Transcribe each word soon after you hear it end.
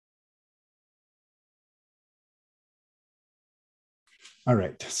All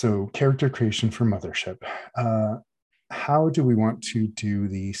right. So character creation for Mothership. Uh, how do we want to do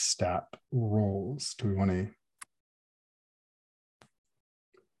the stat rolls? Do we want to,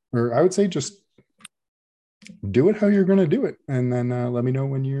 or I would say just do it how you're going to do it, and then let me know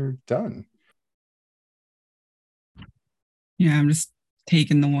when you're done. Yeah, I'm just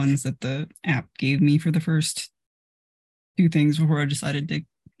taking the ones that the app gave me for the first two things before I decided to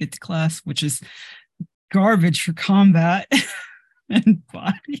get to class, which is garbage for combat and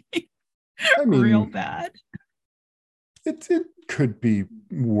body. I Real mean, bad. it could be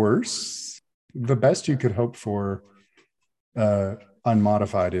worse. The best you could hope for, uh,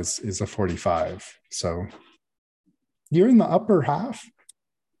 unmodified, is a 45. So you're in the upper half.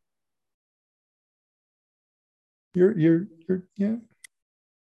 You're yeah.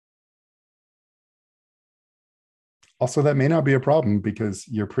 Also, that may not be a problem because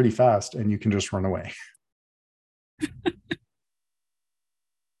you're pretty fast and you can just run away.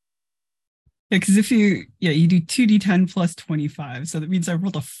 Yeah, because if you do 2d10 plus 25. So that means I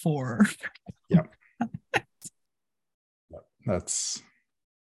rolled a 4. Yeah, that's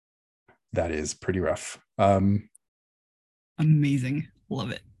that is pretty rough. Amazing.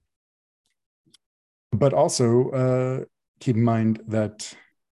 Love it. But also keep in mind that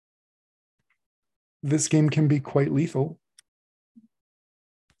this game can be quite lethal.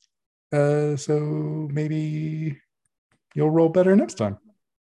 So maybe you'll roll better next time.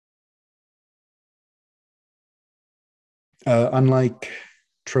 Unlike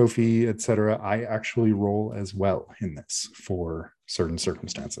trophy, etc., I actually roll as well in this for certain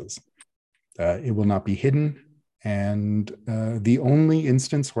circumstances. It will not be hidden. And the only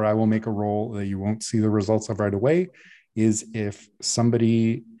instance where I will make a roll that you won't see the results of right away is if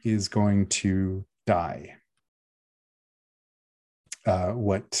somebody is going to die.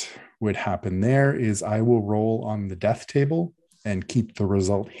 What would happen there is I will roll on the death table and keep the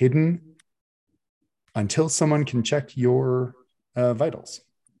result hidden until someone can check your vitals,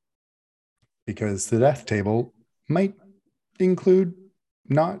 because the death table might include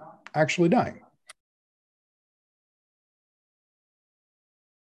not actually dying.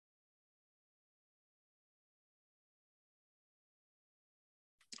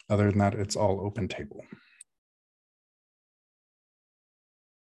 Other than that, it's all open table.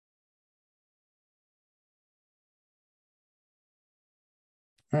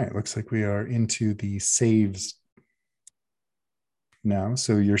 All right, looks like we are into the saves now.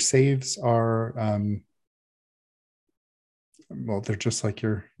 So your saves are, well, they're just like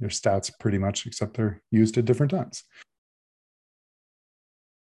your stats pretty much, except they're used at different times.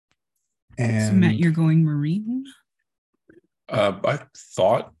 So Matt, And you're going Marine? I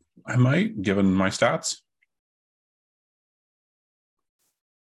thought I might, given my stats.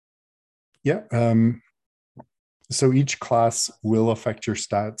 yeah, so each class will affect your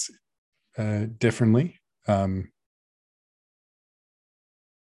stats differently.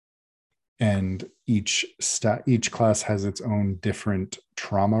 And each class has its own different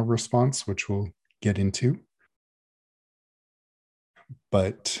trauma response, which we'll get into.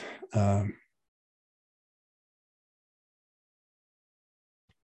 But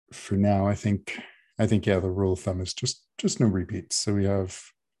for now, I think yeah, the rule of thumb is just no repeats. So we have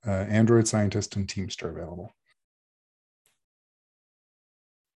Android Scientist and Teamster available.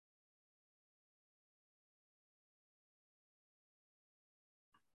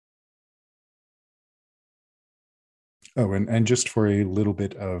 Oh, and just for a little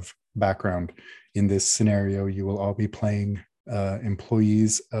bit of background, in this scenario, you will all be playing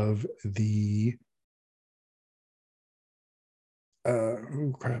employees of the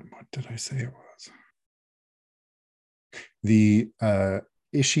oh crap, what did I say it was? The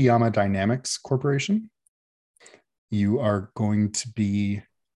Ishiyama Dynamics Corporation. You are going to be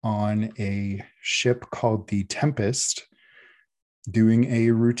on a ship called the Tempest, doing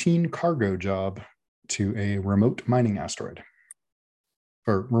a routine cargo job to a remote mining asteroid,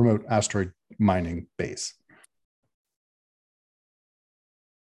 or remote asteroid mining base.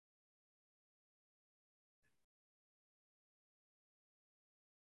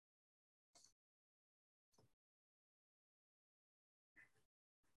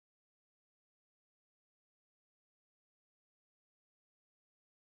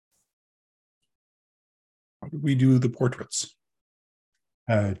 How do we do the portraits?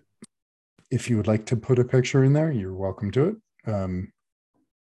 Uh, if you would like to put a picture in there, you're welcome to it.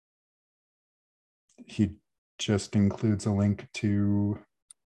 He just includes a link to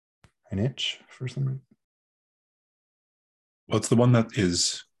an itch for some reason. What's the one that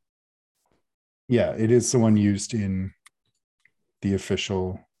is? Yeah, it is the one used in the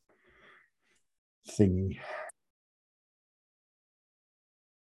official thingy.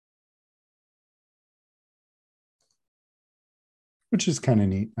 which is kind of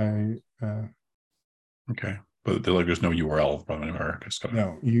neat. Okay, but there's no URL from anywhere. I guess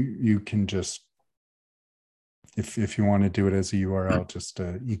No, you can just, if you want to do it as a URL, just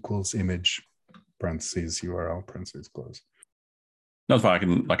equals image parentheses URL parentheses close. No, it's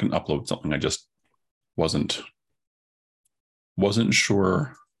fine. I can upload something. I just wasn't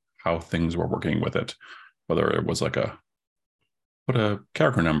sure how things were working with it, whether it was like put a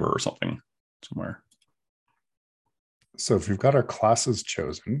character number or something somewhere. So if you've got our classes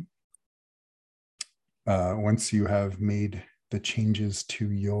chosen, once you have made the changes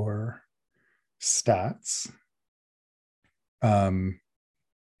to your stats, the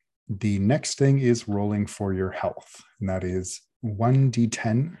next thing is rolling for your health, and that is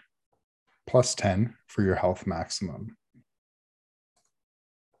 1d10 plus 10 for your health maximum.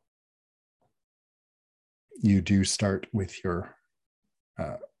 You do start with your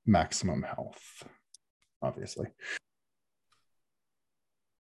maximum health, obviously.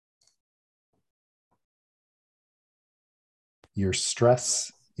 Your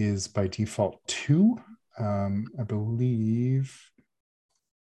stress is by default 2. I believe.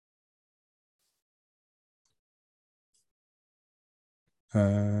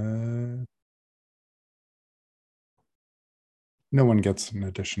 No one gets an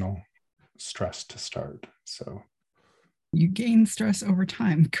additional stress to start. So you gain stress over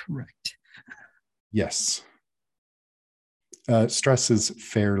time, correct? Yes. Stress is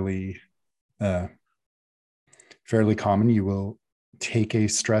fairly common. You will take a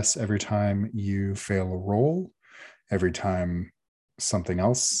stress every time you fail a roll, every time something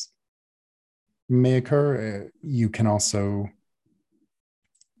else may occur. You can also,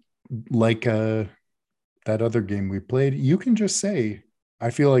 like that other game we played, you can just say, I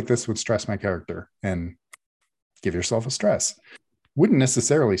feel like this would stress my character, and give yourself a stress. Wouldn't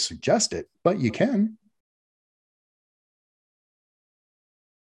necessarily suggest it, but you can.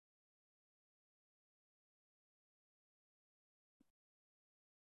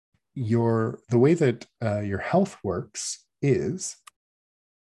 The way that your health works is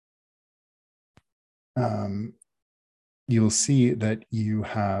you'll see that you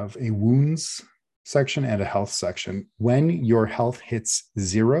have a wounds section and a health section. When your health hits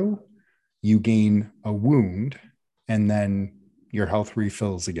 0, you gain a wound, and then your health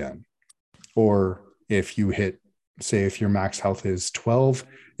refills again. Or if you hit, say, if your max health is 12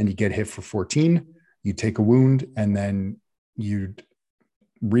 and you get hit for 14, you take a wound, and then you'd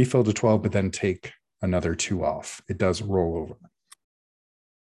refill to 12, but then take another 2 off. It does roll over.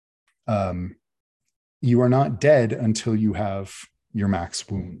 You are not dead until you have your max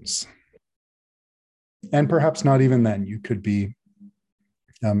wounds. And perhaps not even then. You could be,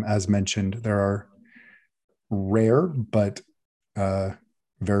 as mentioned, there are rare but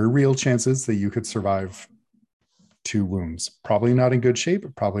very real chances that you could survive 2 wounds. Probably not in good shape.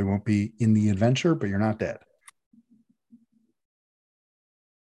 It probably won't be in the adventure, but you're not dead.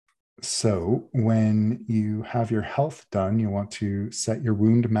 So when you have your health done, you want to set your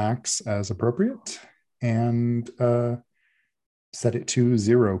wound max as appropriate and set it to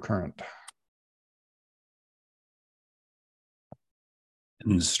 0 current.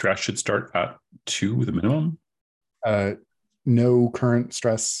 And stress should start at 2, the minimum? No current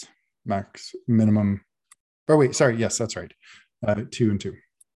stress max minimum. Oh, wait, sorry. Yes, that's right. 2 and 2.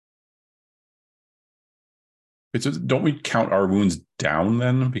 Don't we count our wounds down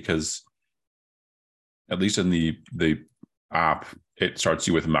then? Because at least in the app, it starts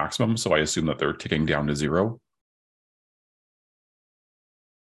you with maximum. So I assume that they're ticking down to 0.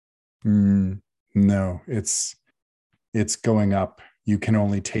 No, it's going up. You can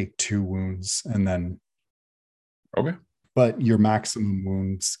only take 2 wounds, and then okay. But your maximum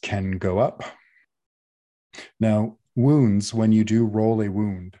wounds can go up. Now, wounds, when you do roll a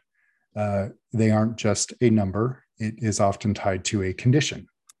wound, they aren't just a number. It is often tied to a condition.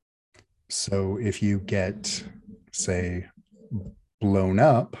 So if you get, say, blown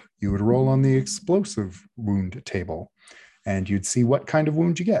up, you would roll on the explosive wound table, and you'd see what kind of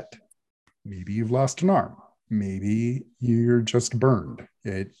wound you get. Maybe you've lost an arm. Maybe you're just burned.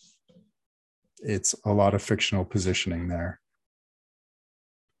 It's a lot of fictional positioning there.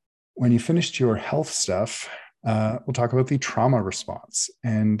 When you finished your health stuff, we'll talk about the trauma response.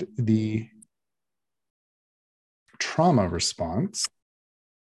 And the trauma response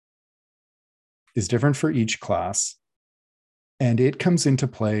is different for each class. And it comes into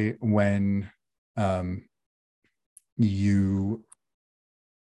play when you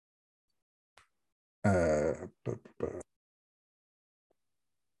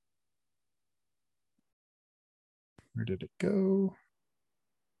where did it go?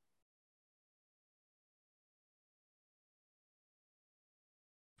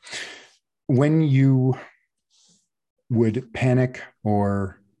 when you would panic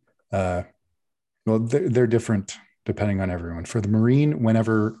or, well, they're different depending on everyone. For the Marine,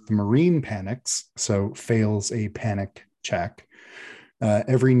 whenever the Marine panics, so fails a panic check,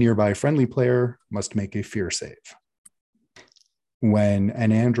 every nearby friendly player must make a fear save. When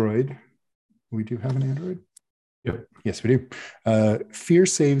an android, we do have an android? Yep. Yes, we do. Fear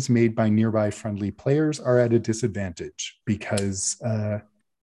saves made by nearby friendly players are at a disadvantage because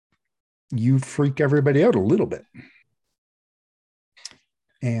you freak everybody out a little bit.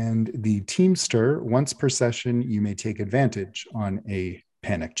 And the Teamster, once per session, you may take advantage on a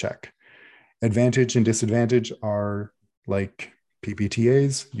panic check. Advantage and disadvantage are like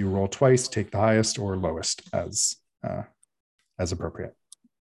PPTAs. You roll twice, take the highest or lowest as appropriate.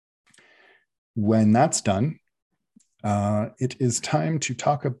 When that's done, it is time to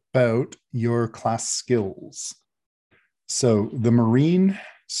talk about your class skills. So the Marine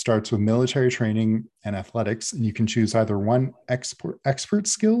starts with military training and athletics, and you can choose either one expert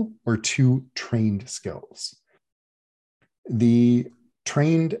skill or two trained skills. The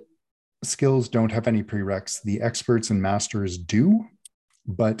trained skills don't have any prereqs. The experts and masters do,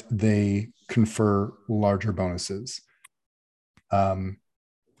 but they confer larger bonuses.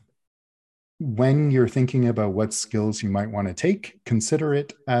 When you're thinking about what skills you might want to take, consider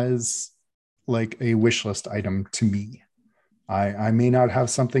it as like a wish list item to me. I may not have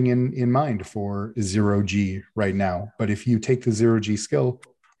something in mind for 0G right now, but if you take the 0G skill,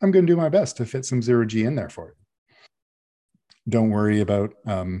 I'm going to do my best to fit some 0G in there for you. Don't worry about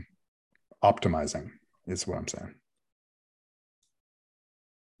optimizing, is what I'm saying.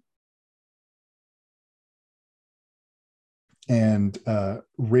 And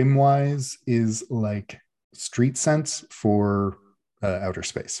Rimwise is like street sense for outer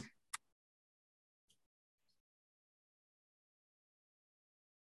space.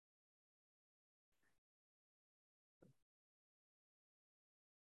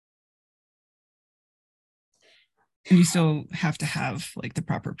 And you still have to have like the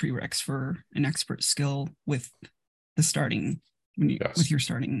proper prereqs for an expert skill with the starting with your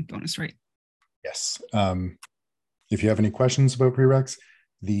starting bonus, right? Yes. If you have any questions about prereqs,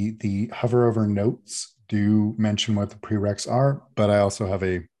 the hover over notes do mention what the prereqs are, but I also have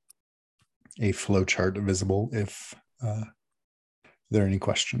a flow chart visible if there are any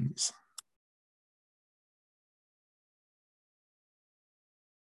questions.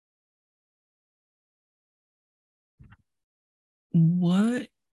 Why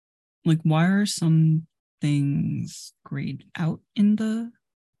are some things grayed out in the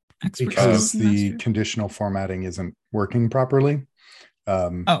expert because the master? conditional formatting isn't working properly.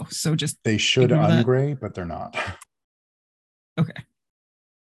 So just they should ungray, but they're not. Okay.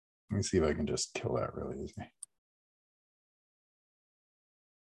 Let me see if I can just kill that really easy.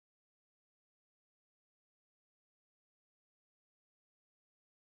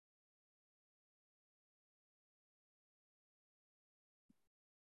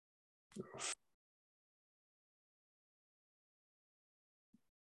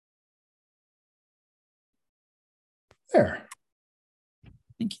 There.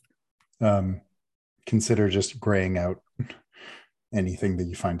 Thank you. Consider just graying out anything that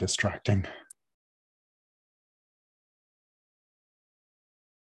you find distracting.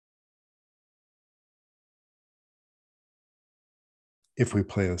 If we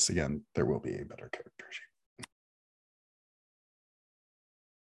play this again, there will be a better character sheet.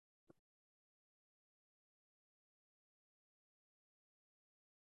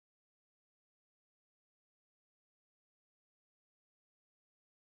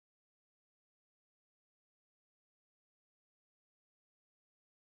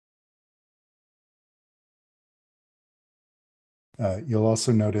 You'll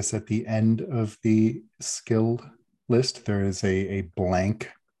also notice at the end of the skill list, there is a blank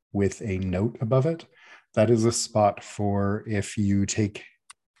with a note above it. That is a spot for if you take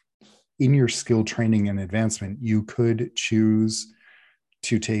in your skill training and advancement, you could choose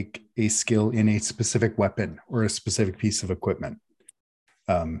to take a skill in a specific weapon or a specific piece of equipment.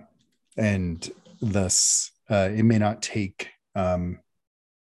 And thus, it may not take a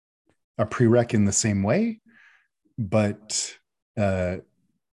prereq in the same way, but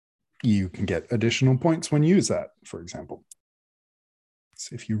you can get additional points when you use that, for example.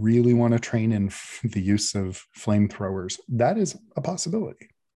 So if you really want to train in the use of flamethrowers, that is a possibility.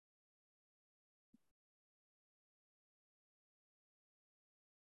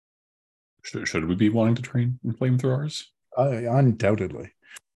 Should we be wanting to train in flamethrowers? Undoubtedly.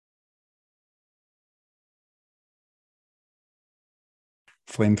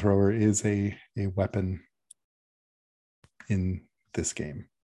 Flamethrower is a weapon in this game.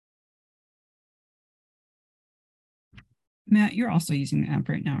 Matt, you're also using the app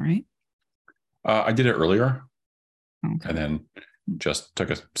right now, right? I did it earlier Okay. and then just took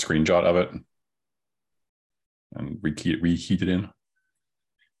a screenshot of it and rekeyed it in.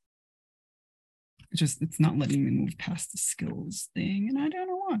 It's not letting me move past the skills thing, and I don't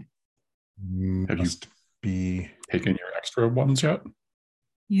know why. Have you Must be taken your extra ones yet?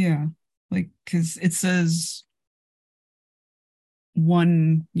 Yeah, like because it says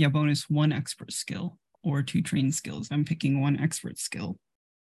bonus one expert skill or 2 trained skills. I'm picking 1 expert skill,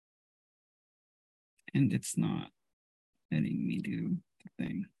 and it's not letting me do the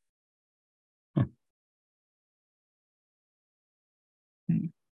thing.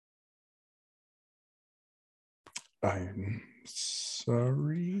 I'm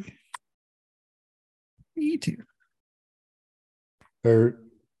sorry. Me too. Their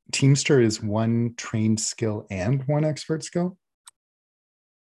Teamster is 1 trained skill and 1 expert skill.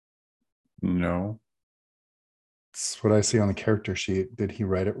 No. That's what I see on the character sheet. Did he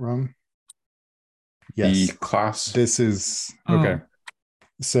write it wrong? The Yes. class. This is okay.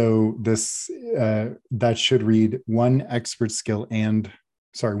 So this that should read 1 expert skill and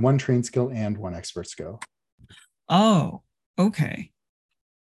 1 trained skill and 1 expert skill. Oh, okay.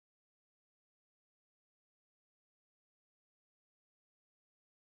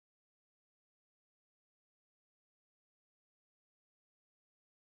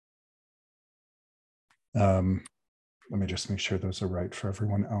 Let me just make sure those are right for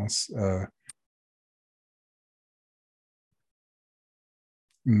everyone else.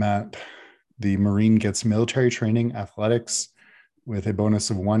 Matt, the Marine gets military training, athletics, with a bonus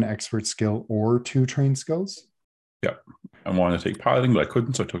of 1 expert skill or 2 trained skills. Yeah. I wanted to take piloting, but I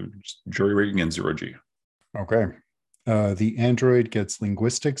couldn't, so I took jury rigging and 0G. Okay. The android gets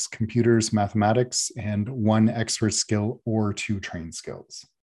linguistics, computers, mathematics, and 1 expert skill or 2 trained skills.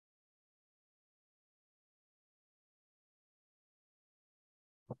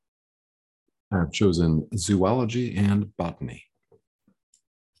 I've chosen zoology and botany.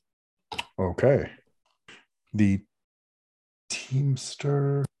 Okay. The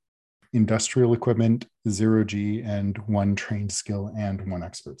Teamster, industrial equipment, 0G, and 1 trained skill and 1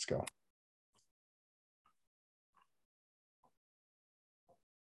 expert skill.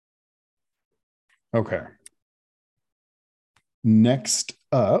 Okay. Next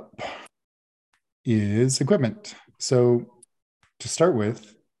up is equipment. So to start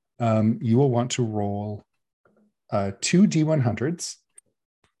with, you will want to roll 2 D100s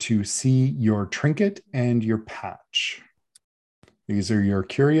to see your trinket and your patch. These are your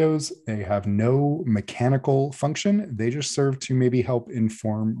curios. They have no mechanical function. They just serve to maybe help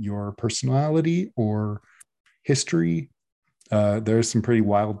inform your personality or history. There's some pretty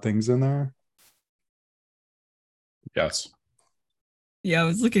wild things in there. Yes. Yeah, I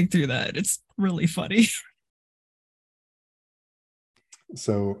was looking through that. It's really funny.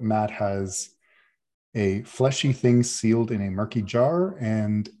 So Matt has a fleshy thing sealed in a murky jar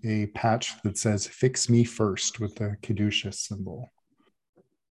and a patch that says "Fix me first" with the Caduceus symbol.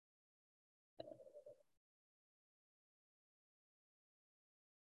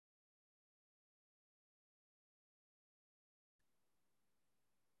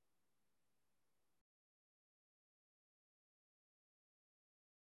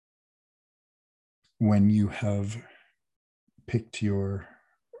 When you have picked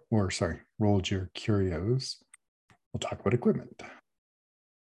rolled your curios, we'll talk about equipment.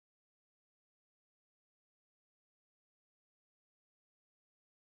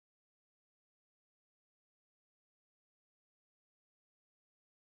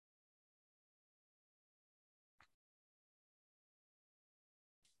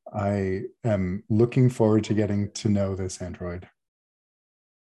 I am looking forward to getting to know this android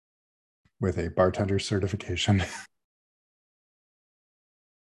with a bartender certification.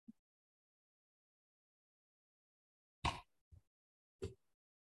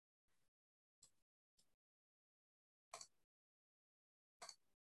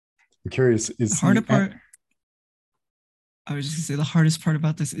 I'm curious, is The harder part, I was just gonna say the hardest part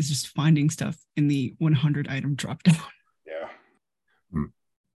about this is just finding stuff in the 100 item drop down. Yeah.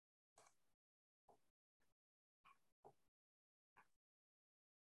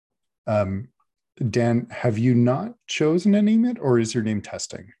 Dan, have you not chosen a name yet, or is your name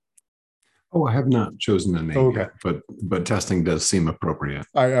testing? Oh, I have not chosen a name Okay. yet, but testing does seem appropriate.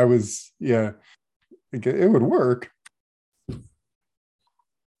 I was, yeah, it would work.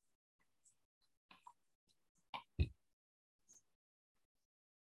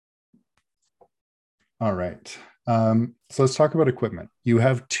 All right. So let's talk about equipment. You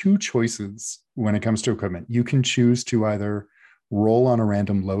have 2 choices when it comes to equipment. You can choose to either roll on a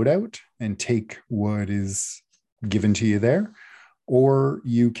random loadout and take what is given to you there, or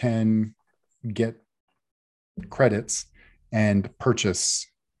you can get credits and purchase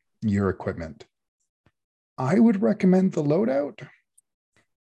your equipment. I would recommend the loadout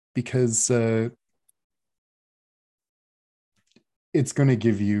because it's going to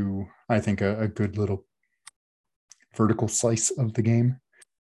give you, I think, a good little vertical slice of the game.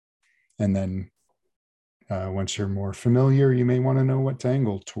 And then once you're more familiar, you may want to know what to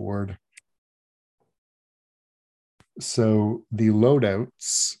angle toward. So the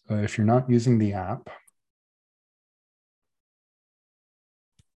loadouts, if you're not using the app,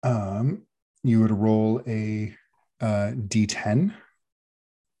 you would roll a D10,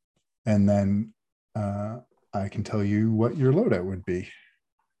 and then I can tell you what your loadout would be.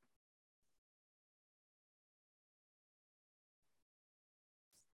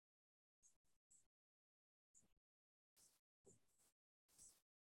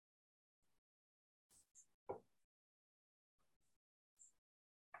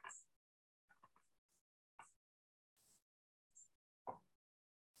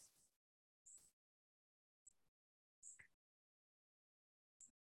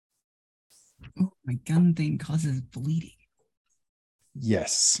 Oh, my gun thing causes bleeding.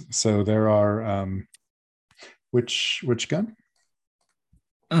 Yes. So there are which gun?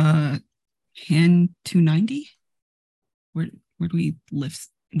 Hand 290. Where do we list?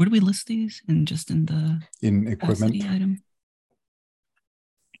 Where do we list these? And just in the In equipment item.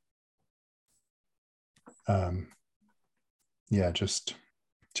 Yeah, just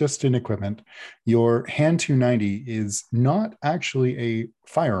in equipment. Your hand 290 is not actually a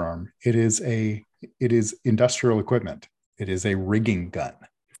firearm. It is industrial equipment. It is a rigging gun.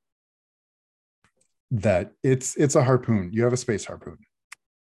 That it's a harpoon. You have a space harpoon.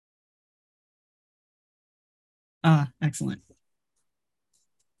 Excellent.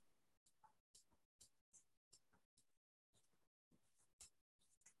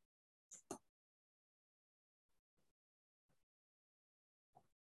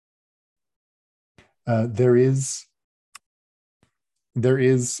 There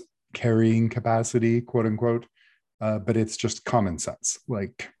is carrying capacity, quote unquote, but it's just common sense.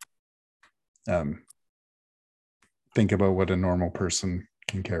 Like, think about what a normal person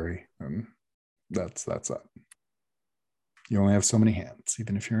can carry. That's that. You only have so many hands,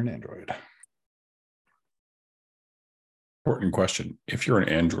 even if you're an android. Important question. If you're an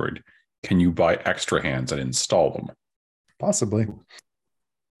android, can you buy extra hands and install them? Possibly.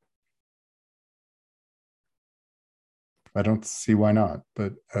 I don't see why not,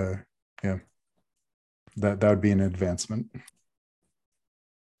 but yeah, that would be an advancement.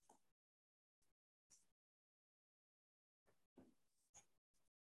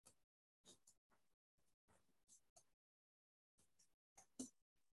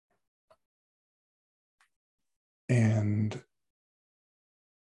 And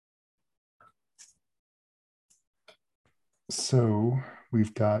so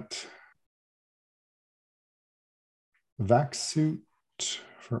we've got vac suit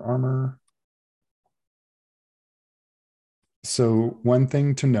for armor. So one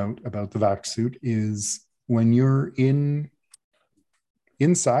thing to note about the vac suit is when you're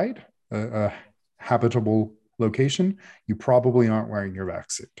inside a habitable location, you probably aren't wearing your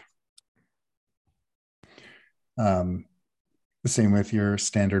vac suit. The same with your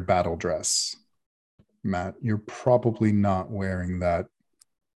standard battle dress. Matt, you're probably not wearing that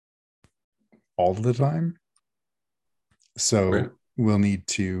all the time. So Right. we'll need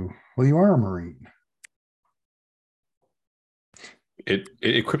to, well, you are a Marine. It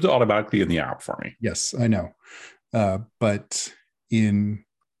equips it automatically in the app for me. Yes, I know. But when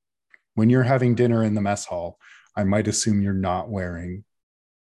you're having dinner in the mess hall, I might assume you're not wearing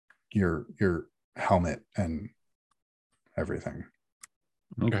your helmet and everything.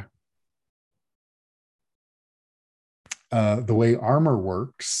 Okay. The way armor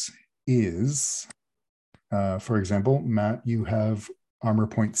works is, for example, Matt, you have armor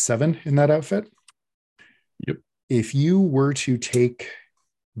 0.7 in that outfit. Yep. If you were to take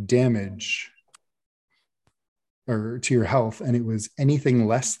damage or to your health and it was anything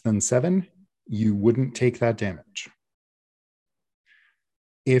less than 7, you wouldn't take that damage.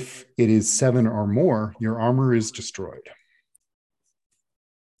 If it is 7 or more, your armor is destroyed.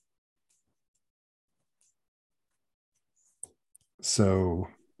 So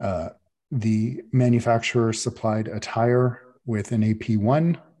the manufacturer supplied attire with an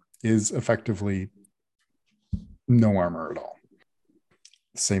AP1 is effectively no armor at all.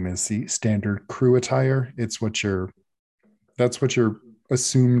 Same as the standard crew attire. That's what you're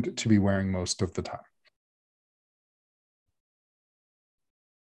assumed to be wearing most of the time.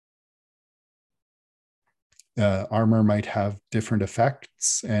 armor might have different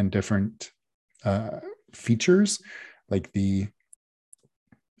effects and different features. Like the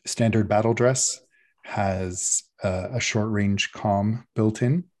standard battle dress has a short range comm built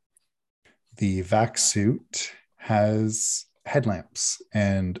in. The vac suit has headlamps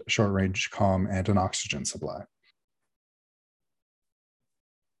and short range comm and an oxygen supply.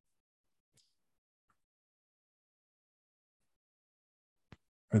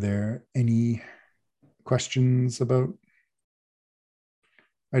 Are there any questions about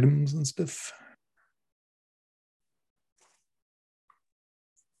items and stuff?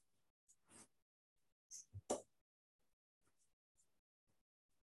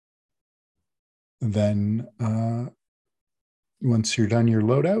 Then once you're done your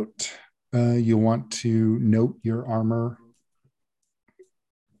loadout, you'll want to note your armor,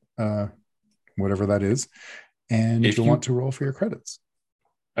 whatever that is, and you'll want to roll for your credits.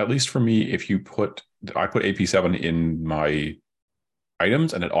 At least for me, if you put, I put AP7 in my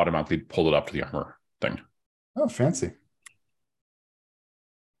items and it automatically pulled it up to the armor thing. Oh, fancy.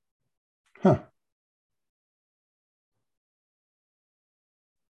 Huh.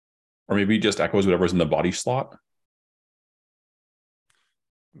 Or maybe it just echoes whatever's in the body slot.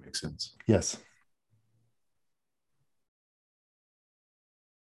 Makes sense. Yes.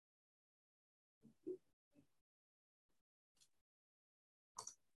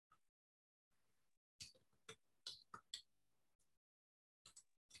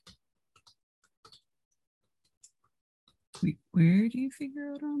 Wait, where do you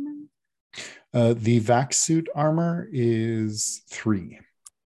figure out armor? The vac suit armor is 3.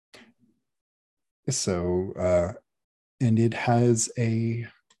 So, and it has it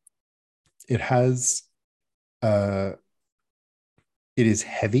is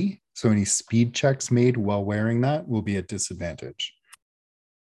heavy. So any speed checks made while wearing that will be at disadvantage.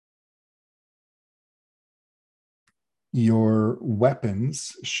 Your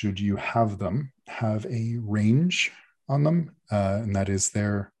weapons, should you have them, have a range on them, and that is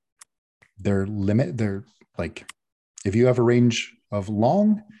their limit. They're like, if you have a range of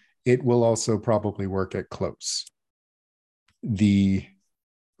long, it will also probably work at close. The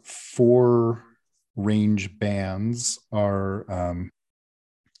 4 range bands are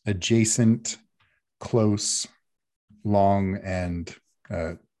adjacent, close, long, and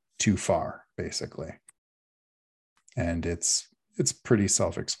too far, basically. And it's pretty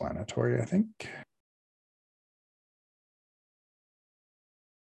self-explanatory, I think.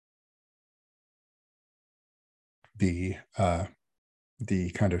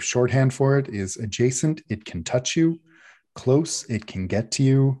 The kind of shorthand for it is adjacent, it can touch you; close, it can get to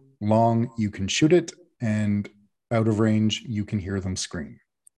you; long, you can shoot it; and out of range, you can hear them scream.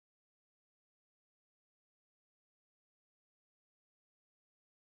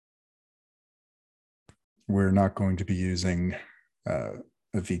 We're not going to be using a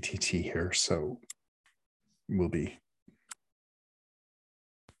VTT here, so we'll be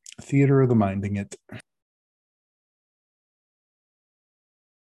theater of the minding it.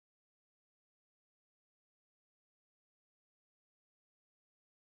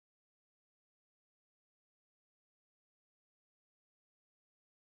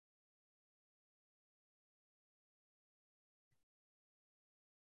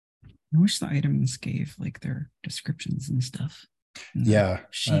 I wish the items gave like their descriptions and stuff. Yeah,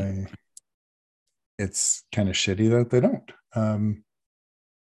 it's kind of shitty that they don't.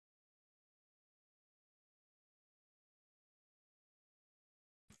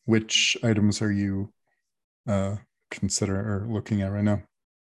 Which items are you considering or looking at right now?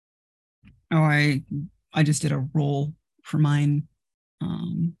 Oh, I just did a roll for mine.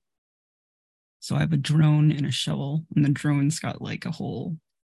 So I have a drone and a shovel, and the drone's got like a whole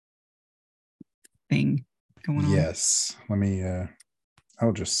thing going on. Yes. Let me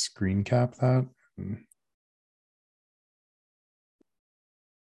I'll just screen cap that.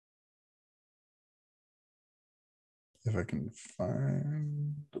 If I can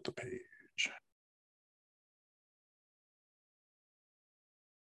find the page.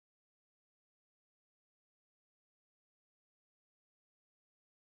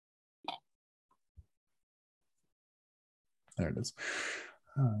 There it is.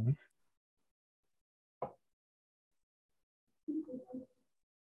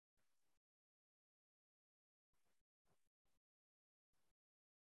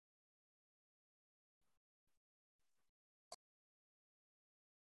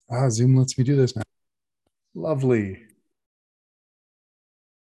 Zoom lets me do this now. Lovely.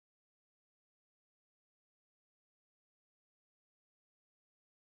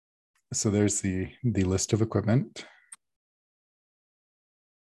 So there's the list of equipment.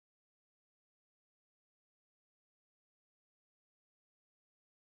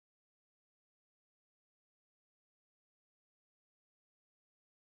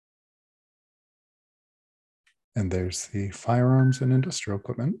 And there's the firearms and industrial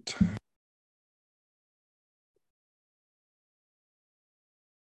equipment.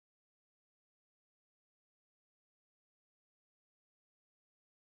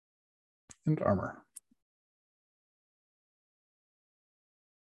 And armor.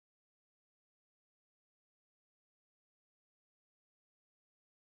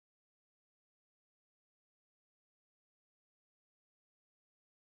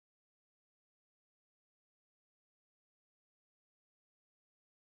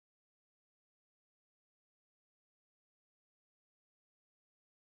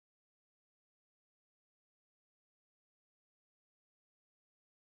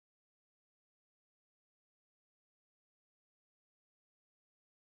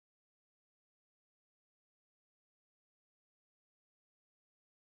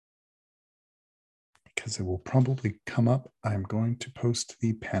 Because it will probably come up, I'm going to post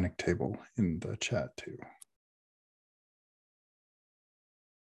the panic table in the chat too.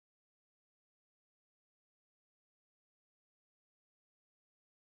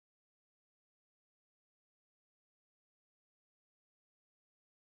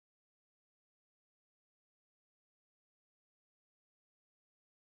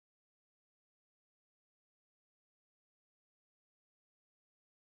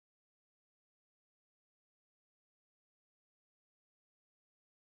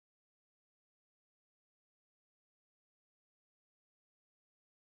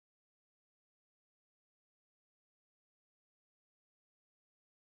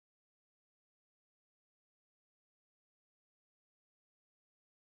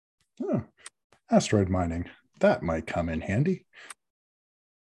 Oh, asteroid mining. That might come in handy.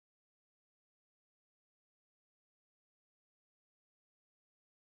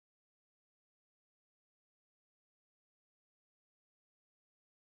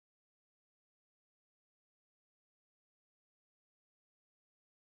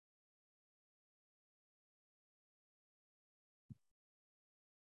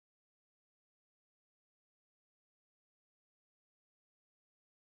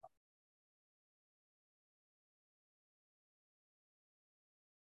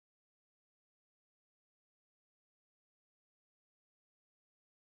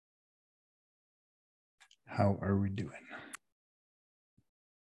 How are we doing?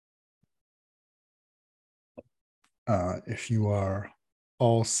 If you are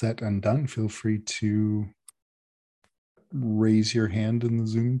all set and done, feel free to raise your hand in the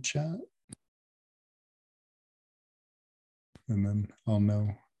Zoom chat. And then I'll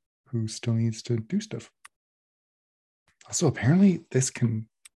know who still needs to do stuff. Also, apparently this can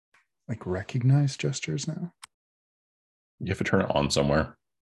like recognize gestures now. You have to turn it on somewhere.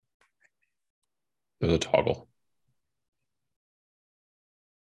 There's a toggle.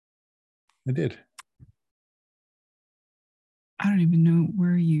 I did. I don't even know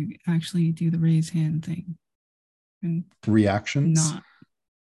where you actually do the raise hand thing. And Reactions. not.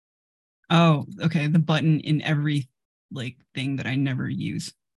 Oh, okay. The button in every like thing that I never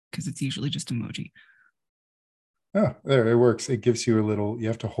use because it's usually just emoji. Oh, there it works. It gives you a little, you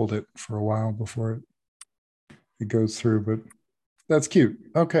have to hold it for a while before it goes through, but that's cute.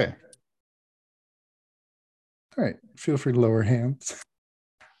 Okay. All right. Feel free to lower hands.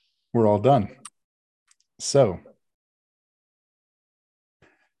 We're all done. So,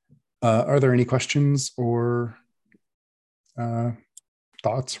 are there any questions or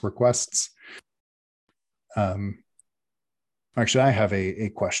thoughts, requests? Actually, I have a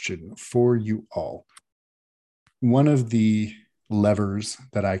question for you all. One of the levers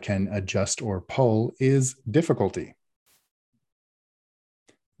that I can adjust or pull is difficulty.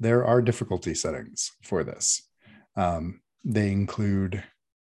 There are difficulty settings for this. They include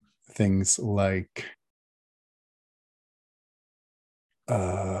things like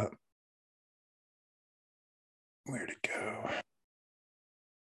where'd it go?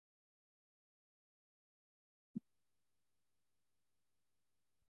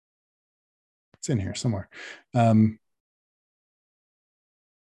 It's in here somewhere.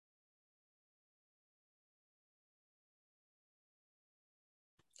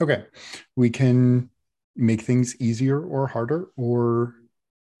 Okay, we can make things easier or harder, or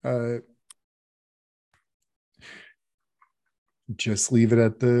just leave it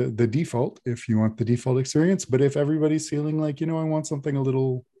at the default if you want the default experience. But if everybody's feeling like, I want something a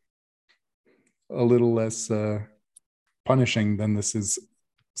little less punishing than this is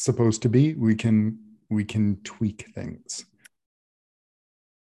supposed to be, we can tweak things.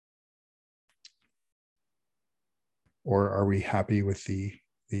 Or are we happy with the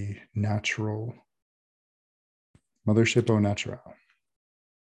natural Mothership au naturel?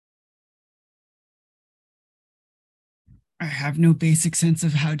 I have no basic sense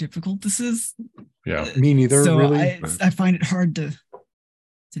of how difficult this is. Yeah. Me neither, So really. I find it hard to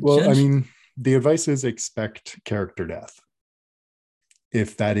Well, judge. I mean, the advice is expect character death.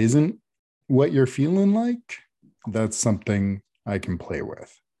 If that isn't what you're feeling like, that's something I can play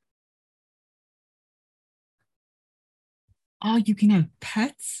with. Oh, you can have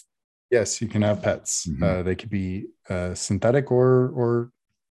pets? Yes, you can have pets. Mhm. They could be synthetic or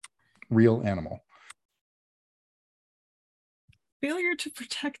real animal. Failure to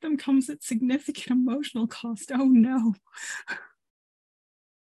protect them comes at significant emotional cost. Oh no.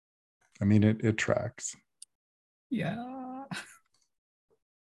 I mean, it tracks. Yeah.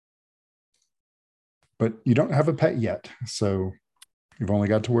 But you don't have a pet yet, so you've only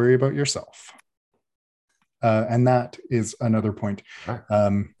got to worry about yourself. And that is another point. Right.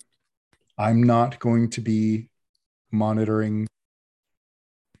 I'm not going to be monitoring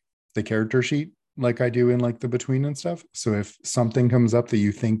the character sheet like I do in like the between and stuff. So if something comes up that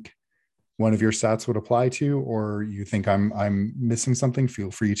you think one of your stats would apply to, or you think I'm missing something,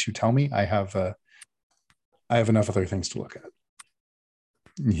 feel free to tell me. I have enough other things to look at.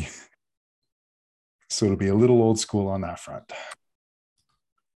 Yeah. So it'll be a little old school on that front.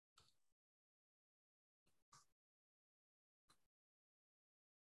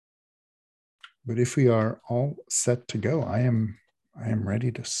 But if we are all set to go, I am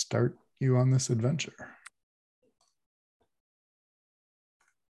ready to start you on this adventure.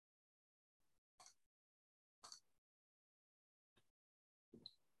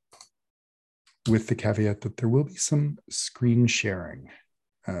 With the caveat that there will be some screen sharing,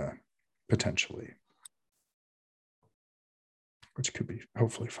 potentially, which could be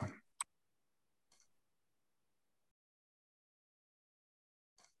hopefully fun.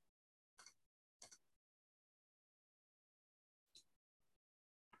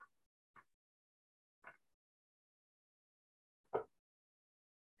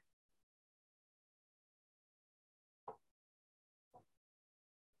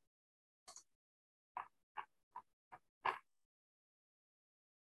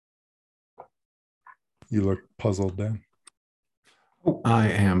 You look puzzled, Dan. I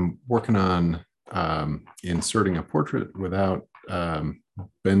am working on inserting a portrait without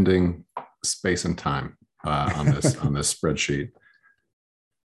bending space and time on this spreadsheet.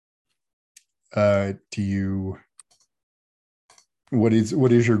 What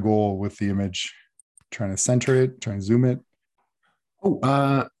is your goal with the image? Trying to center it, trying to zoom it?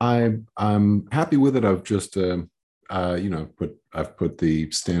 I'm happy with it. I've just I've put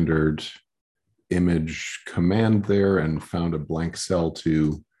the standard image command there and found a blank cell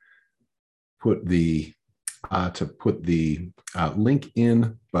to put the link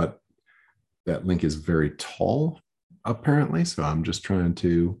in, but that link is very tall apparently. So I'm just trying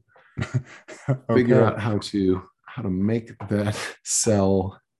to figure out how to make that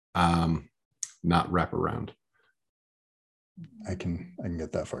cell not wrap around. I can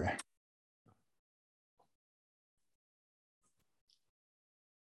get that for you.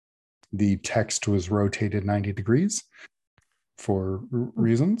 The text was rotated 90 degrees for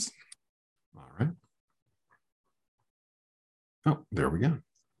reasons. All right. Oh, there we go.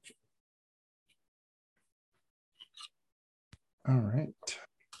 All right.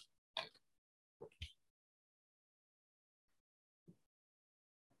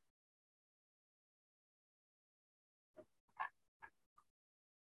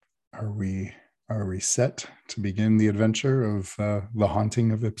 Are we set to begin the adventure of the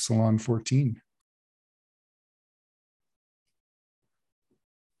haunting of Ypsilon-14? I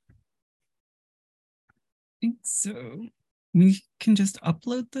think so. We can just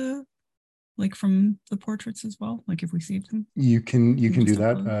upload from the portraits as well, like if we save them. You can do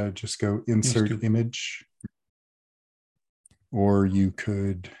that. Upload. Just go insert image, or you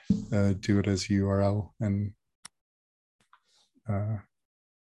could do it as URL and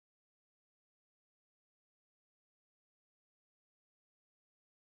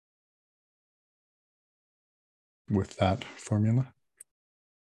with that formula.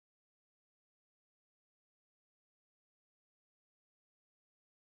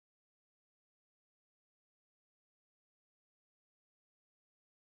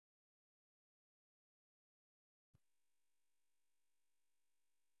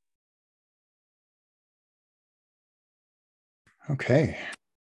 Okay.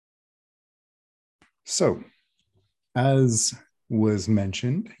 So, as was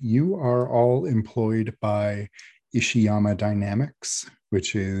mentioned, you are all employed by Ishiyama Dynamics,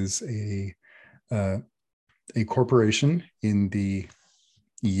 which is a corporation in the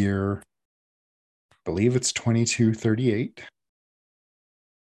year, I believe it's 2238.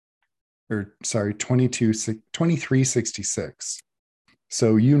 or sorry, 2366.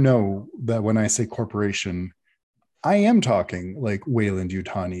 So you know that when I say corporation, I am talking like Wayland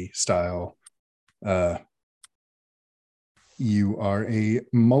Yutani style. You are a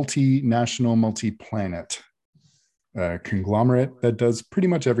multinational, multi-planet conglomerate that does pretty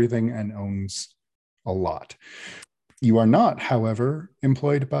much everything and owns a lot. You are not, however,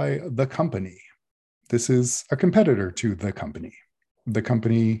 employed by the company. This is a competitor to the company. The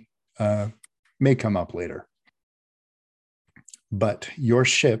company may come up later. But your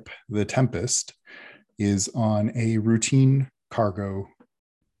ship, the Tempest, is on a routine cargo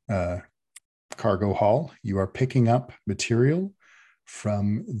haul. You are picking up material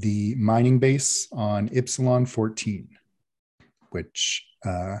from the mining base on Ypsilon-14, which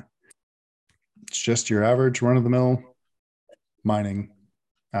it's just your average run-of-the-mill mining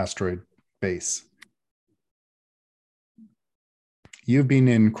asteroid base. You've been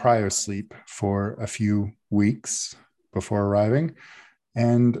in cryosleep for a few weeks before arriving,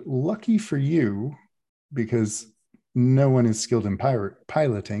 and lucky for you, because no one is skilled in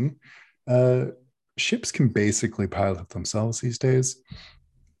piloting, ships can basically pilot themselves these days.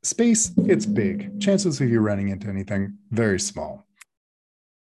 Space, it's big. Chances of you running into anything, very small.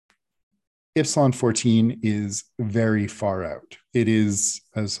 Ypsilon-14 is very far out. It is,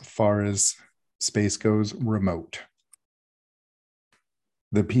 as far as space goes, remote.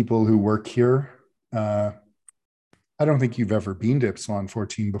 The people who work here, I don't think you've ever been to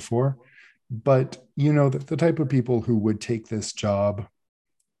Ypsilon-14 before, but you know that the type of people who would take this job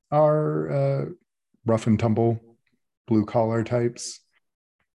are rough and tumble, blue collar types.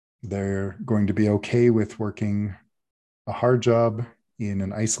 They're going to be okay with working a hard job in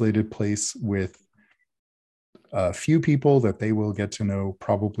an isolated place with a few people that they will get to know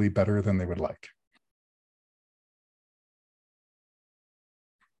probably better than they would like.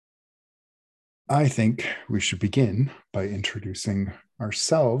 I think we should begin by introducing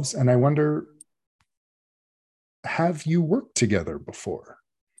ourselves. And I wonder, have you worked together before?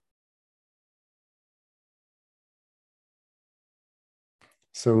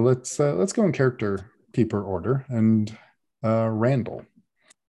 So let's go in character keeper order, and Randall.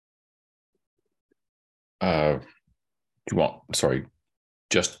 Do you want, sorry,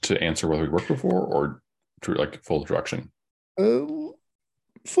 just to answer whether we worked before or to like full introduction?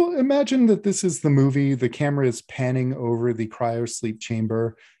 Imagine that this is the movie. The camera is panning over the cryosleep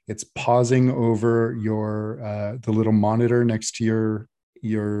chamber. It's pausing over your the little monitor next to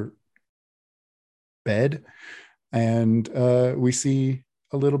your bed, and we see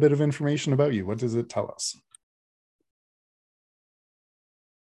a little bit of information about you. What does it tell us?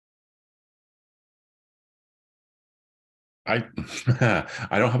 I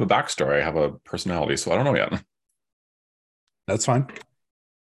I don't have a backstory. I have a personality, so I don't know yet. That's fine.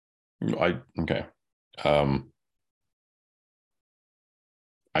 Okay. I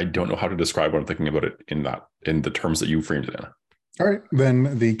don't know how to describe what I'm thinking about it in the terms that you framed it in. All right.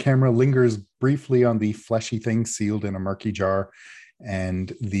 Then the camera lingers briefly on the fleshy thing sealed in a murky jar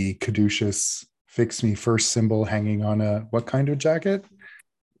and the caduceus fix me first symbol hanging on a what kind of jacket?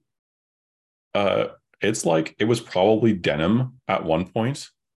 It's like it was probably denim at one point.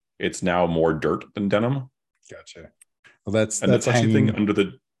 It's now more dirt than denim. Gotcha. Well, that's the fleshy hanging... thing under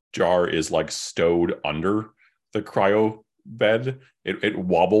the jar is like stowed under the cryo bed. It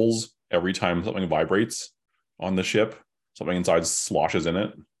wobbles every time something vibrates on the ship. Something inside sloshes in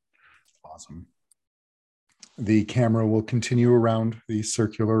it. Awesome. The camera will continue around the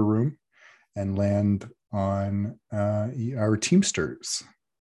circular room and land on our Teamsters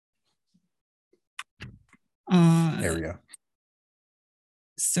area.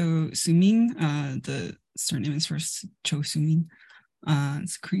 So Suming, the surname is first Cho Suming.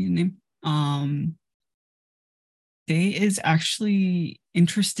 It's a Korean name. Day is actually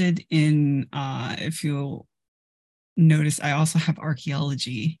interested in, if you'll notice, I also have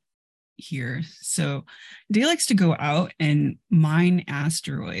archaeology here. So Day likes to go out and mine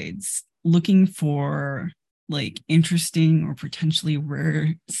asteroids looking for like interesting or potentially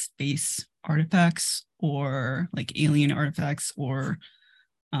rare space artifacts or like alien artifacts or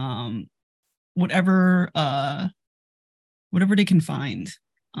whatever they can find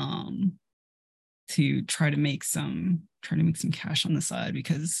to try to make some cash on the side,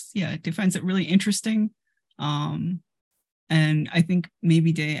 because Day finds it really interesting. And I think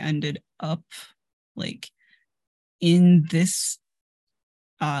maybe Day ended up like in this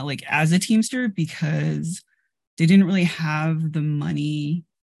like as a Teamster because they didn't really have the money,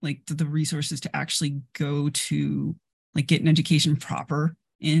 like the resources to actually go to like get an education proper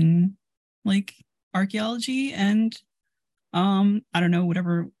in like archaeology and I don't know,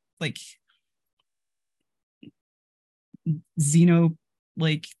 whatever like xeno,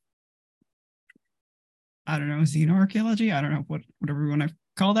 like, I don't know, xenoarchaeology. I don't know whatever we want to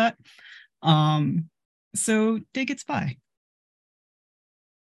call that. So Day gets by.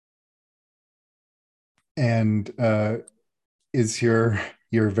 And is your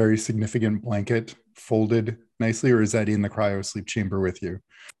very significant blanket folded nicely, or is that in the cryo sleep chamber with you?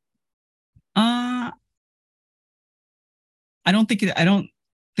 I don't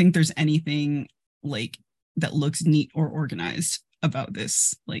think there's anything like that looks neat or organized about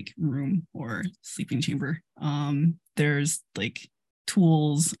this like room or sleeping chamber. There's like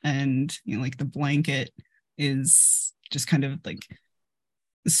tools, and like the blanket is just kind of like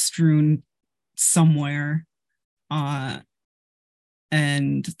strewn somewhere,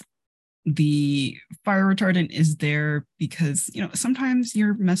 and the fire retardant is there because sometimes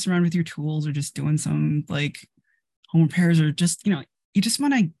you're messing around with your tools or just doing some like home repairs, or just you just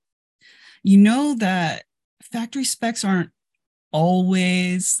want to that factory specs aren't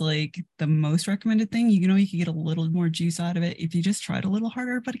always like the most recommended thing. You could get a little more juice out of it if you just tried a little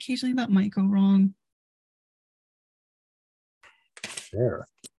harder, but occasionally that might go wrong. Fair.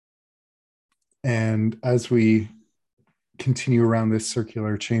 And as we continue around this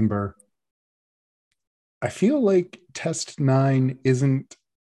circular chamber, I feel like test 9 isn't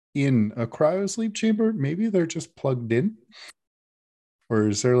in a cryosleep chamber. Maybe they're just plugged in, or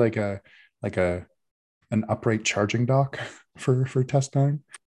is there like an upright charging dock for test 9?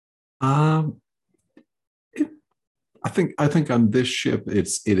 I think on this ship it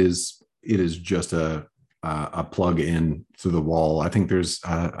is just a plug in through the wall. I think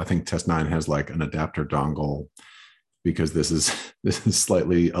test 9 has like an adapter dongle, because this is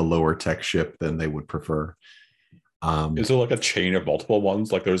slightly a lower tech ship than they would prefer. Is there like a chain of multiple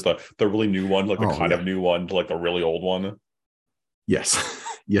ones? Like there's the really new one, like the kind of new one, to like the really old one? Yes.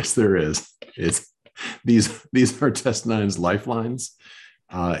 Yes, there is. These are test 9's lifelines.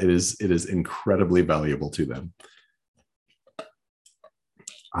 It is incredibly valuable to them.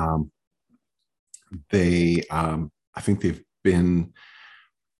 I think they've been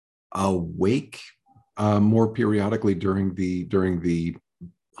awake more periodically during the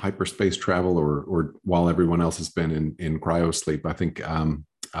hyperspace travel, or while everyone else has been in cryosleep. I think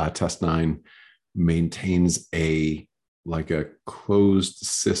test 9 maintains a closed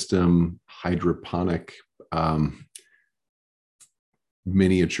system hydroponic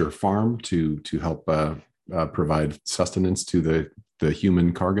miniature farm to help provide sustenance to the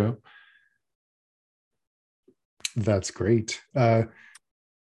human cargo. That's great.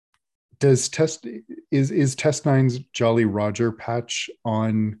 Is test 9's Jolly Roger patch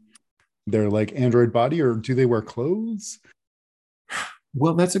on their like android body, or do they wear clothes?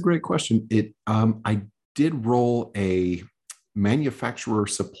 Well, that's a great question. I did roll a manufacturer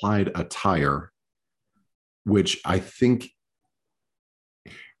supplied attire, which I think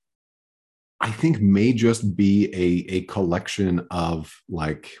may just be a collection of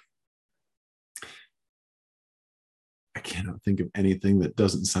like, I cannot think of anything that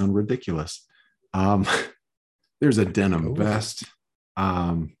doesn't sound ridiculous. There's a denim vest,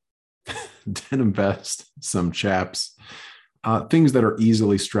 some chaps, things that are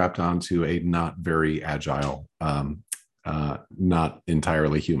easily strapped onto a not very agile, not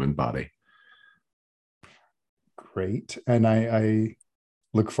entirely human body. Great. And I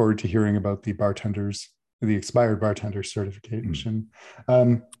look forward to hearing about the expired bartender certification.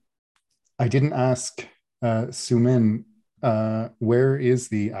 I didn't ask Sumin, where is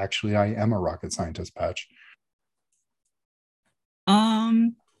the "actually I am a rocket scientist" patch?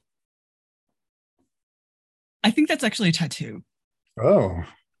 I think that's actually a tattoo. Oh,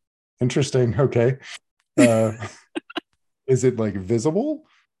 interesting. Okay. Is it like visible?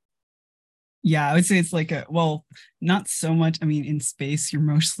 Yeah, I would say it's like not so much. I mean, in space, you're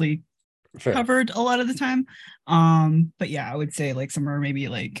mostly Fair. covered a lot of the time. But yeah, I would say like somewhere maybe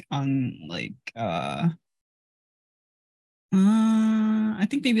like on like I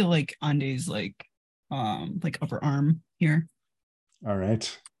think maybe like on days like upper arm here. All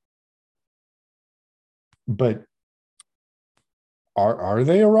right. But are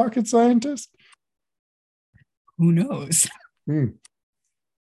they a rocket scientist? Who knows?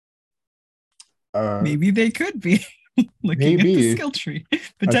 Maybe they could be. Looking at the skill tree.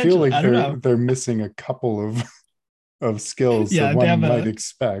 I feel like they're missing a couple of skills that one might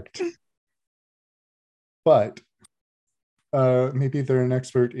expect. But maybe they're an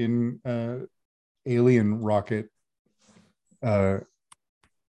expert in alien rocket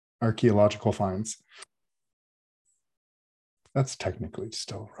archaeological finds. That's technically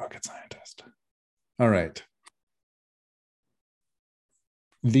still a rocket scientist. All right.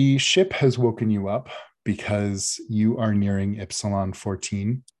 The ship has woken you up because you are nearing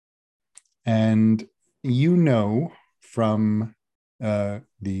Ypsilon-14. And you know from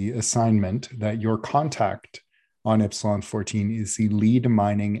the assignment that your contact on Ypsilon-14 is the lead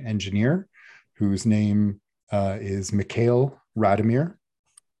mining engineer, whose name is Mikhail Radomir.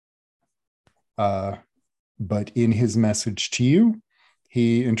 But in his message to you,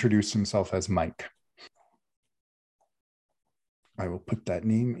 he introduced himself as Mike. I will put that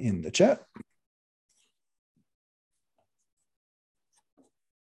name in the chat.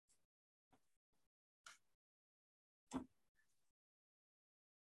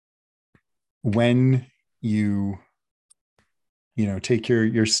 When you take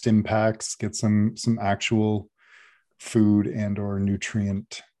your stim packs, get some actual food and or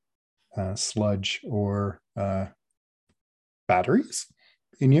nutrient sludge or batteries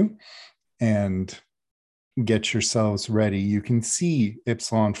in you, and get yourselves ready, you can see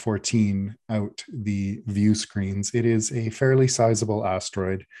Ypsilon-14 out the view screens. It is a fairly sizable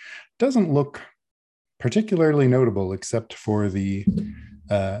asteroid. Doesn't look particularly notable except for the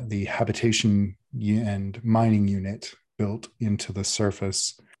habitation and mining unit built into the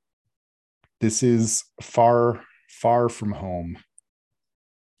surface. This is far, far from home.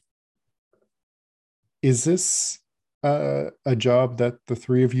 Is this a job that the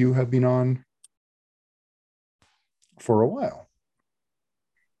three of you have been on for a while?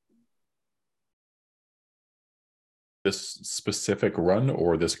 This specific run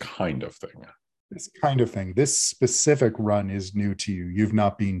or this kind of thing? This kind of thing. This specific run is new to you. You've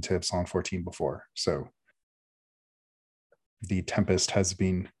not been to Ypsilon-14 before. So the Tempest has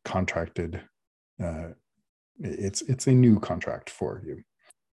been contracted. It's a new contract for you.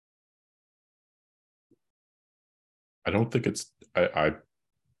 I don't think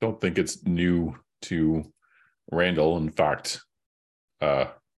it's new to Randall. In fact,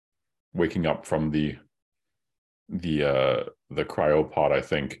 waking up from the cryopod, I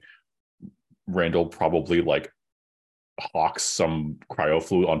think Randall probably like hawks some cryo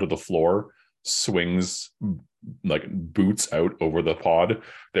fluid onto the floor, swings like boots out over the pod.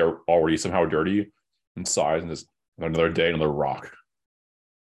 They're already somehow dirty and size, and just another day, another rock.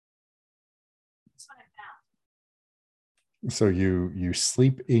 So you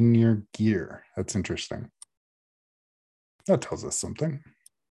sleep in your gear. That's interesting. That tells us something.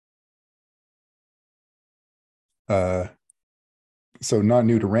 So not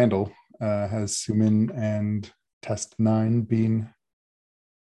new to Randall. Has Sumin and Test 9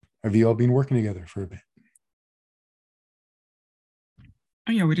 have you all been working together for a bit?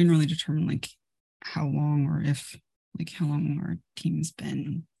 Oh yeah, we didn't really determine like how long or if like how long our team's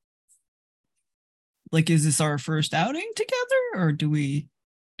been. Like, is this our first outing together, or do we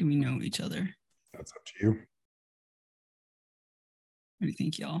know each other? That's up to you. What do you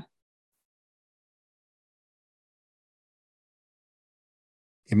think, y'all?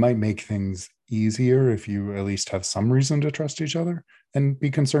 It might make things easier if you at least have some reason to trust each other and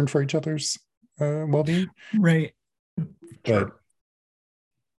be concerned for each other's well-being. Right. But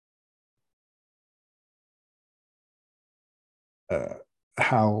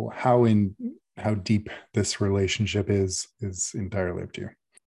how deep this relationship is entirely up to you.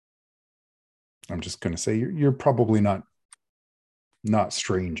 I'm just going to say you're probably not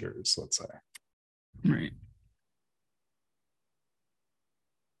strangers, let's say. Right.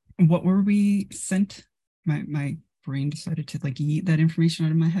 What were we sent? My brain decided to like yeet that information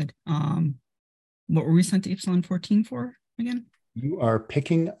out of my head. What were we sent to Ypsilon-14 for again? You are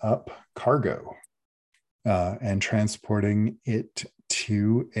picking up cargo and transporting it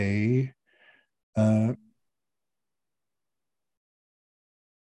to a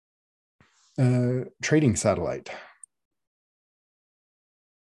trading satellite.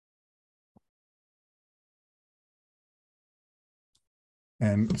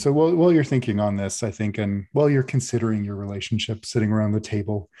 And so while you're thinking on this, I think, and while you're considering your relationship, sitting around the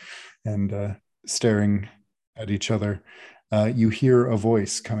table and staring at each other, you hear a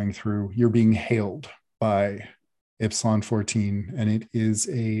voice coming through. You're being hailed by Ypsilon-14, and it is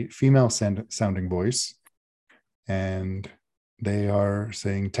a female sounding voice. And they are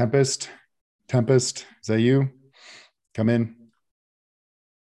saying, Tempest, is that you? Come in.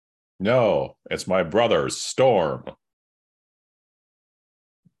 No, it's my brother, Storm. Of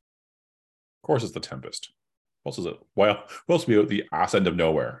course it's the Tempest. What else is it? Well, who else would be the ass end of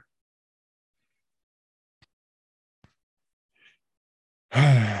nowhere?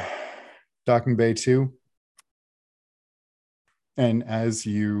 Docking Bay 2. And as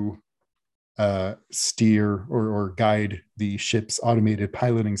you steer or guide the ship's automated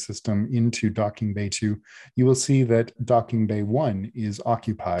piloting system into Docking Bay 2, you will see that Docking Bay 1 is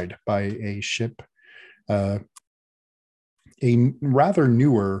occupied by a ship a rather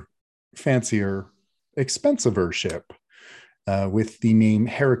newer, fancier, expensiver ship with the name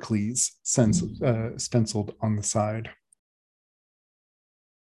Heracles stenciled on the side.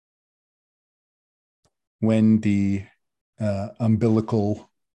 When the umbilical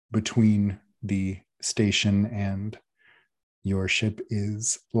between the station and your ship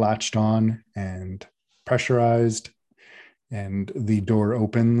is latched on and pressurized, and the door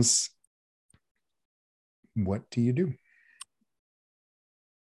opens, what do you do?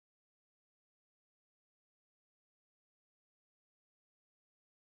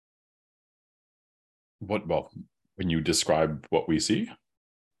 Well, when you describe what we see?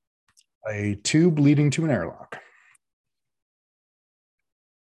 A tube leading to an airlock.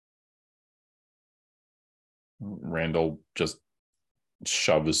 Randall just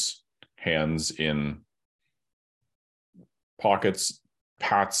shoves hands in pockets,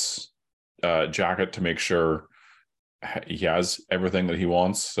 pats jacket to make sure he has everything that he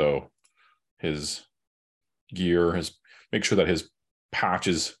wants. So his gear, make sure that his patch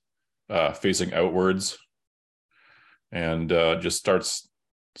is facing outwards, and just starts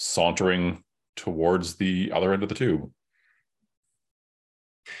sauntering towards the other end of the tube.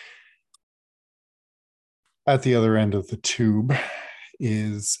 At the other end of the tube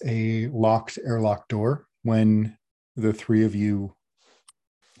is a locked airlock door. When the three of you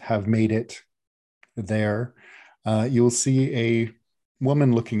have made it there, you'll see a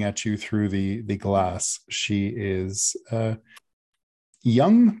woman looking at you through the glass. She is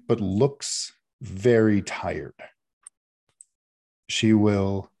young, but looks very tired. She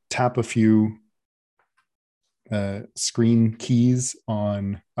will tap a few screen keys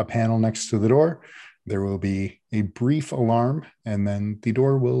on a panel next to the door. There will be a brief alarm, and then the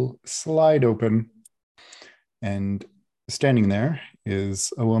door will slide open. And standing there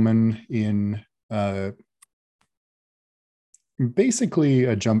is a woman in basically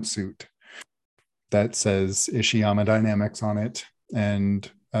a jumpsuit that says Ishiyama Dynamics on it and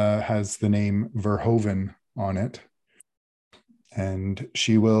has the name Verhoeven on it. And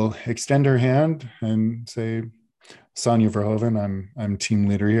she will extend her hand and say, Sonia Verhoeven, I'm team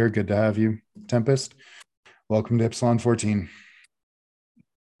leader here. Good to have you, Tempest. Welcome to Ypsilon-14.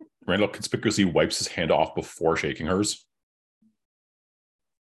 Randall conspicuously wipes his hand off before shaking hers.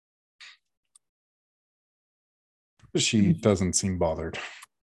 She doesn't seem bothered.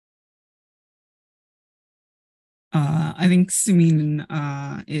 I think Sumin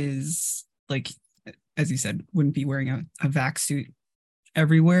is, like, as you said, wouldn't be wearing a vac suit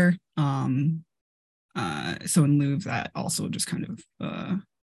everywhere. So in lieu of that, also just kind of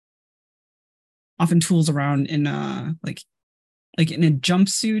often tools around in like in a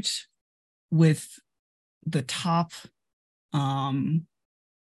jumpsuit with the top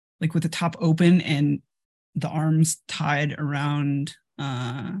with the top open and the arms tied around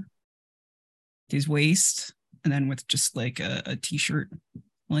his waist, and then with just like a t-shirt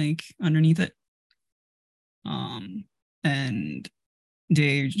like underneath it. And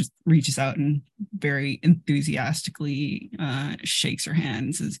Dave just reaches out and very enthusiastically shakes her hand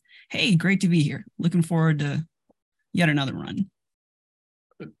and says, "Hey, great to be here. Looking forward to yet another run."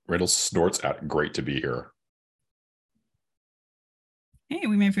 Randall snorts at "great to be here." Hey,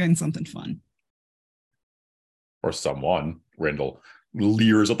 we may find something fun. Or someone. Randall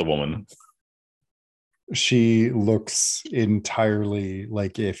leers at the woman. She looks entirely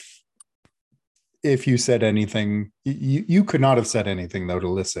like if you said anything, you could not have said anything, though, to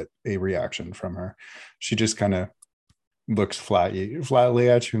elicit a reaction from her. She just kind of looks flatly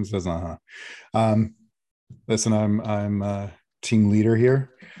at you and says, listen, I'm team leader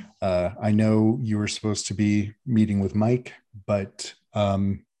here. I know you were supposed to be meeting with Mike, but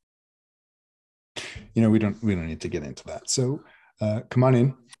we don't need to get into that. So come on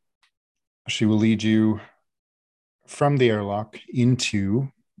in. She will lead you from the airlock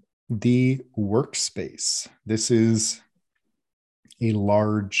into the workspace. This is a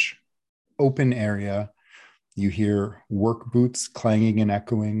large open area. You hear work boots clanging and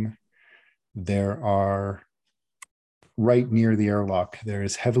echoing. There are, right near the airlock, there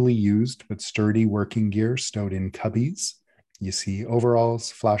is heavily used but sturdy working gear stowed in cubbies. You see overalls,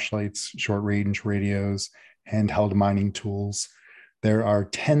 flashlights, short range radios, handheld mining tools. There are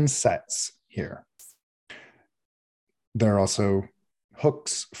 10 sets here. There are also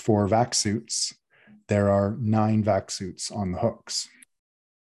hooks for vac suits. There are 9 vac suits on the hooks.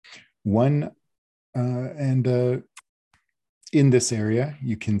 In this area,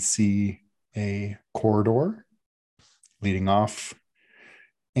 you can see a corridor leading off,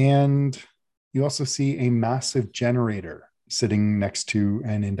 and you also see a massive generator sitting next to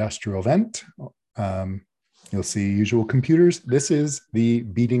an industrial vent You'll see usual computers. This is the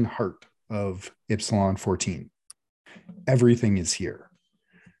beating heart of Ypsilon-14. Everything is here.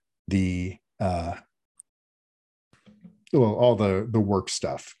 All the work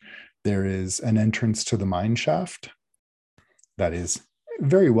stuff. There is an entrance to the mine shaft that is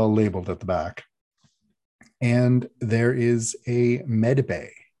very well labeled at the back. And there is a med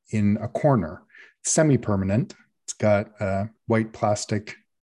bay in a corner, semi-permanent. It's got white plastic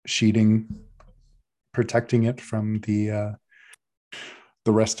sheeting protecting it from the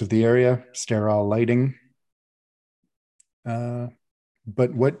rest of the area, sterile lighting. But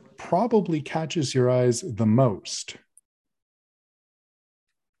what probably catches your eyes the most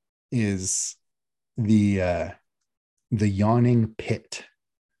is the yawning pit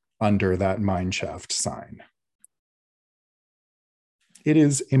under that mine shaft sign. It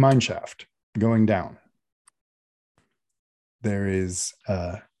is a mine shaft going down. There is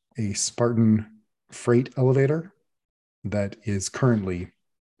a Spartan freight elevator that is currently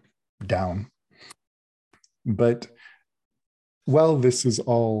down. But while this is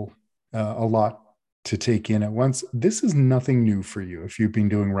all a lot to take in at once, this is nothing new for you if you've been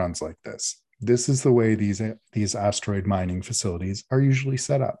doing runs like this. This is the way these asteroid mining facilities are usually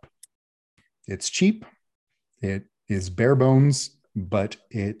set up. It's cheap, it is bare bones, but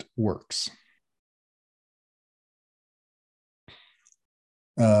it works.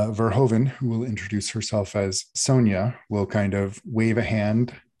 Verhoeven, who will introduce herself as Sonia, will kind of wave a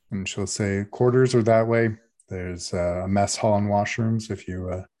hand and she'll say, quarters are that way. There's a mess hall and washrooms if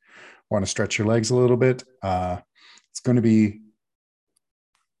you want to stretch your legs a little bit. It's going to be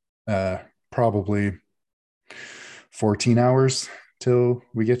probably 14 hours till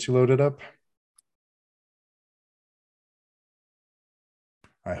we get you loaded up.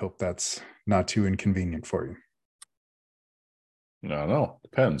 I hope that's not too inconvenient for you. No,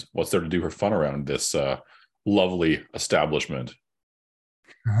 depends. What's there to do for fun around this lovely establishment?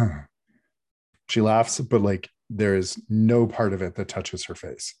 She laughs, but like there is no part of it that touches her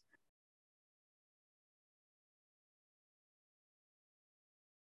face.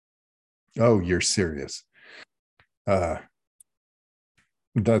 Oh, you're serious.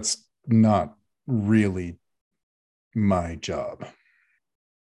 That's not really my job.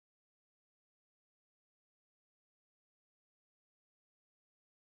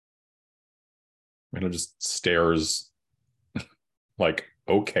 It just stares like,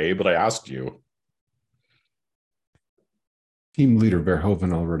 okay, but I asked you. Team leader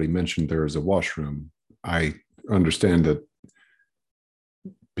Verhoeven already mentioned there is a washroom. I understand that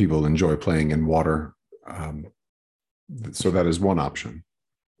people enjoy playing in water. So that is one option.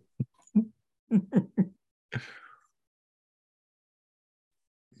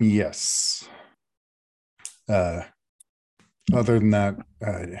 Yes. Other than that,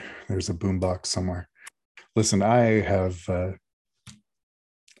 there's a boombox somewhere. Listen, I have a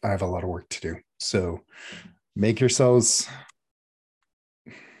lot of work to do. So make yourselves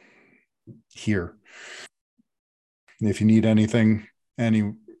here. If you need anything,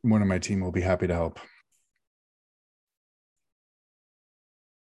 any one of my team will be happy to help.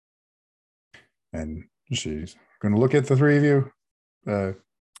 And she's going to look at the three of you,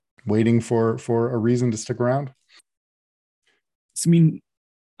 waiting for a reason to stick around. So, I mean,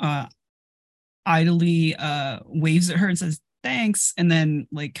 idly waves at her and says, thanks. And then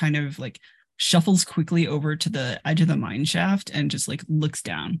like kind of like shuffles quickly over to the edge of the mine shaft and just like looks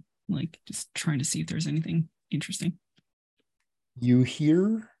down, like just trying to see if there's anything interesting. You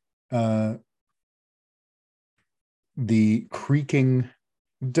hear the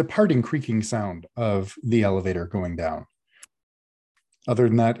departing creaking sound of the elevator going down. Other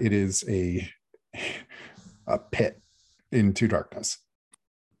than that, it is a pit into darkness.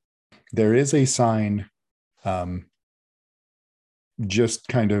 There is a sign just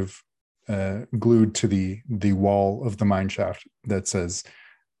kind of glued to the wall of the mine shaft that says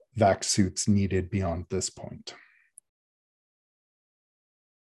vac suits needed beyond this point.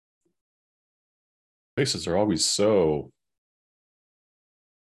 Places are always so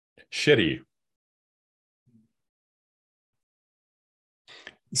shitty.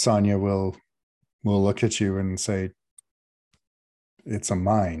 Sonia will look at you and say, it's a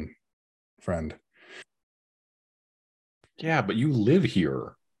mine, friend. Yeah, but you live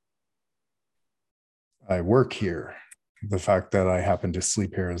here. I work here. The fact that I happen to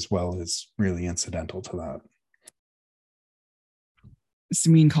sleep here as well is really incidental to that.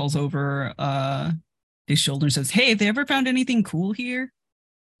 Samine calls over his shoulder and says, hey, have they ever found anything cool here?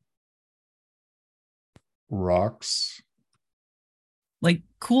 Rocks. Like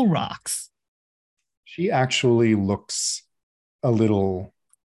cool rocks. She actually looks a little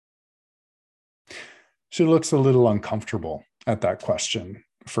She looks a little uncomfortable at that question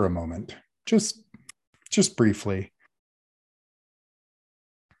for a moment, just briefly,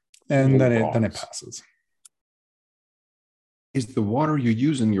 and then it passes. Is the water you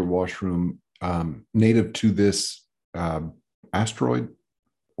use in your washroom native to this asteroid,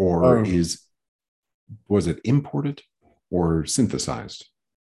 or was it imported or synthesized?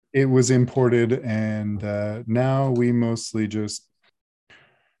 It was imported, and now we mostly just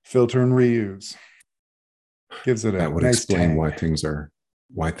filter and reuse. Gives it a that would nice explain tang. why things are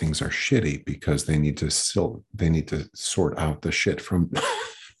shitty, because they need to sort out the shit from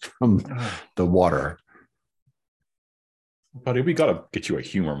the water. Buddy, we gotta get you a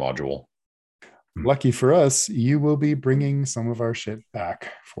humor module. Lucky for us, you will be bringing some of our shit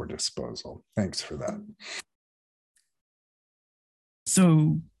back for disposal. Thanks for that.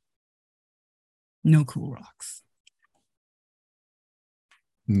 So, no cool rocks.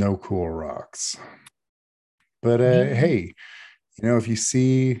 No cool rocks. But hey, if you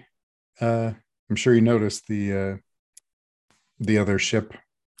see, I'm sure you noticed the other ship,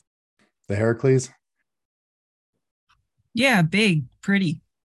 the Heracles. Yeah, big, pretty.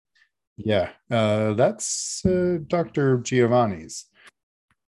 Yeah, that's Dr. Giovanni's.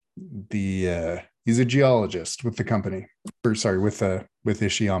 He's a geologist with the company, with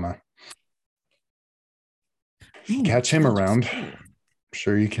Ishiyama. If you catch him around, cool. I'm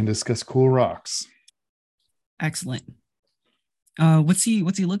sure you can discuss cool rocks. Excellent. What's he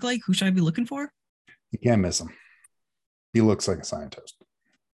look like? Who should I be looking for? You can't miss him. He looks like a scientist.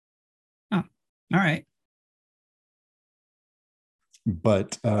 Oh, all right.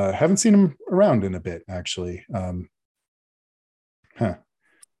 But haven't seen him around in a bit, actually. And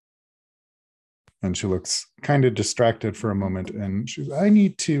she looks kind of distracted for a moment, and she's, I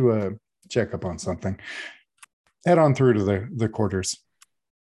need to check up on something. Head on through to the quarters.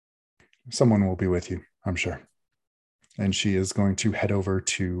 Someone will be with you, I'm sure. And she is going to head over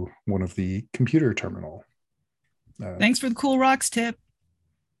to one of the computer terminal. Thanks for the cool rocks tip.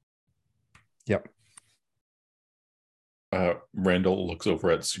 Yep. Randall looks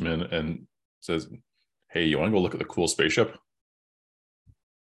over at Suman and says, "Hey, you want to go look at the cool spaceship?"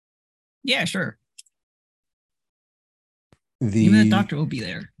 Yeah, sure. Even the doctor will be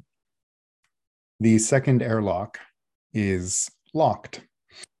there. The second airlock is locked.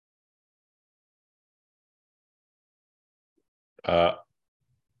 Can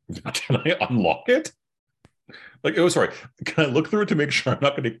I unlock it? Sorry. Can I look through it to make sure I'm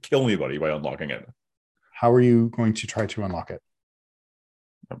not going to kill anybody by unlocking it? How are you going to try to unlock it?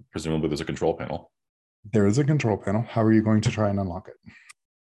 Presumably there's a control panel. There is a control panel. How are you going to try and unlock it?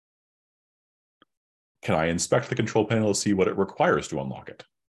 Can I inspect the control panel to see what it requires to unlock it?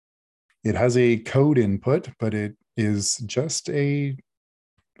 It has a code input, but it is just a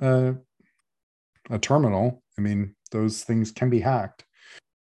terminal. I mean, those things can be hacked.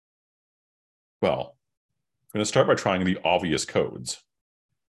 Well, I'm going to start by trying the obvious codes.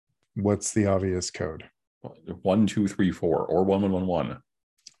 What's the obvious code? 1, 2, 3, 4, or 1111.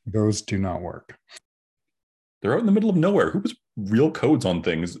 Those do not work. They're out in the middle of nowhere. Who puts real codes on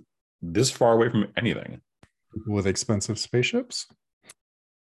things this far away from anything? People with expensive spaceships?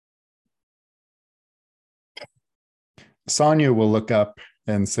 Sonia will look up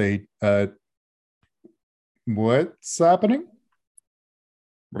and say, what's happening?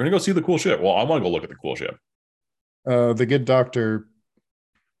 We're going to go see the cool ship. Well, I want to go look at the cool ship. The good doctor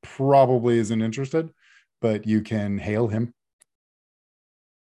probably isn't interested, but you can hail him.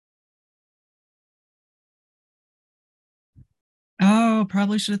 Oh,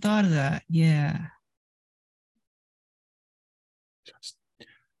 probably should have thought of that. Yeah. Just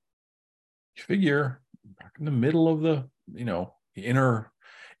you figure back in the middle of the, the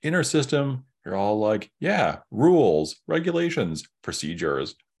inner system, you're all like, yeah, rules, regulations,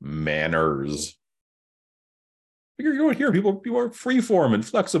 procedures, manners. Figure you're here. People are freeform and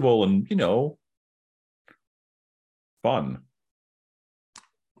flexible and, fun.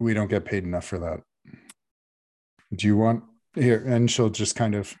 We don't get paid enough for that. Do you want here? And she'll just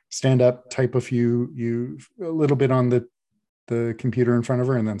kind of stand up, type a little bit on the computer in front of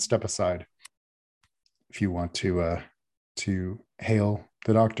her, and then step aside. If you want to hail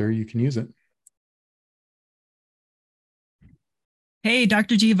the doctor, you can use it. Hey,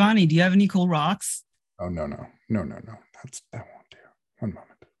 Dr. Giovanni, do you have any cool rocks? Oh, no. That won't do. One moment.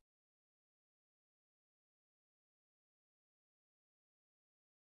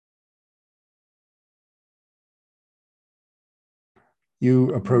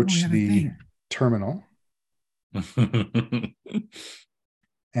 You approach the terminal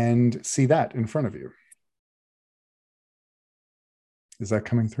and see that in front of you. Is that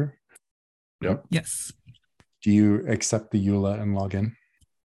coming through? Yep. Yes. Do you accept the EULA and log in?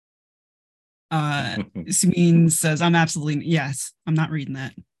 Simine says, I'm absolutely, yes, I'm not reading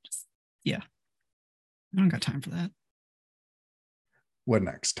that. Yeah. I don't got time for that. What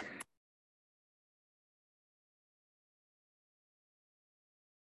next?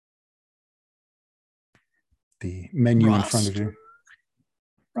 The menu in front of you.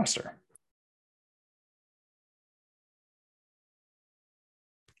 Roster.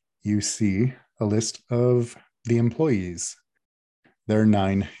 You see a list of the employees. There are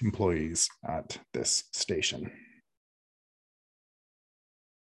 9 employees at this station.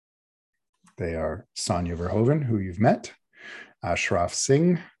 They are Sonia Verhoeven, who you've met, Ashraf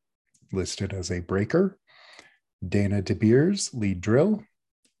Singh, listed as a breaker, Dana De Beers, lead drill,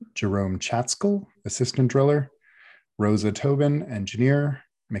 Jerome Chatskill, assistant driller, Rosa Tobin, engineer,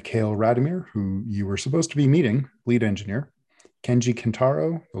 Mikhail Radomir, who you were supposed to be meeting, lead engineer, Kenji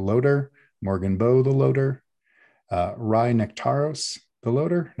Kintaro, the loader, Morgan Bow, the loader, Rai Nectarios,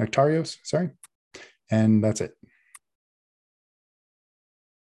 sorry. And that's it.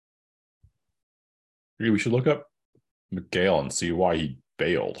 We should look up Mikhail and see why he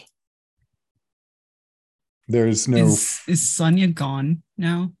bailed. There's no... Is Sonia gone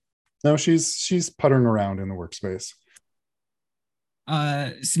now? No, she's puttering around in the workspace.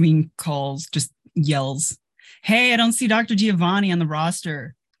 Simine calls, just yells, hey, I don't see Dr. Giovanni on the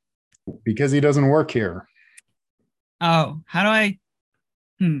roster. Because he doesn't work here. Oh, how do I...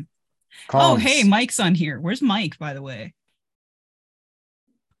 Comms. Oh, hey, Mike's on here. Where's Mike, by the way?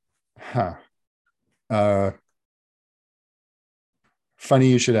 Huh. Funny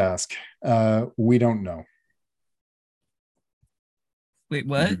you should ask. We don't know. Wait,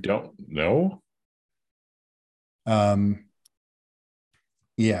 what? You don't know?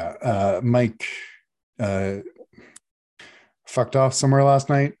 Yeah, Mike fucked off somewhere last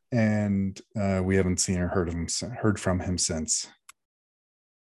night, and we haven't seen or heard from him since.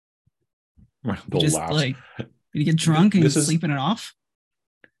 Did he get drunk and sleeping it off?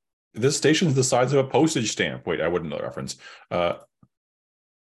 This station's the size of a postage stamp. Wait, I wouldn't know the reference.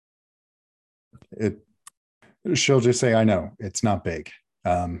 She'll just say, I know, it's not big.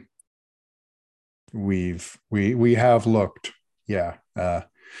 We have looked. Yeah.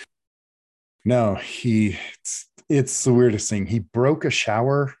 No, it's the weirdest thing. He broke a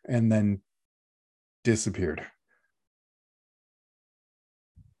shower and then disappeared.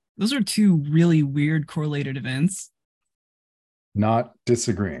 Those are 2 really weird correlated events. Not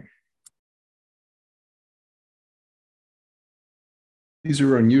disagreeing. These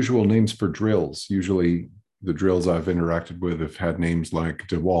are unusual names for drills. Usually the drills I've interacted with have had names like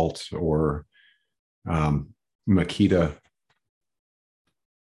DeWalt or Makita,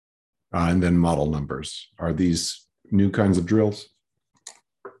 and then model numbers. Are these new kinds of drills?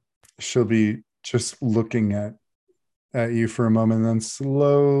 She'll be just looking at you for a moment, and then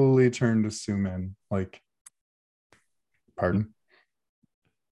slowly turn to Sumin, like, pardon?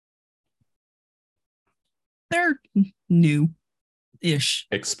 They're new-ish.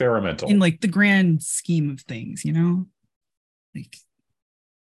 Experimental. In, like, the grand scheme of things, you know? Like,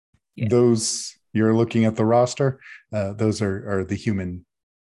 yeah. Those, you're looking at the roster, those are the human...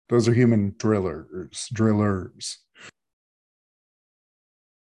 Those are human drillers.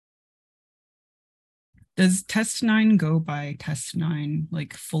 Does Test 9 go by Test 9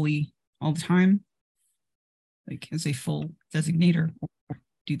 like fully all the time? Like as a full designator? Or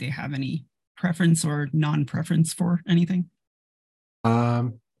do they have any preference or non-preference for anything?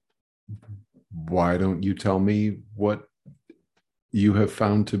 Why don't you tell me what you have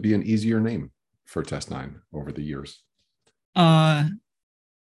found to be an easier name for Test 9 over the years?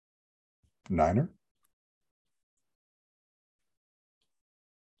 Niner?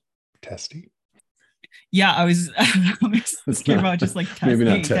 Testy? Yeah, I was scared about just like testy. Maybe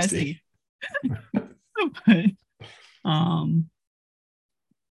not testy. But,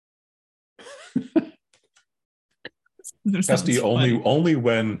 testy only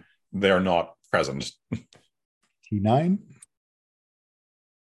when they're not present. T9?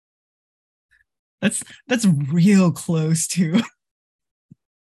 That's real close to.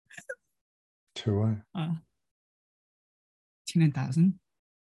 To what? T9000.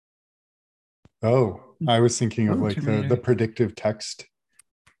 Oh, I was thinking of like the predictive text.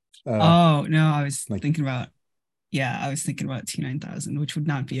 Oh no, I was like, thinking about T9000, which would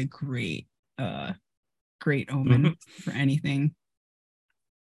not be a great omen for anything.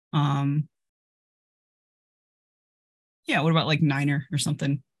 Yeah, what about like Niner or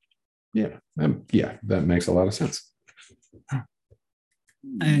something? Yeah, that makes a lot of sense.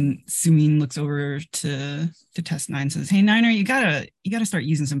 And Sumin looks over to Test 9 and says, "Hey Niner, you gotta start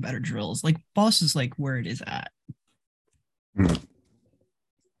using some better drills. Like boss is like where it is at."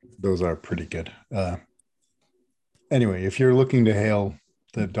 Those are pretty good. Anyway, if you're looking to hail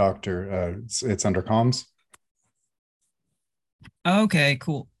the doctor, it's under comms. Okay,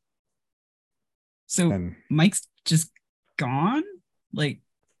 cool. So And Mike's just gone? Like,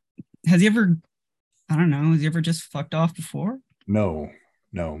 has he ever, I don't know, has he ever just fucked off before? no,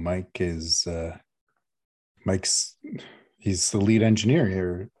 he's the lead engineer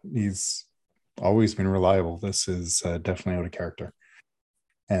here. He's always been reliable. This is definitely out of character.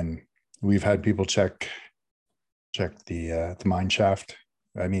 And we've had people check the mine shaft.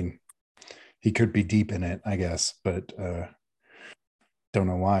 I mean, he could be deep in it, I guess, but don't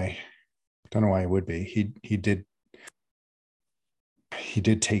know why. Don't know why it would be. He did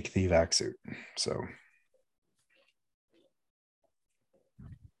take the evac suit. So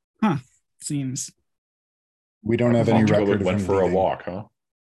Seems. we don't have any record. Went for leaving. A walk, huh?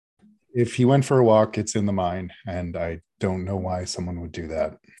 If he went for a walk, it's in the mine, and I don't know why someone would do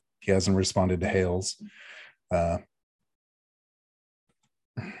that. He hasn't responded to hails. Does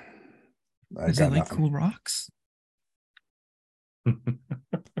he like nothing. cool rocks?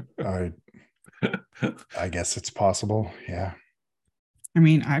 I guess it's possible. Yeah. I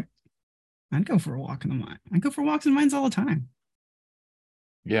mean, I'd go for a walk in the mine. I go for walks in mines all the time.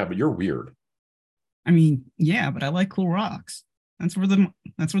 Yeah, but you're weird. I mean, yeah, but I like cool rocks. That's where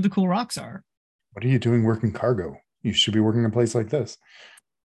the cool rocks are. What are you doing working cargo? You should be working in a place like this.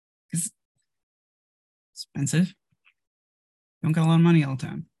 It's expensive. Don't got a lot of money all the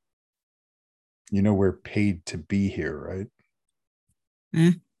time. You know we're paid to be here, right?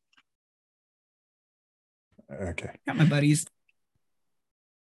 Okay. Got my buddies.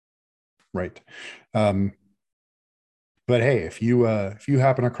 Right. But hey, if you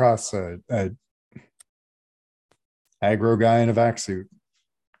happen across a aggro guy in a vac suit,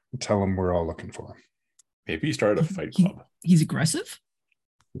 tell him we're all looking for him. Maybe he started a fight club. He's aggressive?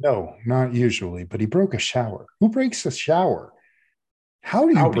 No, not usually, but he broke a shower. Who breaks a shower? How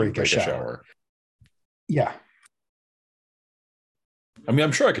do you break a shower? Yeah. I mean,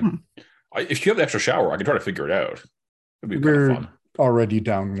 I'm sure I could. If you have the extra shower, I can try to figure it out. It'd be kind of fun. Already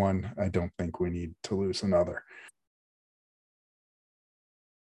down one. I don't think we need to lose another.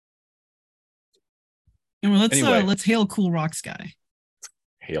 And let's hail Cool Rocks guy.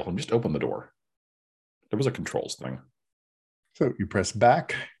 Hail him. Just open the door. There was a controls thing. So you press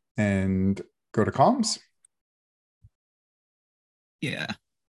back and go to comms. Yeah.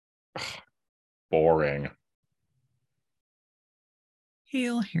 Boring.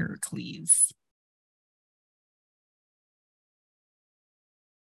 Hail Heracles.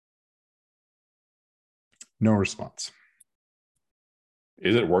 No response.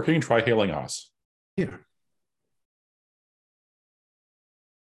 Is it working? Try hailing us. Yeah.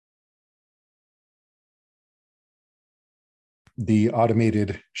 The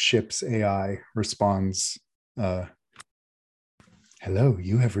automated ship's AI responds, hello,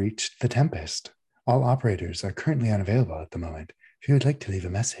 you have reached the Tempest. All operators are currently unavailable at the moment. If you would like to leave a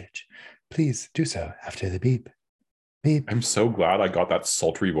message, please do so after the beep. Beep. I'm so glad I got that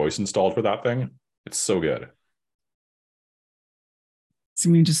sultry voice installed for that thing. It's so good.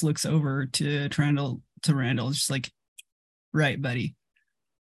 Sumi just looks over to Randall, just like, right, buddy.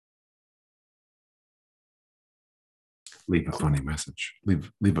 Leave a funny message.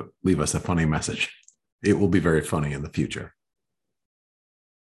 Leave us a funny message. It will be very funny in the future.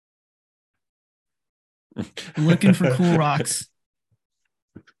 Looking for cool rocks.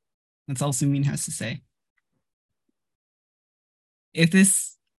 That's all Sumin has to say.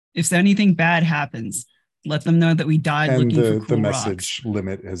 If anything bad happens, let them know that we died looking for cool rocks. And the message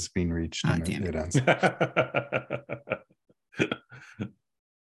limit has been reached and it ends.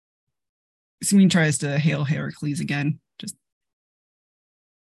 Sumin tries to hail Heracles again. Just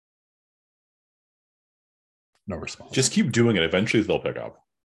no response. Just keep doing it. Eventually they'll pick up.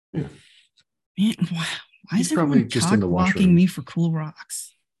 Yeah. Man, why is everyone just in the blocking me for cool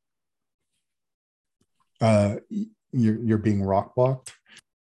rocks? You're being rock blocked.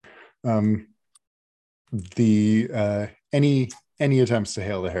 Any attempts to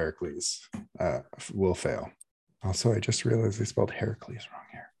hail the Heracles will fail. Also, I just realized they spelled Heracles wrong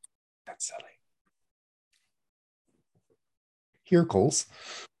here. That's silly. Heracles.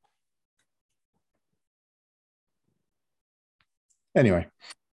 Anyway,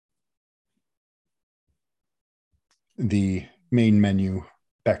 the main menu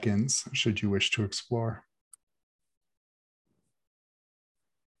beckons should you wish to explore.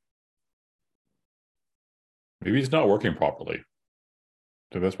 Maybe it's not working properly.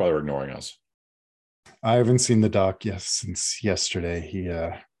 So that's why they're ignoring us. I haven't seen the doc since yesterday.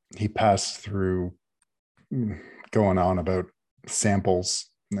 He passed through going on about samples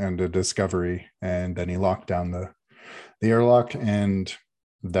and a discovery, and then he locked down the airlock, and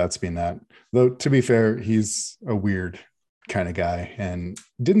that's been that. Though to be fair, he's a weird kind of guy, and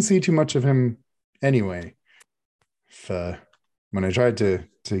didn't see too much of him anyway. When I tried to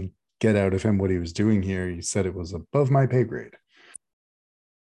get out of him what he was doing here, he said it was above my pay grade.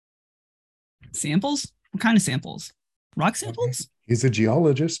 Samples? What kind of samples? Rock samples? He's a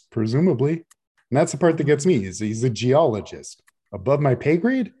geologist, presumably. And that's the part that gets me, is he's a geologist. Above my pay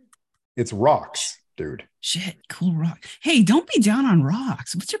grade? It's rocks, dude. Shit, cool rock. Hey, don't be down on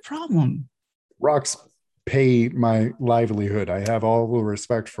rocks. What's your problem? Rocks pay my livelihood. I have all the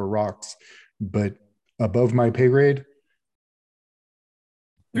respect for rocks, but above my pay grade?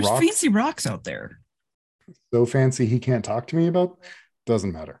 There's fancy rocks out there. So fancy he can't talk to me about?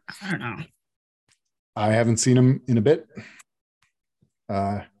 Doesn't matter. I don't know. I haven't seen him in a bit.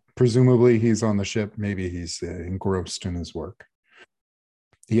 Presumably he's on the ship. Maybe he's engrossed in his work.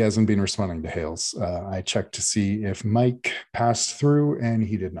 He hasn't been responding to hails. I checked to see if Mike passed through, and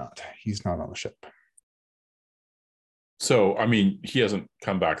he did not. He's not on the ship. So, I mean, he hasn't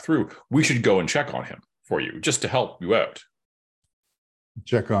come back through. We should go and check on him for you, just to help you out.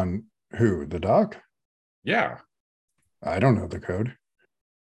 Check on who? The doc? Yeah. I don't know the code.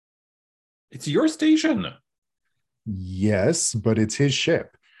 It's your station. Yes, but it's his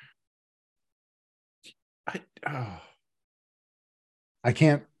ship. I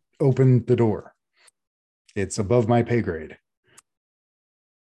can't open the door. It's above my pay grade.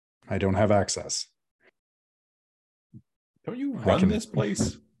 I don't have access. Don't you run this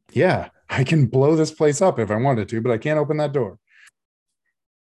place? Yeah, I can blow this place up if I wanted to, but I can't open that door.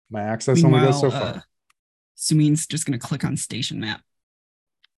 My access only goes so far. Sumin's just going to click on station map.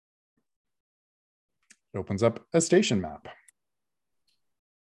 It opens up a station map.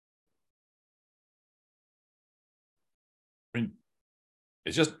 I mean,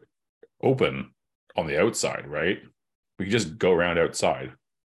 it's just open on the outside, right? We can just go around outside.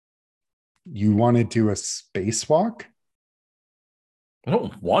 You want to do a spacewalk? I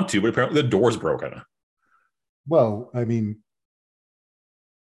don't want to, but apparently the door's broken. Well, I mean,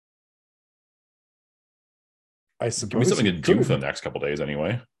 I suppose give me something to do for the next couple of days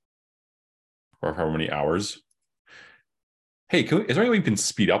anyway. Or how many hours. Hey, is there any way we can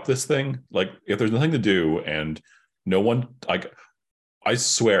speed up this thing? Like, if there's nothing to do and no one, like, I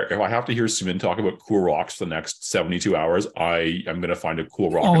swear, if I have to hear Sumin talk about cool rocks for the next 72 hours, I am going to find a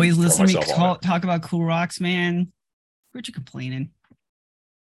cool rock. Always listen to me talk about cool rocks, man. Quit you complaining.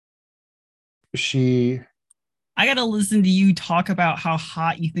 I got to listen to you talk about how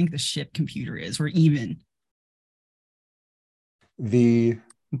hot you think the ship computer is, or even.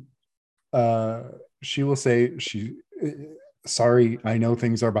 She will say, sorry, I know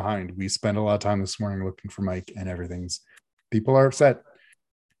things are behind. We spent a lot of time this morning looking for Mike, and people are upset.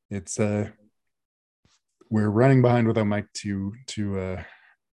 It's we're running behind without Mike to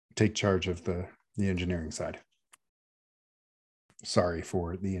take charge of the engineering side. Sorry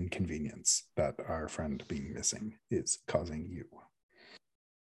for the inconvenience that our friend being missing is causing you.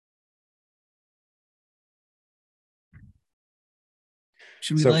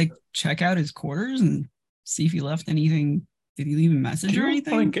 Should we check out his quarters and see if he left anything? Did he leave a message or anything?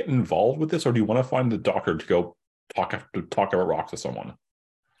 Do you want to get involved with this, or do you want to find the doctor to go talk about rocks to someone?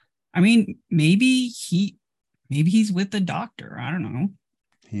 I mean, maybe he's with the doctor. I don't know.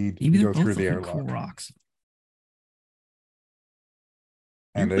 Maybe they're both through the airlock. Cool rocks.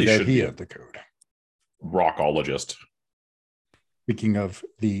 And I bet he had the code. Rockologist. Speaking of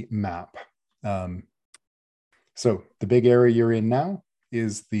the map, so the big area you're in now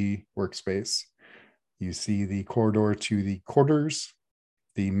is the workspace. You see the corridor to the quarters,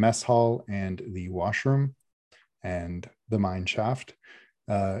 the mess hall, and the washroom, and the mine shaft.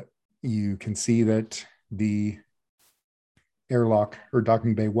 You can see that the airlock or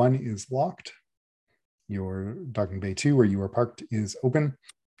docking bay 1 is locked. Your docking bay 2, where you are parked, is open.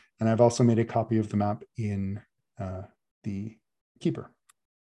 And I've also made a copy of the map in the Keeper,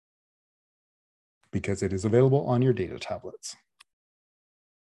 because it is available on your data tablets.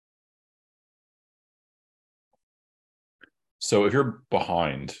 So if you're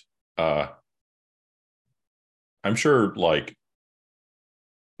behind, I'm sure like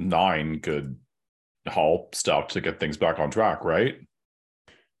 9 could haul stuff to get things back on track, right?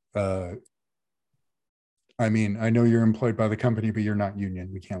 I mean, I know you're employed by the company, but you're not union.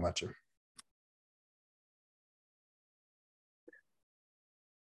 We can't let you.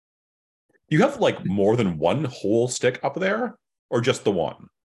 You have like more than one whole stick up there? Or just the one?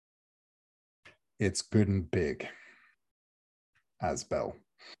 It's good and big. As Bell.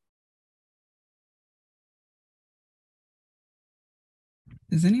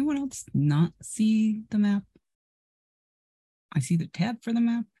 Does anyone else not see the map? I see the tab for the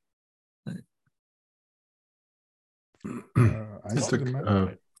map, but I see the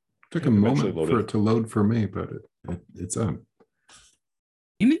map. Took a moment for it to load for me, but it's on.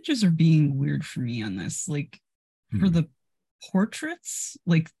 Images are being weird for me on this. Like for the portraits,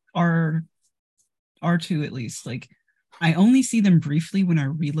 like R2 at least, like I only see them briefly when I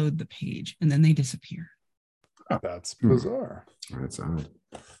reload the page and then they disappear. That's bizarre. That's odd.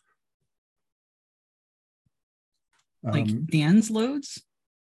 Like Dan's loads,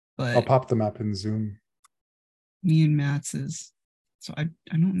 but I'll pop the map in Zoom. Me and Matt's is, so I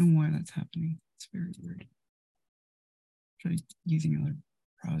don't know why that's happening. It's very weird. Try using another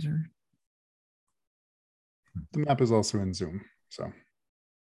browser. The map is also in Zoom, so.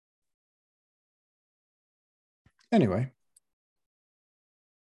 Anyway.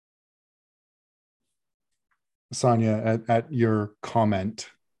 Sonia, at your comment,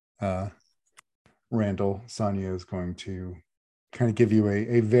 Randall, Sonia is going to kind of give you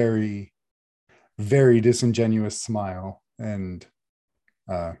a very, very disingenuous smile and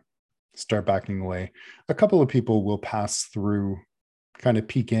start backing away. A couple of people will pass through, kind of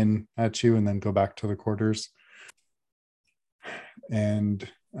peek in at you and then go back to the quarters. And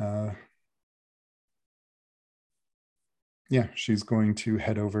yeah, she's going to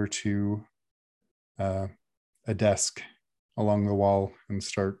head over to a desk along the wall and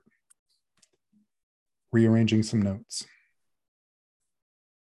start rearranging some notes.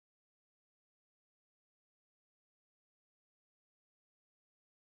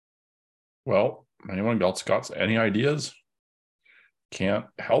 Well, anyone else got any ideas? Can't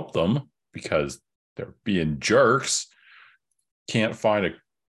help them because they're being jerks. Can't find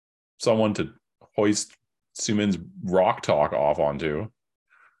someone to hoist Sumin's rock talk off onto.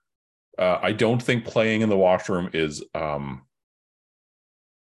 I don't think playing in the washroom is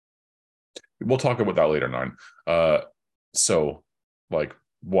we'll talk about that later, 9. So like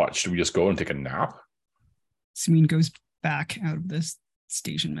what? Should we just go and take a nap? Sumin goes back out of this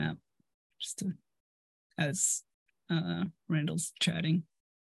station map just to, as Randall's chatting.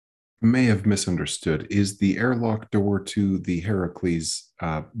 May have misunderstood. Is the airlock door to the Heracles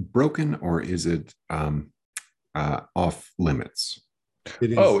broken, or is it off limits?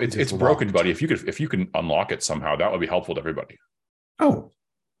 It's broken, buddy. If you can unlock it somehow, that would be helpful to everybody. Oh,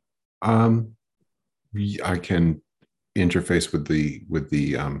 I can interface with the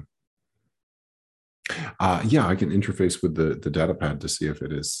yeah, I can interface with the data pad to see if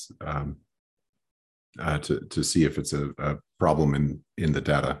it is to see if it's a problem in the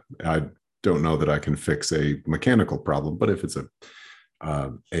data. I don't know that I can fix a mechanical problem, but if it's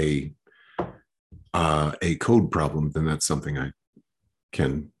a code problem, then that's something I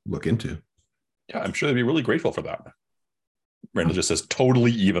can look into. Yeah, I'm sure they'd be really grateful for that. Randall just says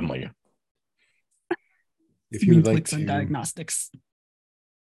totally evenly. If you would like to on diagnostics.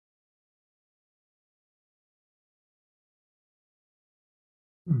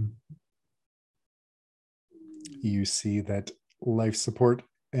 You see that life support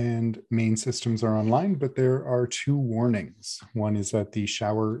and main systems are online, but there are 2 warnings. One is that the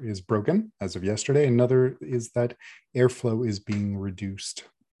shower is broken as of yesterday. Another is that airflow is being reduced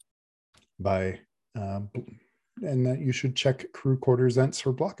by, and that you should check crew quarters vents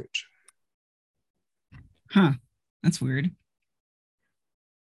for blockage. Huh, that's weird. I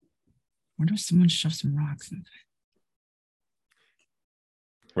wonder if someone shoved some rocks in it.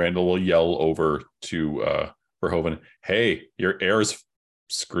 Randall will yell over to Verhoeven, hey, your air's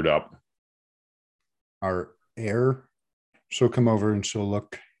screwed up. Our air? She'll come over and she'll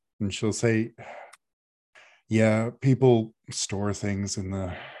look and she'll say, yeah, people store things in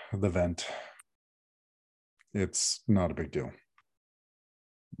the vent. It's not a big deal.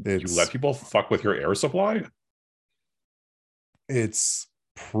 You let people fuck with your air supply? It's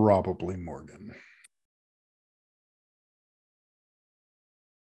probably Morgan.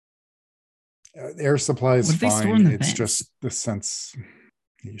 Air supply is fine. It's vents? Just the sense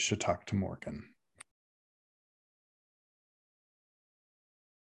you should talk to Morgan.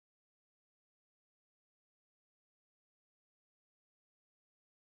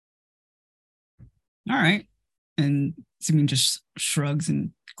 All right. And Simeon just shrugs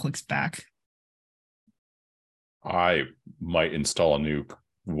and clicks back. I might install a new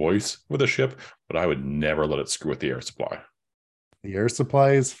voice with a ship, but I would never let it screw with the air supply. The air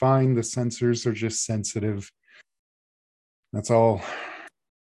supply is fine. The sensors are just sensitive. That's all.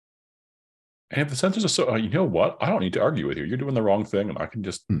 And if the sensors are so, you know what? I don't need to argue with you. You're doing the wrong thing, and I can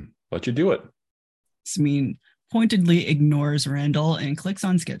just let you do it. Smeen pointedly ignores Randall and clicks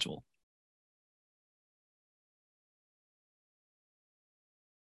on schedule.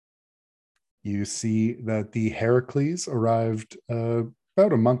 You see that the Heracles arrived about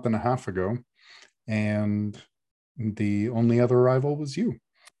a month and a half ago, and the only other arrival was you.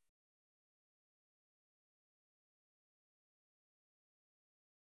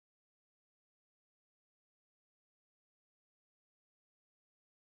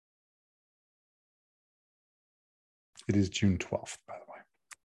 It is June 12th, by the way.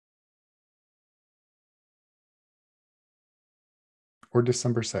 Or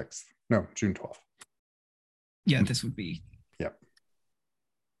December 6th. No, June 12th. Yeah, this would be. Yep.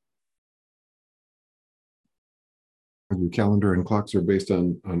 Your calendar and clocks are based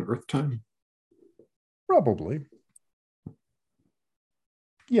on Earth time? Probably.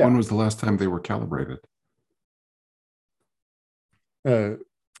 Yeah. When was the last time they were calibrated?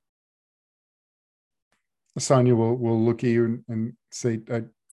 Sonia will look at you and say,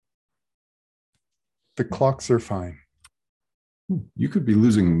 the clocks are fine. You could be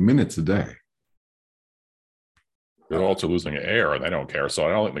losing minutes a day. They're also losing air, and they don't care, so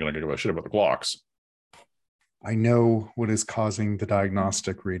I don't think they're going to give a shit about the clocks. I know what is causing the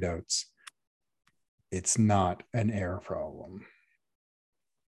diagnostic readouts. It's not an air problem.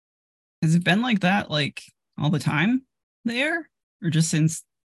 Has it been like that, like, all the time, the air? Or just since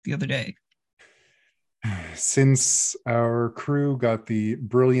the other day? Since our crew got the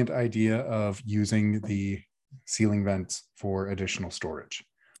brilliant idea of using the ceiling vents for additional storage.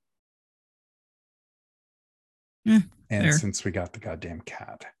 And fair. since we got the goddamn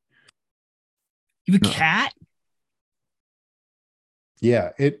cat. You have a cat?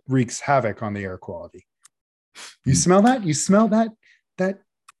 Yeah, it wreaks havoc on the air quality. You smell that? You smell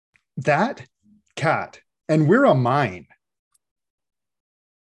that cat. And we're a mine.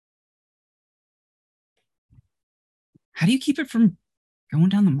 How do you keep it from going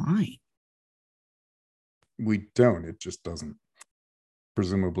down the mine? We don't. It just doesn't.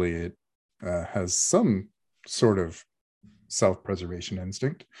 Presumably, it has some sort of self-preservation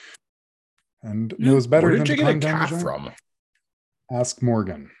instinct and knows better Where than did to you climb get a down the cat giant. from? Ask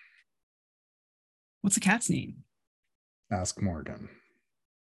Morgan. What's the cat's name? Ask Morgan.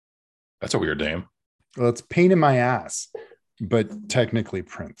 That's a weird name. Well, it's pain in my ass, but technically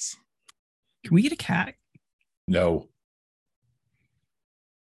Prince. Can we get a cat? No.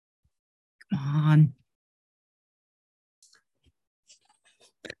 Come on.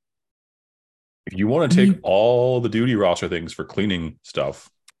 If you want to take all the duty roster things for cleaning stuff.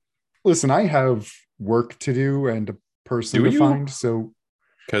 Listen, I have work to do and a person to find, so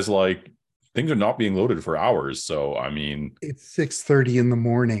because like things are not being loaded for hours. So I mean, it's 6:30 in the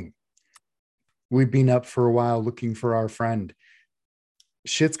morning. We've been up for a while looking for our friend.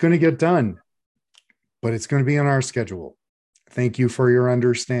 Shit's gonna get done, but it's gonna be on our schedule. Thank you for your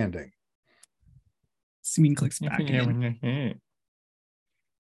understanding. Smeen clicks back again.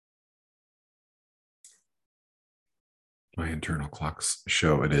 My internal clocks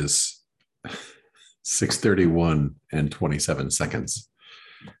show it is 6:31 and 27 seconds.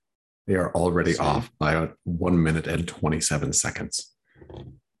 They are already off by 1 minute and 27 seconds.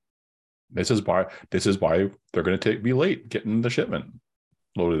 This is why they're going to be late getting the shipment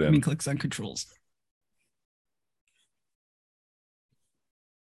loaded in. Smeen clicks on controls.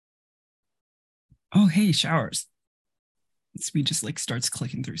 Oh, hey, showers. Smeen just like starts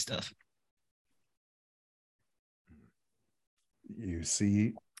clicking through stuff. You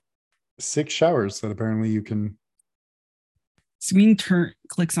see 6 showers that apparently you can. Smeen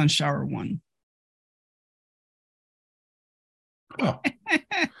clicks on shower 1. Oh.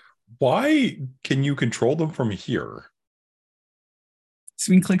 Why can you control them from here?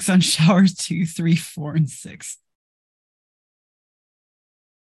 Smeen clicks on showers 2, 3, 4, and 6.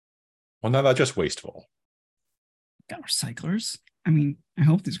 Well, now that's just wasteful. Got recyclers. I mean, I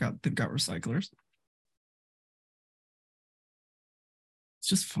hope they've got recyclers. It's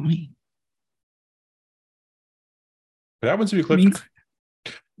just funny. What happens if you click?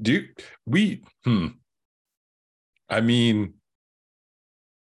 I mean,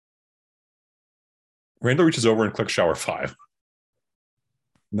 Randall reaches over and clicks shower 5.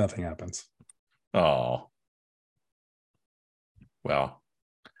 Nothing happens. Oh. Well,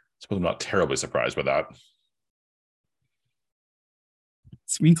 I suppose I'm not terribly surprised by that.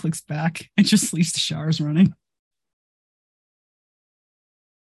 Smeen clicks back and just leaves the showers running.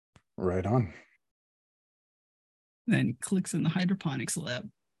 Right on. Then clicks in the hydroponics lab.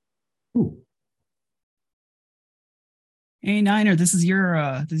 Ooh. Hey, Niner, this is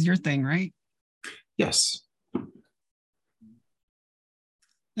your thing, right? Yes.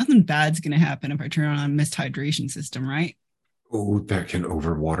 Nothing bad's going to happen if I turn on a mist hydration system, right? Oh, that can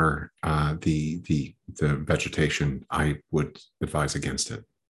overwater the vegetation. I would advise against it.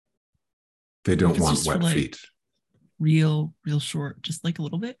 They don't want wet feet. Real short, just like a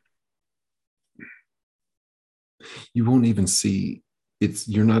little bit. You won't even see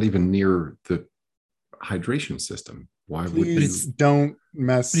you're not even near the hydration system. Why would you? Don't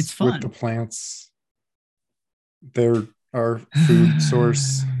mess with the plants. They're our food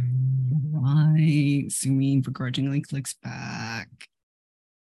source. Right. Sumin begrudgingly clicks back.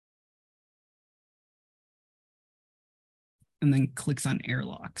 And then clicks on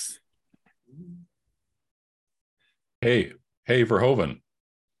airlocks. Hey, Verhoeven.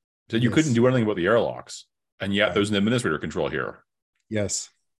 Said you couldn't do anything about the airlocks. And yet there's an administrator control here. Yes.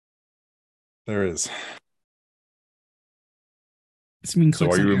 There is. So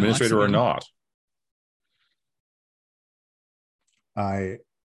are you administrator or not? I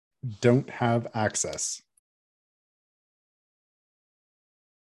don't have access.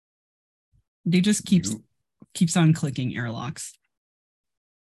 They just keeps on clicking airlocks.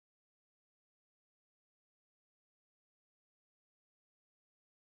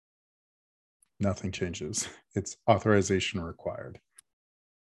 Nothing changes. It's authorization required.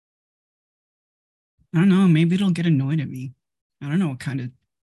 I don't know. Maybe it'll get annoyed at me. I don't know what kind of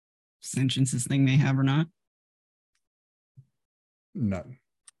sentience this thing may have or not. None.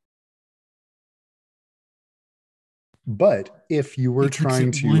 But if you were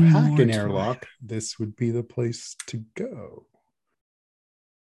trying to hack an airlock, this would be the place to go.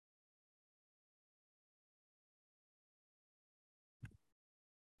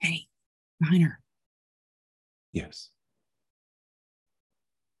 Hey, Miner. Yes.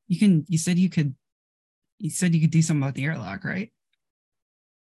 You said you could do something about the airlock, right?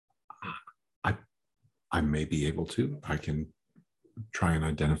 I may be able to. I can try and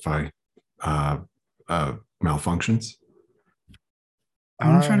identify malfunctions. I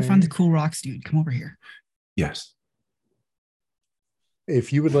want to try to find the cool rocks, dude. Come over here. Yes.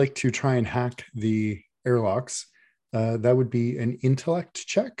 If you would like to try and hack the airlocks, that would be an intellect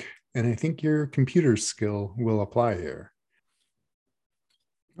check. And I think your computer skill will apply here.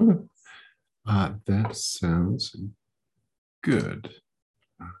 Okay. That sounds good.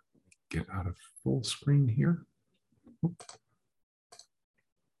 Get out of full screen here.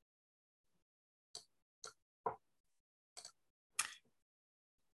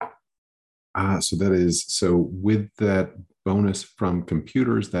 So with that bonus from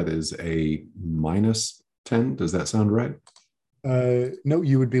computers, that is a -10. Does that sound right? No,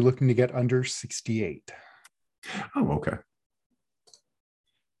 you would be looking to get under 68. Oh, okay.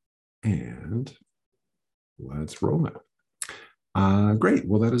 And let's roll it. Great.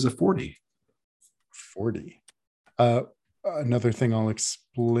 Well, that is a 40. 40. Another thing I'll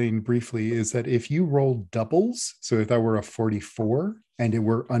explain briefly is that if you roll doubles, so if that were a 44 and it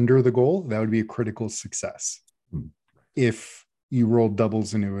were under the goal, that would be a critical success. If you rolled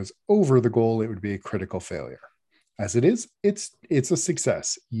doubles and it was over the goal, it would be a critical failure. As it is, it's a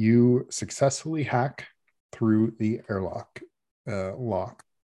success. You successfully hack through the airlock lock.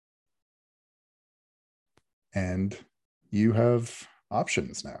 And you have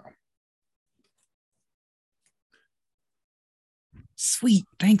options now. Sweet.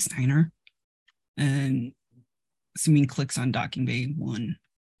 Thanks, Niner. And Sumin clicks on docking bay 1.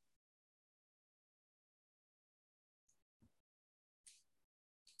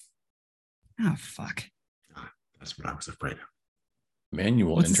 Oh, fuck. That's what I was afraid of.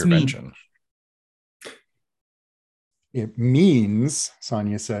 Manual intervention. It means,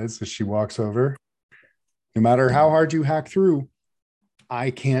 Sonia says as she walks over, no matter how hard you hack through, I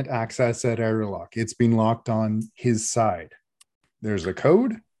can't access that airlock. It's been locked on his side. There's a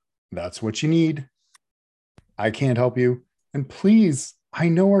code. That's what you need. I can't help you. And please, I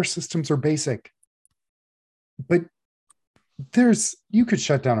know our systems are basic, but you could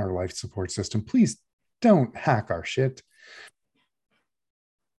shut down our life support system. Please don't hack our shit.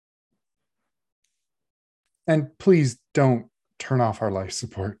 And please don't turn off our life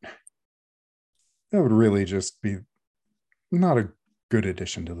support. That would really just be not a good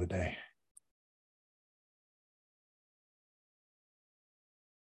addition to the day.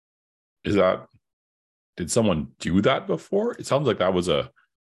 Did someone do that before? It sounds like that was who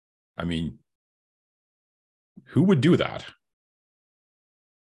would do that?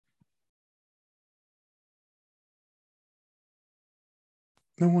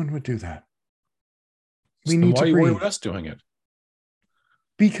 No one would do that. We need to breathe. Why are us doing it?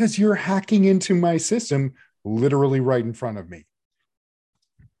 Because you're hacking into my system literally right in front of me.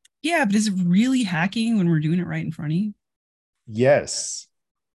 Yeah, but is it really hacking when we're doing it right in front of you? Yes.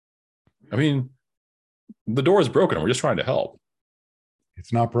 I mean, the door is broken. We're just trying to help.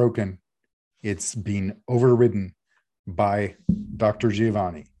 It's not broken. It's been overridden by Dr.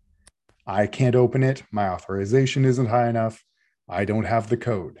 Giovanni. I can't open it. My authorization isn't high enough. I don't have the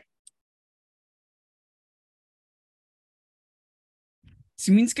code.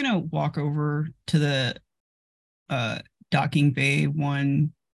 Sumin's gonna walk over to the docking bay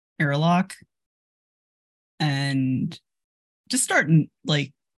 1 airlock and just start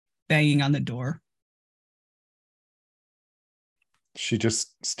like banging on the door. She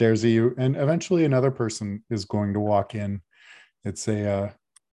just stares at you, and eventually another person is going to walk in. It's a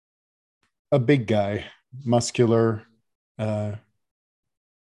big guy, muscular,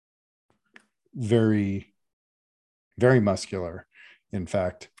 very, very muscular, in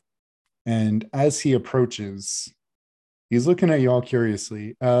fact. And as he approaches, he's looking at you all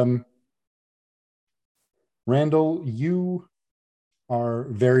curiously. Randall, you are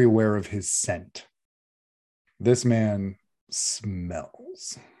very aware of his scent. This man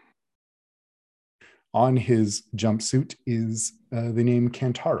smells. On his jumpsuit is the name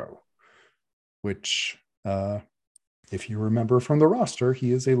Kantaro, which, if you remember from the roster,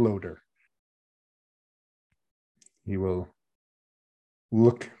 he is a loader. He will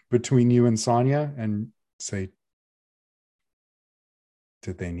look between you and Sonia and say,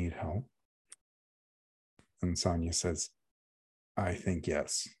 did they need help? And Sonia says, I think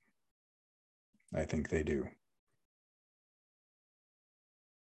yes. I think they do.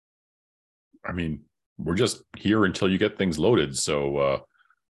 I mean, we're just here until you get things loaded. So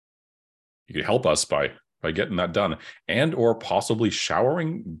you could help us by getting that done, and or possibly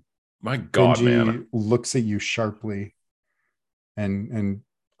showering. My God, Benji man. looks at you sharply and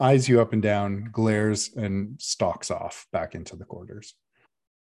eyes you up and down, glares, and stalks off back into the quarters.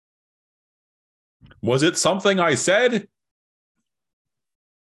 Was it something I said?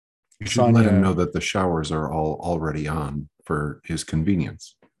 You should let him know that the showers are all already on for his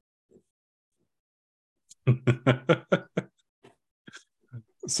convenience.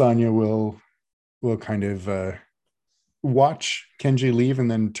 Sonia will kind of watch Kenji leave and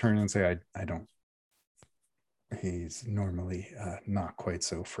then turn and say, I don't. He's normally not quite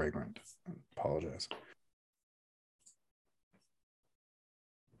so fragrant. I apologize.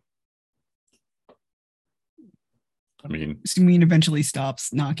 I mean, Sumin eventually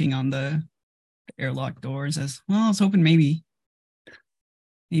stops knocking on the airlock doors as well. I was hoping maybe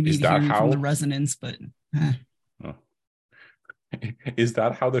you'd hear me from the resonance, but Is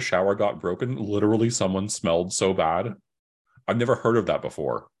that how the shower got broken? Literally, someone smelled so bad. I've never heard of that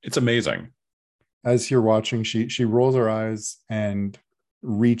before. It's amazing. As you're watching, she rolls her eyes and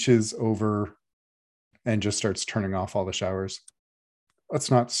reaches over and just starts turning off all the showers.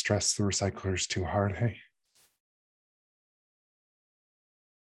 Let's not stress the recyclers too hard, hey?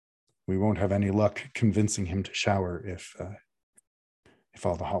 We won't have any luck convincing him to shower if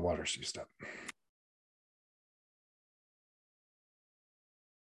all the hot water's used up.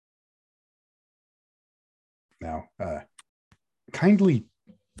 Now, kindly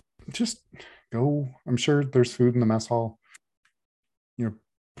just go. I'm sure there's food in the mess hall. You're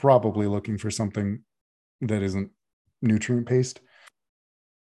probably looking for something that isn't nutrient paste.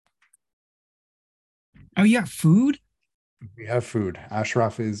 Oh, yeah, food? We have food.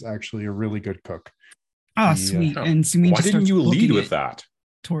 Ashraf is actually a really good cook. Ah, sweet. And Sumin, why didn't you lead with that?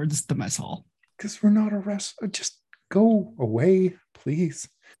 Towards the mess hall. Because we're not a restaurant. Just go away, please.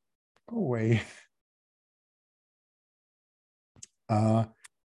 Go away.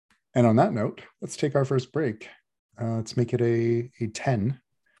 And on that note, let's take our first break. Let's make it a 10.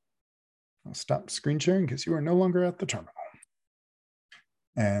 I'll stop screen sharing because you are no longer at the terminal.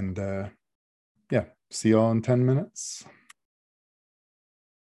 And yeah, see you all in 10 minutes.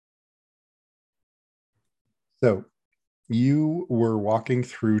 So you were walking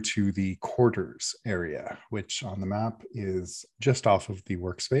through to the quarters area, which on the map is just off of the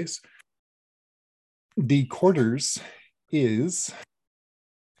workspace. The quarters is,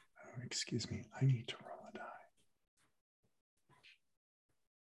 excuse me, I need to roll a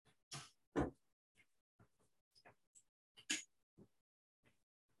die.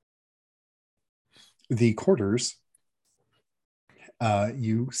 The quarters,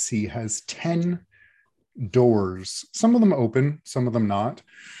 you see, has 10 doors. Some of them open, some of them not.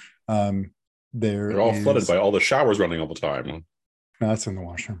 They're all flooded by all the showers running all the time. No, that's in the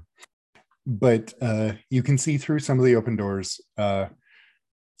washroom. But you can see through some of the open doors, a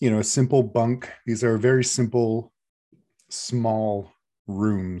simple bunk. These are very simple, small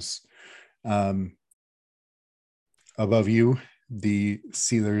rooms. Above you,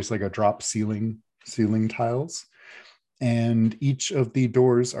 there's like a drop ceiling tiles, and each of the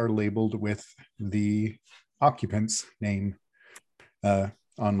doors are labeled with the occupant's name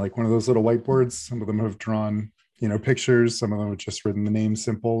on like one of those little whiteboards. Some of them have drawn, pictures. Some of them have just written the name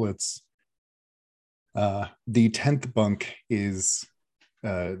simple. It's the 10th bunk is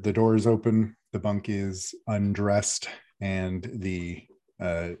the door is open, the bunk is undressed, and the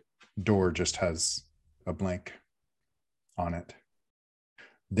door just has a blank on it.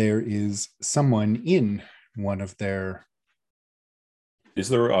 There is someone in one of their. Is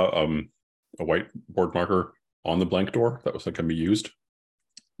there a whiteboard marker on the blank door that can be used?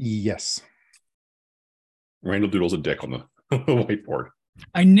 Yes. Randall doodles a dick on the whiteboard.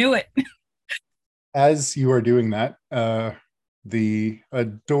 I knew it. As you are doing that, a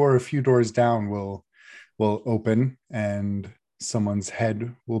door a few doors down will open and someone's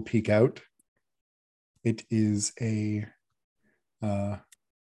head will peek out. It is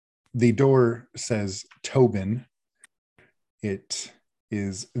the door says Tobin. It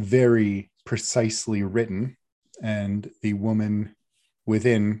is very precisely written, and the woman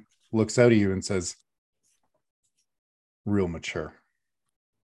within looks out at you and says, real mature.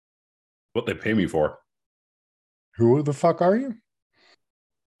 What they pay me for? Who the fuck are you?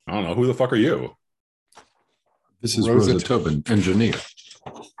 I don't know. Who the fuck are you? This is Rosa Tobin, engineer.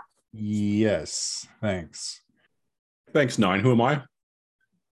 Yes, thanks. Thanks, 9. Who am I?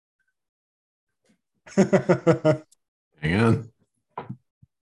 Hang on.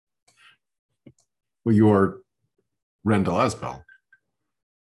 Well, you are Randall Asbel.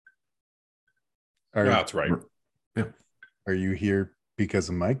 Yeah, that's right. Yeah. Are you here because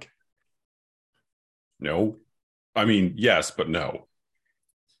of Mike? No. I mean, yes, but no.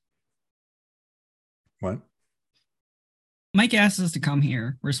 What? Mike asked us to come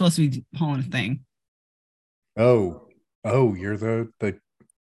here. We're supposed to be hauling a thing. Oh, you're the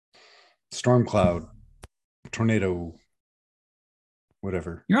storm cloud, tornado,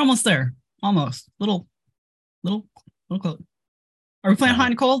 whatever. You're almost there. Almost. Little close. Are we playing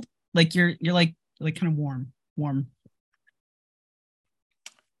hot and cold? Like you're like kind of warm.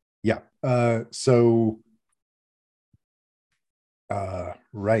 Yeah.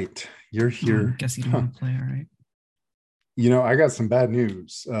 Right. You're here. Guess you don't want to play, all right. I got some bad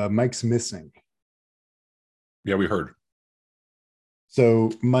news. Mike's missing. Yeah, we heard.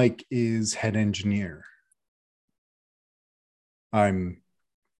 So Mike is head engineer. Mike's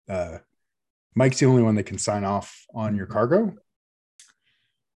the only one that can sign off on your cargo.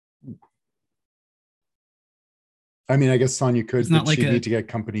 I mean, I guess Sonia could, but she'd need to get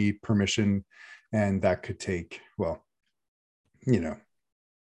company permission, and that could take,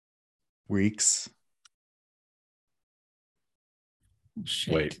 weeks.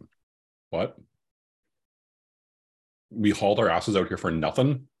 Shit. Wait, what? We hauled our asses out here for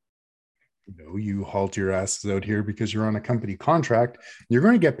nothing? No, you hauled your asses out here because you're on a company contract. You're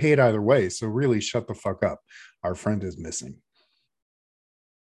going to get paid either way, so really shut the fuck up. Our friend is missing.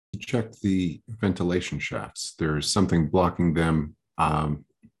 Check the ventilation shafts. There's something blocking them.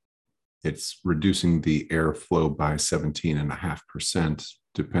 It's reducing the airflow by 17.5%.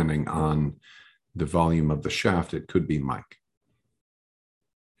 Depending on the volume of the shaft, it could be Mike.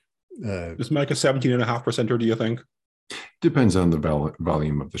 Is Mike a 17.5%, or do you think? Depends on the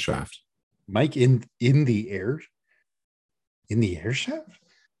volume of the shaft. Mike in the air? In the air shaft?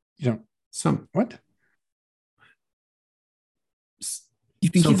 What? You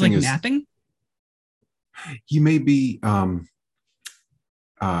think he's like napping? He may be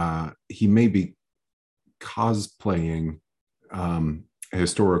cosplaying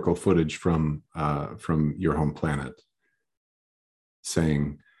historical footage from your home planet,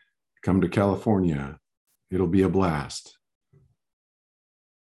 saying, "Come to California, it'll be a blast."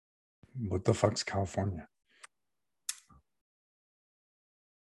 What the fuck's California?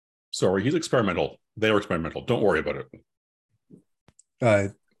 Sorry, he's experimental. They are experimental. Don't worry about it.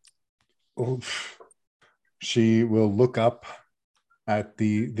 She will look up at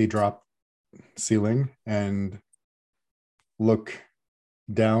the drop ceiling and look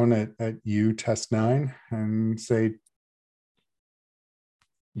down at you, Test 9, and say,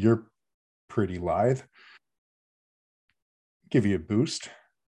 "You're pretty lithe. Give you a boost."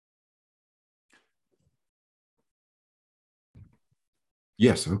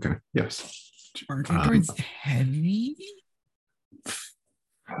 Yes. Okay. Yes. Are androids heavy?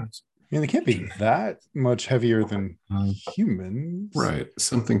 I mean, they can't be that much heavier than humans. Right.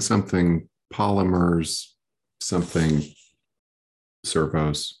 Something polymers, something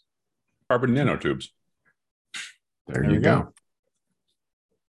servos. Carbon nanotubes. There you go.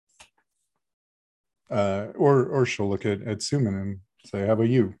 Or she'll look at Suman and say, how about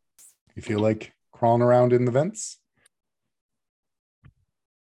you? You feel like crawling around in the vents?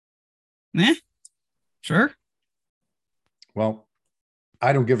 Sure. Well,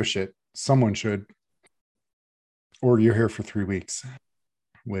 I don't give a shit. Someone should. Or you're here for 3 weeks,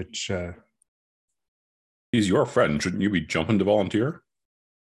 which... He's your friend. Shouldn't you be jumping to volunteer?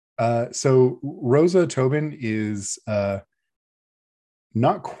 So Rosa Tobin is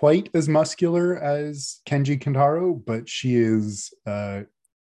not quite as muscular as Kenji Kentaro, but she is,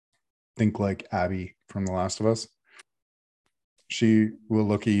 think like Abby from The Last of Us. She will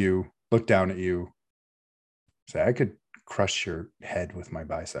look at you, look down at you, say, I could crush your head with my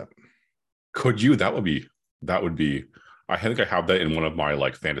bicep. Could you? That would be, I think I have that in one of my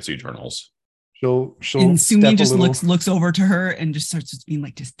like fantasy journals. She'll and Sumi just looks over to her and just starts being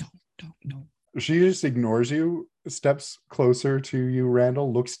like, just don't, no. She just ignores you, steps closer to you,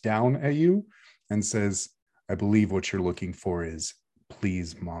 Randall, looks down at you and says, I believe what you're looking for is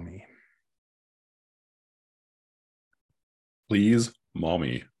please, mommy. Please,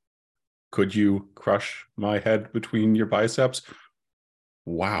 mommy. Could you crush my head between your biceps?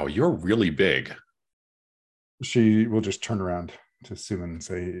 Wow, you're really big. She will just turn around to Suman and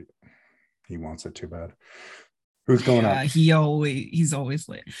say, he wants it too bad. Who's going up? He's always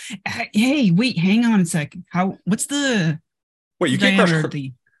late. Hey, wait, hang on a second. What's the wait? You can't crush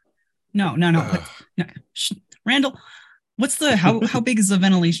the no. Randall, what's the how big is the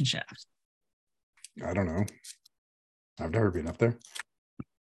ventilation shaft? I don't know. I've never been up there.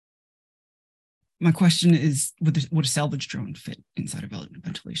 My question is, would a salvage drone fit inside a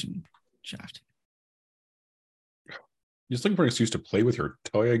ventilation shaft? You're just looking for an excuse to play with your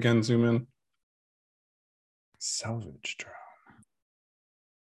toy again, zoom in. Salvage drone.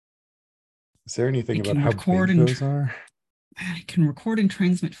 Is there anything about how big those are? I can record and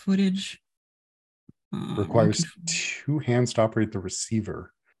transmit footage. Requires 2 hands to operate the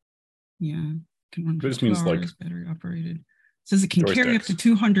receiver. Yeah. Can run for this means hours, like battery operated. It says it can carry up to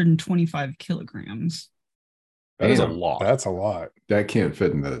 225 kilograms. That is a lot. That's a lot. That can't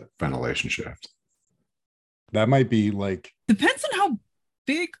fit in the ventilation shaft. That might be like... Depends on how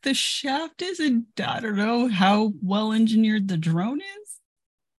big the shaft is, and I don't know how well engineered the drone is.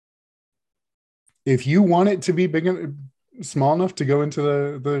 If you want it to be big and small enough to go into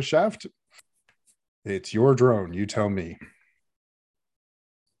the shaft, it's your drone. You tell me.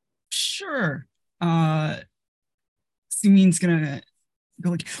 Sure. Sumin's gonna go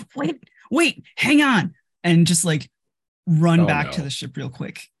like, wait, hang on, and just like run back to the ship real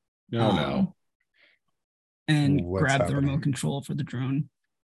quick. No. And grab the remote control for the drone.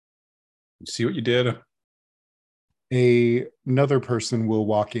 You see what you did? Another person will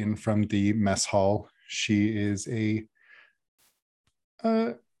walk in from the mess hall. She is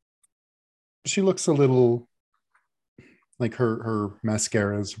she looks a little like her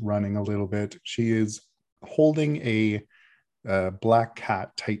mascara's running a little bit. She is holding a black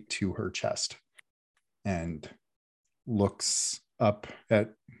cat tight to her chest and looks up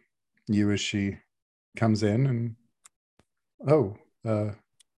at you as she comes in and,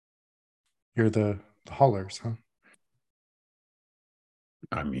 you're the haulers, huh?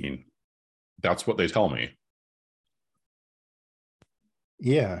 I mean, that's what they tell me.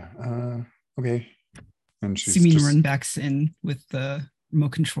 Yeah. Okay. And she's Sumin run backs in with the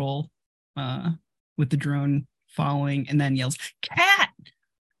remote control, with the drone following, and then yells, "Cat!"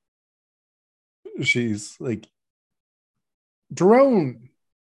 She's like, "Drone,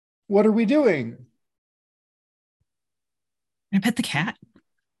 what are we doing?" Can I pet the cat?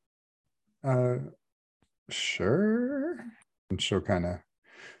 Sure. And she'll kind of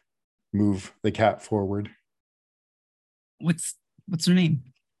move the cat forward. What's her name?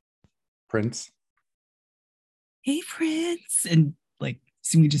 Prince. Hey, Prince. And like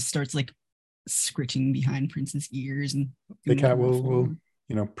Sumi just starts like scritching behind Prince's ears, and the cat will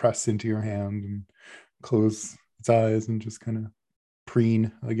press into your hand and close its eyes and just kind of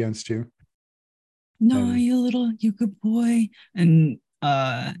preen against you. No, you good boy. And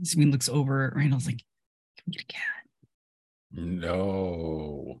Sumi looks over. Randall's like, "Can we get a cat?"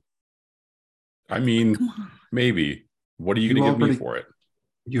 No. I mean, maybe. What are you going to give me for it?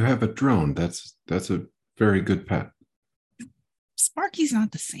 You have a drone. That's a very good pet. Sparky's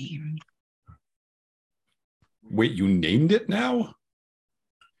not the same. Wait, you named it now?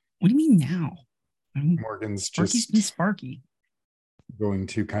 What do you mean now? Morgan's Sparky's just Sparky. Going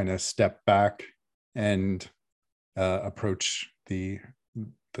to kind of step back and approach the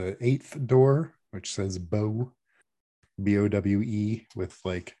 8th door, which says Bow, BOWE, with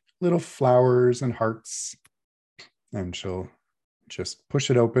like little flowers and hearts. And she'll just push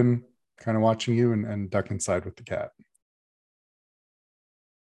it open kind of watching you and duck inside with the cat.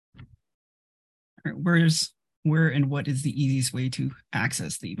 All right, where and what is the easiest way to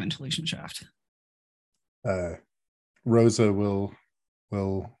access the ventilation shaft? Rosa will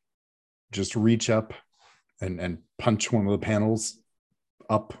just reach up and punch one of the panels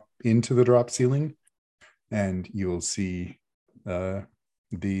up into the drop ceiling, and you will see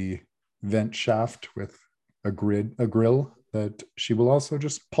the vent shaft with a grill that she will also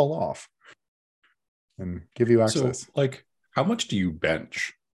just pull off and give you access. So, like, how much do you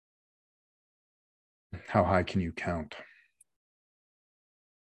bench? How high can you count?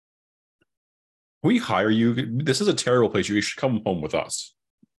 We hire you. This is a terrible place. You should come home with us.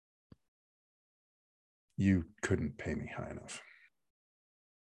 You couldn't pay me high enough.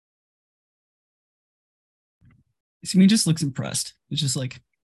 Simi just looks impressed. It's just like,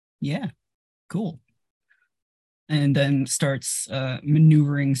 yeah, cool. And then starts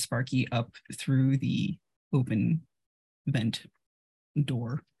maneuvering Sparky up through the open vent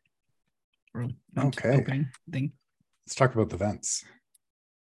door. Or vent Okay. opening thing. Let's talk about the vents.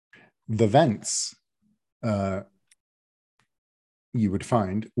 The vents, you would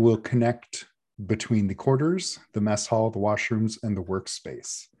find, will connect between the quarters, the mess hall, the washrooms, and the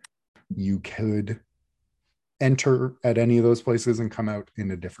workspace. You could enter at any of those places and come out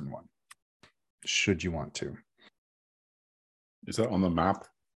in a different one, should you want to. Is that on the map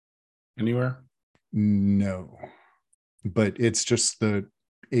anywhere? No, but it's just the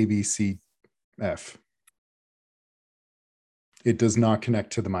ABCF. It does not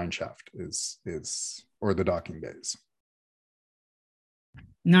connect to the mine shaft, or the docking bays.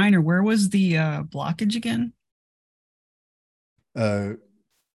 Niner, where was the blockage again?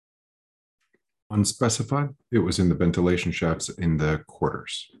 Unspecified. It was in the ventilation shafts in the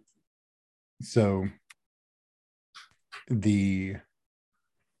quarters. So the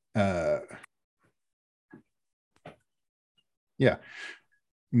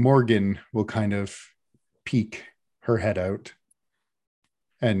Morgan will kind of peek her head out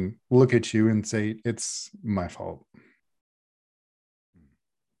and look at you and say, "It's my fault."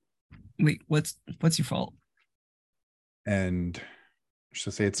 Wait, what's your fault? And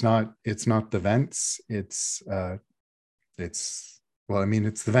she'll say, "It's not the vents. It's well, I mean,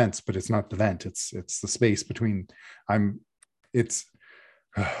 it's the vents, but it's not the vent. It's the space between. And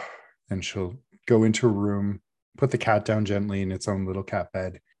she'll go into a room, put the cat down gently in its own little cat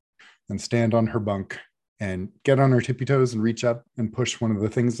bed, and stand on her bunk and get on her tippy toes and reach up and push one of the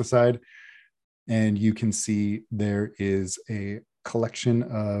things aside. And you can see there is a collection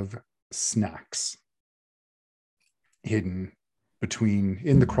of snacks hidden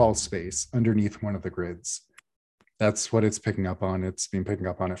in the crawl space underneath one of the grids. That's what it's picking up on. It's been picking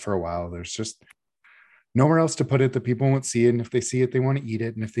up on it for a while. There's just nowhere else to put it. The people won't see it. And if they see it, they want to eat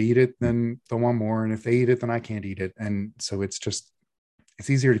it. And if they eat it, then they'll want more. And if they eat it, then I can't eat it. And so it's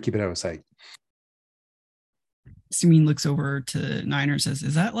easier to keep it out of sight. Simeon looks over to Niner and says,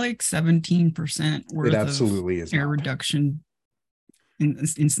 "Is that like 17% worth It absolutely of is air not. reduction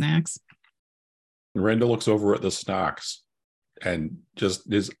in snacks?" Randall looks over at the snacks and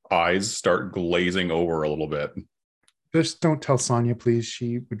just his eyes start glazing over a little bit. Just don't tell Sonia, please.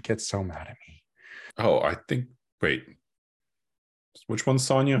 She would get so mad at me. Oh, wait. Which one's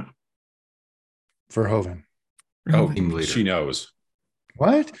Sonia? Verhoeven. Oh, Team leader. she knows.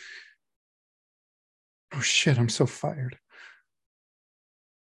 What? Oh shit, I'm so fired.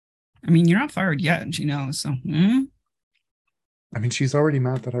 I mean, you're not fired yet, and she knows. So, I mean, she's already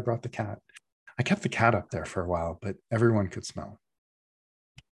mad that I brought the cat. I kept the cat up there for a while, but everyone could smell.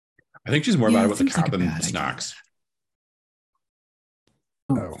 I think she's more mad about the seems like cat a than bad snacks.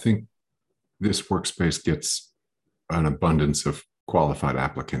 I don't think this workspace gets an abundance of qualified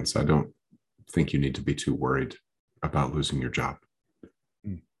applicants. I don't think you need to be too worried about losing your job.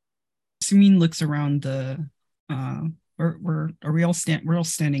 Simeon looks around the. We're all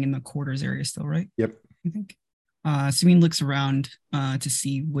standing in the quarters area still, right? Yep. I think. Simeon looks around to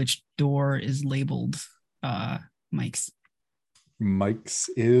see which door is labeled Mike's. Mike's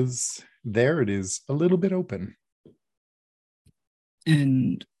is there. It is a little bit open.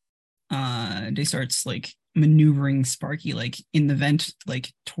 And they starts like maneuvering Sparky like in the vent,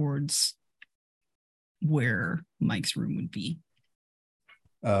 like towards where Mike's room would be.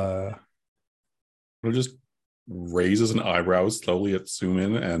 It just raises an eyebrow slowly at zoom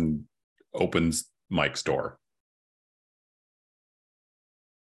in and opens Mike's door.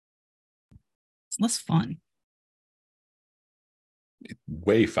 It's less fun.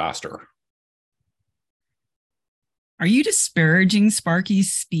 Way faster. Are you disparaging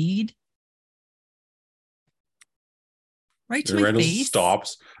Sparky's speed? Right to And my Randall face.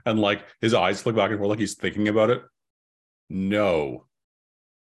 stops and like his eyes flick back and forth like he's thinking about it. No,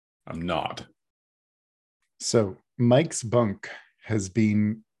 I'm not. So Mike's bunk has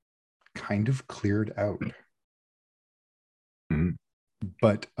been kind of cleared out. Mhm.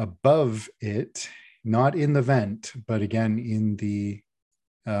 But above it, not in the vent, but again in the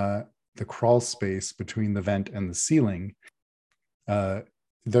crawl space between the vent and the ceiling, there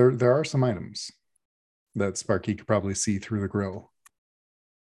are some items that Sparky could probably see through the grill.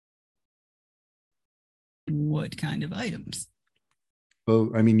 What kind of items?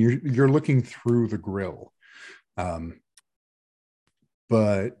 Well, I mean, you're looking through the grill,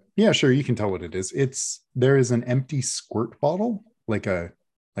 but yeah, sure, you can tell what it is. There is an empty squirt bottle, like a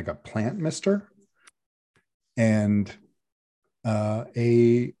plant mister, and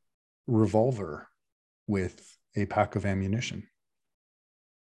a revolver with a pack of ammunition.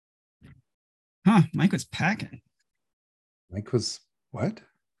 Huh, Mike was packing. Mike was what?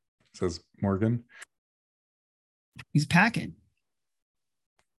 Says Morgan. He's packing.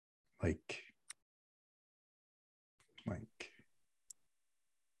 Like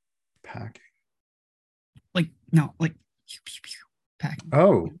packing. Like, no, like packing.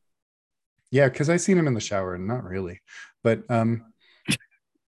 Oh, yeah, because I seen him in the shower, and not really. But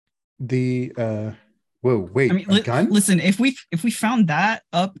whoa, wait, I mean, a gun? listen, if we found that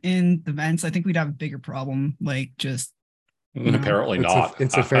up in the vents, I think we'd have a bigger problem. Like, just Apparently not.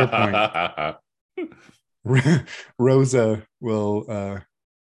 It's a fair point. Rosa will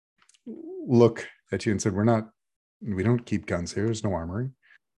look at you and said, we don't keep guns here. There's no armory.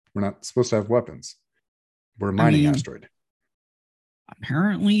 We're not supposed to have weapons. We're a mining asteroid.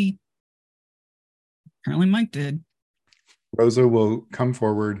 Apparently Mike did. Rosa will come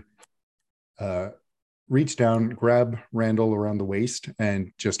forward, reach down, grab Randall around the waist,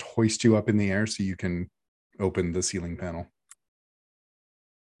 and just hoist you up in the air so you can open the ceiling panel.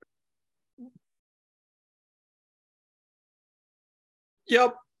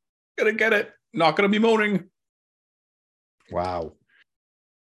 Yep, gonna get it. Not gonna be moaning. Wow.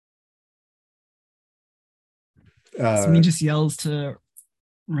 So he just yells to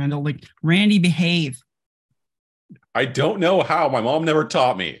Randall, like, Randy, behave. I don't know how. My mom never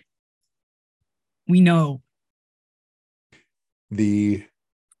taught me. We know. You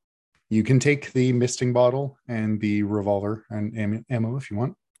can take the misting bottle and the revolver and ammo if you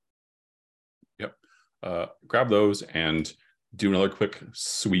want. Yep. Grab those and do another quick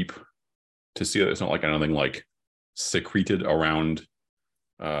sweep to see that it's not like anything like secreted around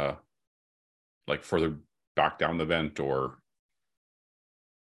like further back down the vent or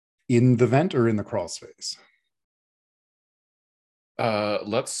in the vent or in the crawl space.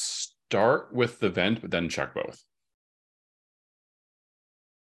 Let's start with the vent, but then check both.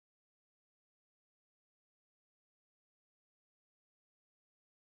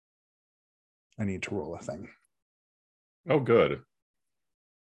 I need to roll a thing. Oh, good.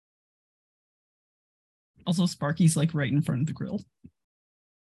 Also, Sparky's like right in front of the grill.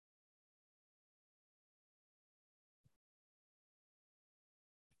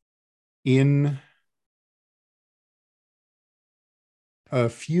 In a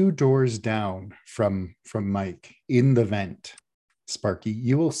few doors down from Mike, in the vent, Sparky,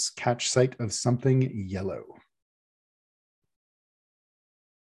 you will catch sight of something yellow.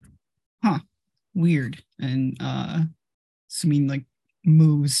 Huh. Weird. And assuming like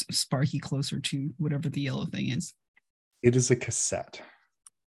moves Sparky closer to whatever the yellow thing is. It is a cassette.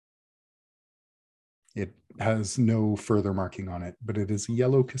 It has no further marking on it, but it is a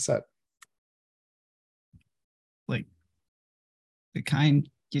yellow cassette. Like the kind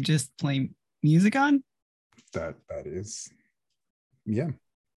you just play music on? That is, yeah.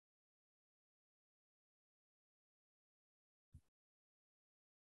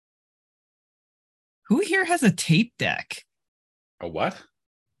 Who here has a tape deck? A what?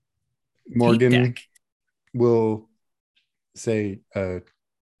 Morgan Tape deck. will say,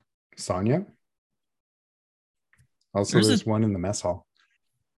 Sonia. Also, there's one in the mess hall.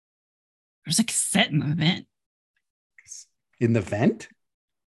 There's a cassette in the vent. In the vent?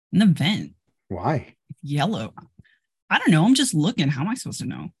 In the vent. Why? Yellow. I don't know. I'm just looking. How am I supposed to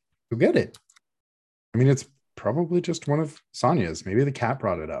know? Go get it. I mean, it's probably just one of Sonia's. Maybe the cat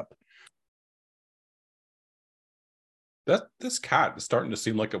brought it up. This cat is starting to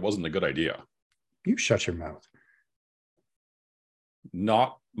seem like it wasn't a good idea. You shut your mouth.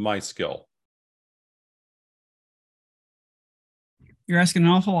 Not my skill. You're asking an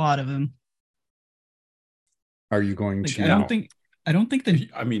awful lot of him. Are you going Like, to? I don't think that.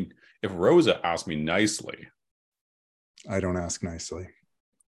 I mean, if Rosa asked me nicely. I don't ask nicely.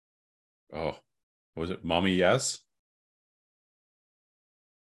 Oh, was it mommy? Yes.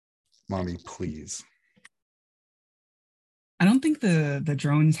 Mommy, please. I don't think the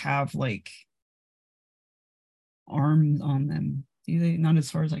drones have like arms on them. Do they? Not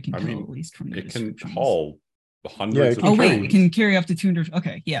as far as I can tell, at least from the it can descriptions. haul hundreds Yeah, it of can Oh wait, carry- it can carry up to 200.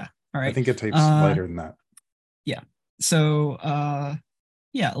 Okay, yeah. All right. I think it takes lighter than that. Yeah. So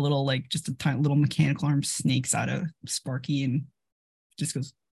yeah, a little like just a tiny little mechanical arm snakes out of Sparky and just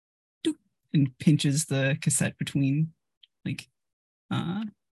goes doop, and pinches the cassette between like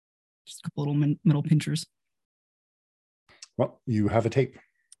just a couple little metal pinchers. Well, you have a tape.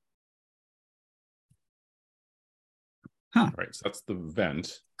 Huh. All right, so that's the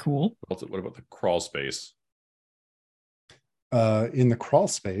vent. Cool. What about the crawl space? In the crawl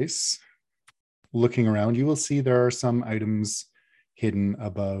space, looking around, you will see there are some items hidden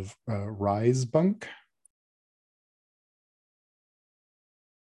above Rise bunk.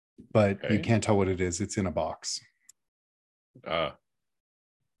 But you Okay. can't tell what it is. It's in a box.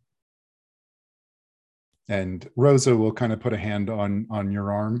 And Rosa will kind of put a hand on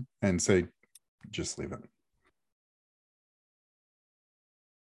your arm and say, just leave it.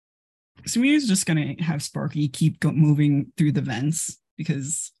 So we're just gonna have Sparky keep moving through the vents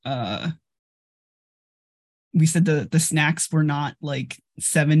because we said the snacks were not like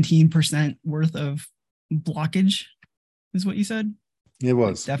 17% worth of blockage, is what you said? It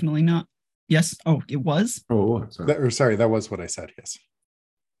was. Like, definitely not. Yes. Oh, it was? Oh, sorry. That was what I said, yes.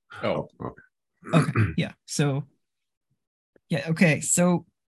 Oh, okay. Okay. Yeah. So yeah, okay. So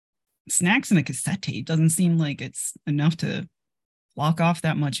snacks in a cassette tape doesn't seem like it's enough to block off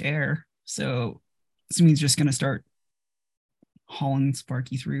that much air. So this means just gonna start hauling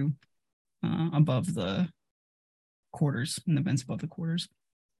Sparky through above the quarters, in the vents above the quarters.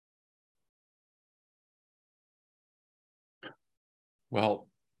 well,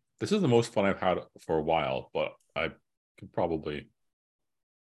 this is the most fun I've had for a while, but I should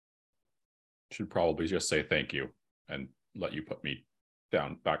probably just say thank you and let you put me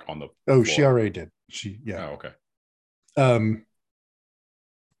down back on the Oh, floor. she already did. Yeah. Oh, okay.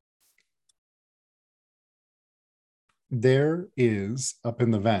 There is up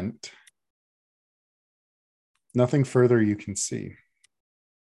in the vent nothing further you can see.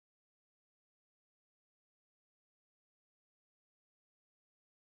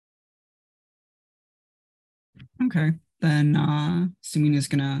 Okay. Then Sumina's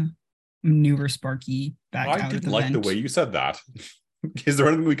gonna maneuver Sparky back I out of didn't the like vent. the way you said that. Is there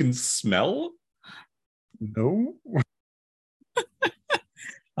anything we can smell? No.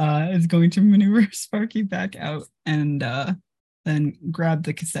 Is going to maneuver Sparky back out and then grab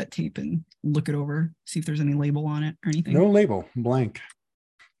the cassette tape and look it over, see if there's any label on it or anything. No label, blank.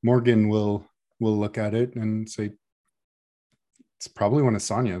 Morgan will look at it and say, it's probably one of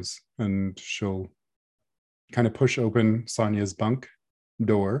Sonia's. And she'll kind of push open Sonia's bunk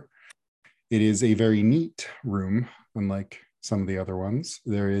door. It is a very neat room, unlike some of the other ones.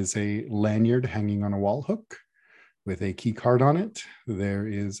 There is a lanyard hanging on a wall hook with a key card on it. There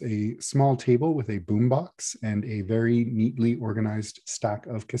is a small table with a boombox and a very neatly organized stack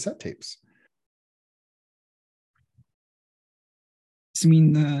of cassette tapes.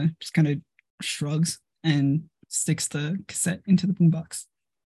 Samine just kind of shrugs and sticks the cassette into the boombox.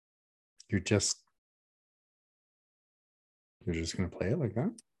 You're just going to play it like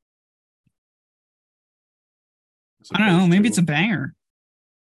that? I don't know. Maybe it's a banger.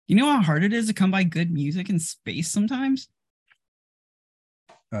 You know how hard it is to come by good music in space sometimes?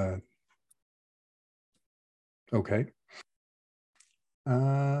 Okay.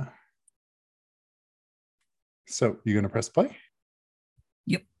 So you're going to press play?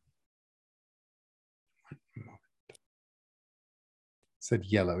 Yep. Said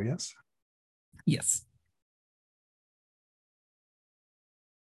yellow, yes? Yes.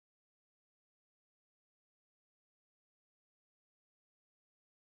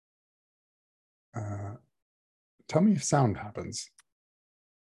 Tell me if sound happens.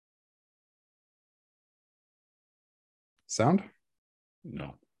 Sound?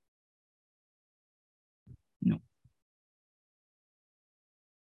 No. No.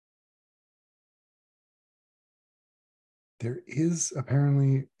 There is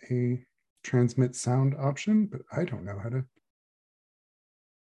apparently a transmit sound option, but I don't know how to.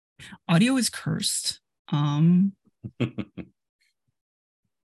 Audio is cursed.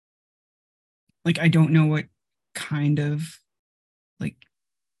 Like, I don't know what kind of like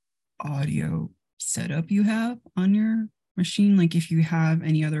audio setup you have on your machine. Like, if you have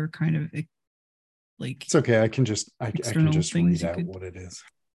any other kind of like, it's okay. I can just things read out what it is.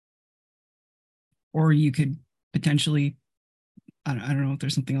 Or you could potentially, I don't know if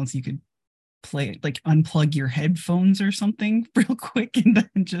there's something else you could unplug your headphones or something real quick and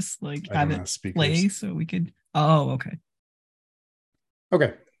then just like I have don't it have speakers. play so we could. Oh, okay.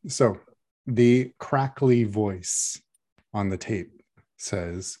 Okay, so the crackly voice on the tape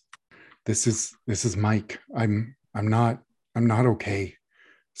says, "This is Mike. I'm not okay.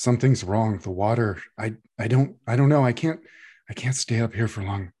 Something's wrong. The water. I don't know. I can't stay up here for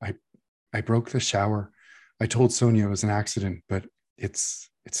long. I broke the shower. I told Sonia it was an accident, but it's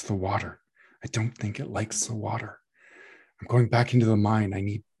the water. I don't think it likes the water. I'm going back into the mine.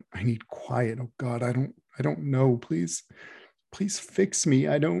 I need quiet. Oh God, I don't know. Please fix me.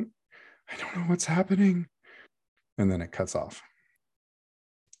 I don't know what's happening." And then it cuts off.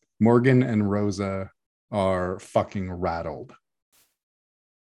 Morgan and Rosa are fucking rattled.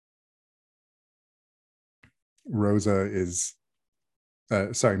 Rosa is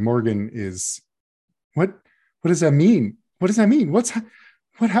Morgan is, what does that mean? What does that mean? What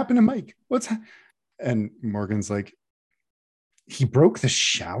happened to Mike? And Morgan's like, he broke the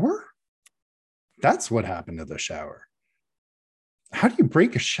shower? That's what happened to the shower. How do you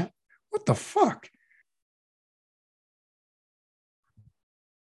break a shower? What the fuck?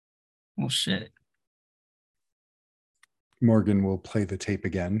 Well, shit. Morgan will play the tape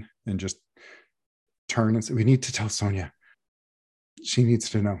again and just turn and say, "We need to tell Sonia. She needs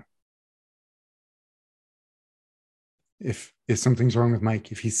to know. If something's wrong with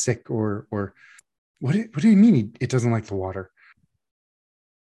Mike, if he's sick or what do you mean it doesn't like the water?"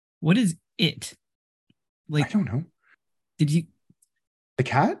 What is it? I don't know. Did you? The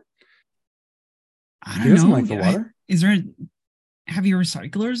cat? I don't know. He doesn't like the water. Have your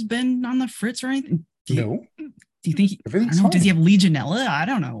recyclers been on the fritz or anything? No. Do you think? Everything's I don't know. Does he fine. have Legionella? I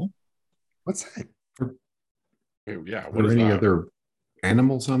don't know. What's that? Yeah. Are there any other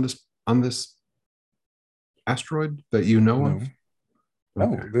animals on this asteroid that you know of?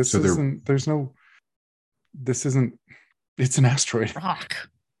 No, Okay. this isn't. This isn't. It's an asteroid. Rock.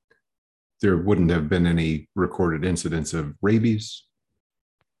 There wouldn't have been any recorded incidents of rabies.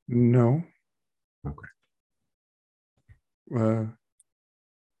 No. Okay.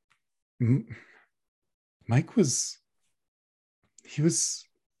 Mike was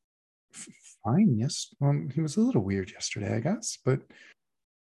fine. Yes. Well, he was a little weird yesterday, I guess, but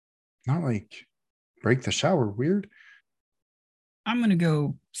not like break the shower weird. I'm gonna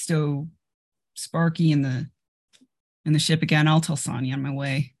go stow Sparky in the ship again. I'll tell Sonia on my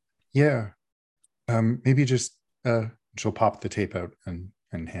way. Yeah. Maybe just she'll pop the tape out and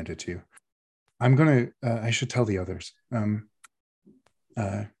hand it to you. I'm gonna I should tell the others. Tell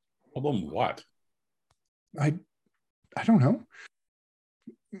them what? I don't know.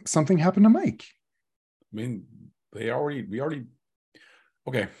 Something happened to Mike. I mean, we already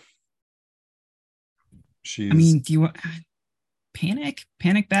okay. I mean, do you want panic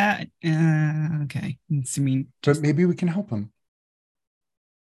that? Okay. But maybe we can help him.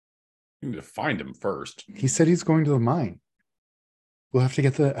 You need to find him first. He said he's going to the mine. We'll have to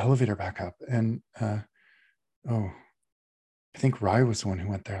get the elevator back up. And I think Rye was the one who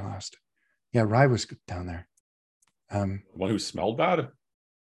went there last. Yeah, Rye was down there. One who smelled bad?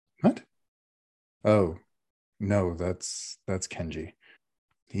 What? Oh, no, that's Kenji.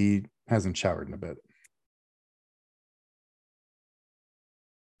 He hasn't showered in a bit.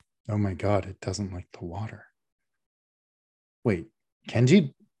 Oh my God, it doesn't like the water. Wait,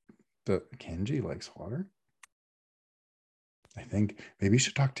 Kenji likes water? I think maybe you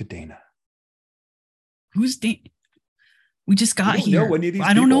should talk to Dana. Who's Dana? We just got here. Know any of these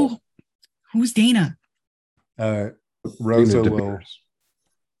I don't people. know. Who's Dana? Rosa Dana will.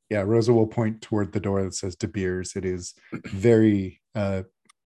 Yeah, Rosa will point toward the door that says De Beers. It is very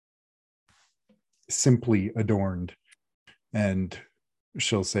simply adorned, and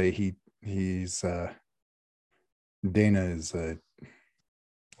she'll say he's Dana is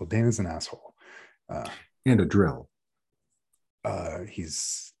Dana's an asshole. And a drill.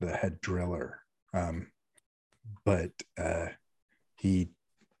 He's the head driller. But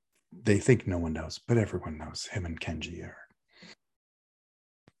they think no one knows, but everyone knows him and Kenji are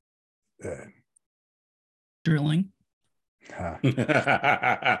Drilling. Yeah.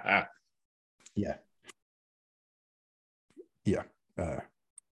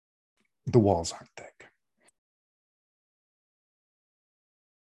 The walls aren't thick.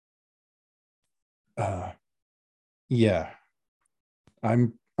 Yeah.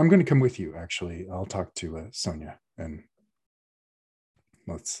 I'm going to come with you. Actually, I'll talk to Sonia and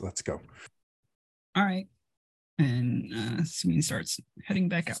let's go. All right. And Sumin starts heading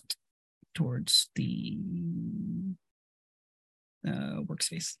back out towards the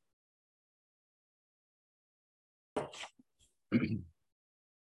workspace.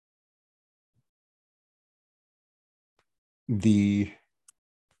 the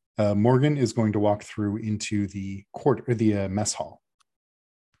Morgan is going to walk through into the court or the mess hall.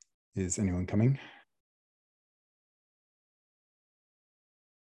 Is anyone coming?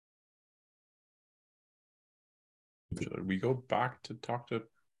 Should we go back to talk to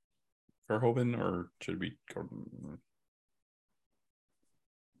Verhoeven, or should we go?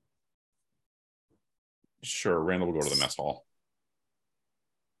 Sure, Randall will go to the mess hall.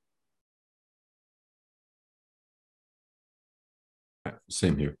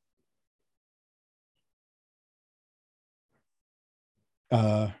 Same here.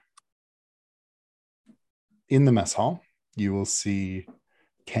 In the mess hall, you will see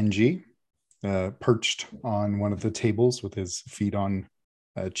Kenji perched on one of the tables with his feet on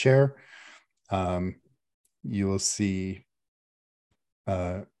a chair. You will see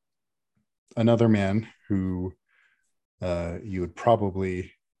another man who you would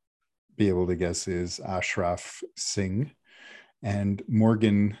probably be able to guess is Ashraf Singh. And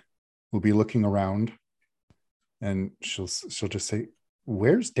Morgan will be looking around, and she'll just say,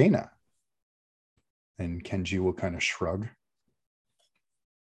 "Where's Dana?" And Kenji will kind of shrug.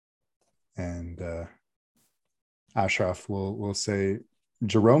 And Ashraf will say,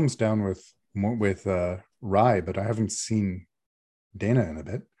 "Jerome's down with Rai, but I haven't seen Dana in a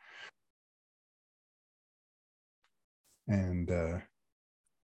bit." And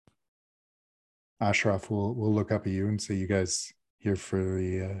Ashraf will look up at you and say, "You guys here for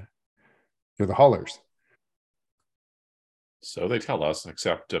you're the haulers." So they tell us,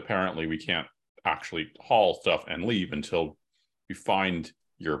 except apparently we can't actually haul stuff and leave until we find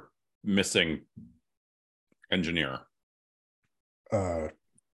your missing engineer.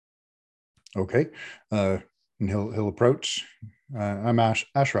 Okay. And he'll approach. I'm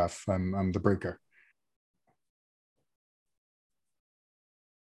Ashraf. I'm the breaker.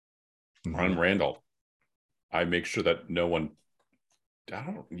 I'm Randall. I make sure that no one, I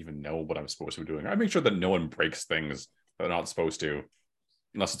don't even know what I'm supposed to be doing. I make sure that no one breaks things that they're not supposed to,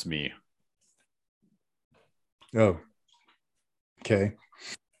 unless it's me. Oh, okay.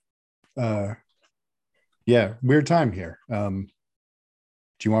 Yeah, weird time here. Do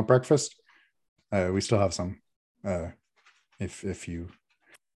you want breakfast? We still have some. If you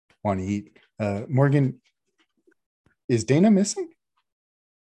want to eat. Morgan, is Dana missing?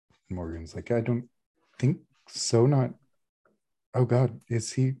 Morgan's like, "I don't think so. Not. Oh God,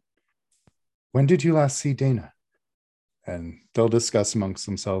 is he? When did you last see Dana?" And they'll discuss amongst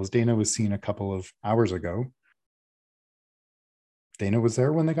themselves. Dana was seen a couple of hours ago. Dana was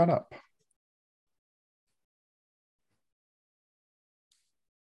there when they got up.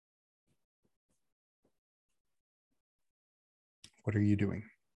 What are you doing?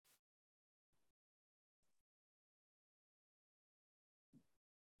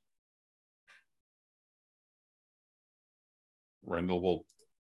 Randall will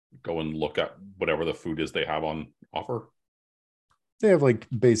go and look at whatever the food is they have on offer. They have like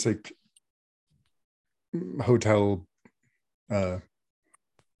basic hotel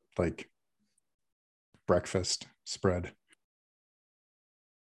like breakfast spread.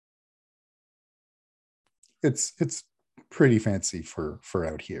 It's pretty fancy for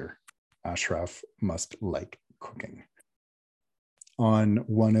out here. Ashraf must like cooking. On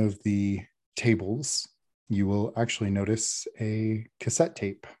one of the tables, you will actually notice a cassette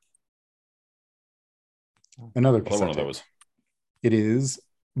tape. Another cassette one of tape. those. It is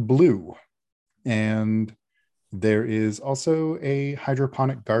blue, and there is also a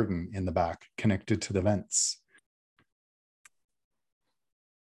hydroponic garden in the back connected to the vents.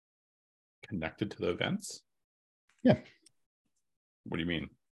 Connected to the vents? Yeah. What do you mean?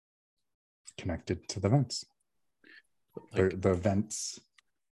 Connected to the vents. Like, the vents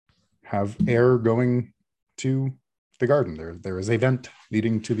have air going to the garden. There is a vent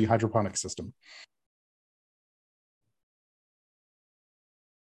leading to the hydroponic system.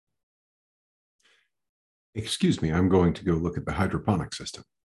 Excuse me, I'm going to go look at the hydroponic system.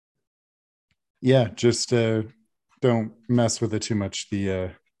 Yeah, just don't mess with it too much.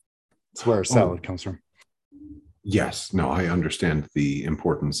 It's where our salad comes from. Yes, no, I understand the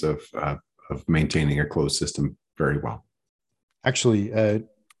importance of maintaining a closed system very well. Actually, and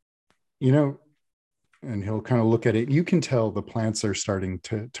he'll kind of look at it. You can tell the plants are starting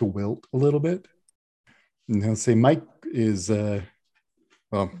to wilt a little bit. And he'll say, "Mike is, he'll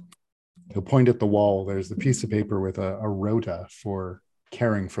point at the wall. There's a piece of paper with a rota for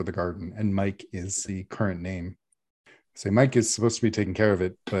caring for the garden. And Mike is the current name. Say, Mike is supposed to be taking care of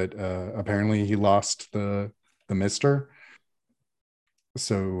it, but apparently he lost the mister.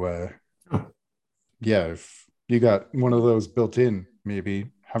 So, yeah, if you got one of those built in,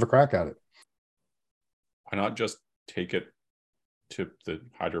 maybe have a crack at it." Why not just take it to the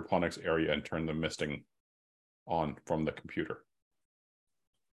hydroponics area and turn the misting on from the computer?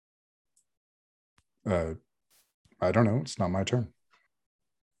 I don't know. It's not my turn.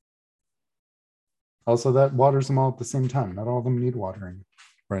 Also, that waters them all at the same time. Not all of them need watering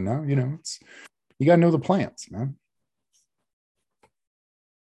right now. You know, you got to know the plants, man.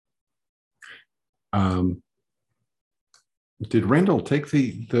 Did Randall take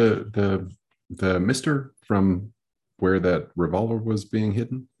the mister from where that revolver was being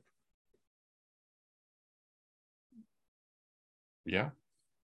hidden? Yeah.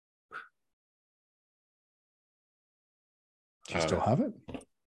 Do you still have it?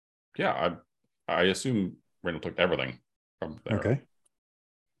 Yeah, I assume Randall took everything from there. Okay.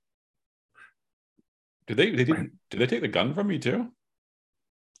 Did they take the gun from me too?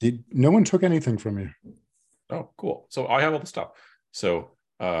 No one took anything from you. Oh, cool. So I have all the stuff. So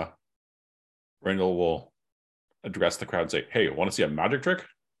Randall will address the crowd and say, "Hey, want to see a magic trick?"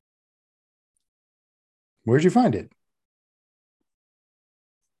 Where'd you find it?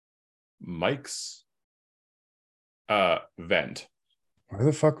 Mike's vent. Where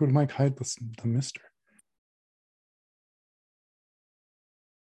the fuck would Mike hide the mister?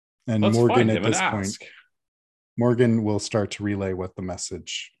 And Let's Morgan find at him and this point, ask. Morgan will start to relay what the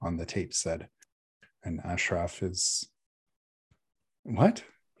message on the tape said. And Ashraf is what?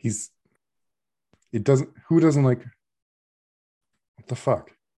 Who doesn't like, what the fuck?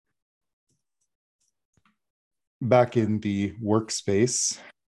 Back in the workspace,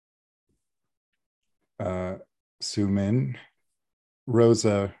 zoom in.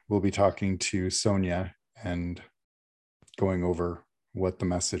 Rosa will be talking to Sonia and going over what the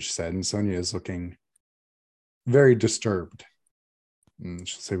message said. And Sonia is looking very disturbed. And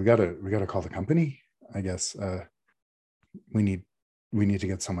she'll say, we gotta call the company, I guess. We need to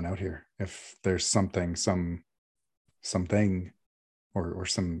get someone out here. If there's something or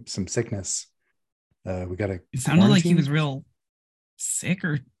some sickness, we gotta. It sounded like he was real sick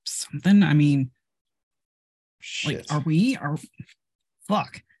or something. I mean, shit. Like,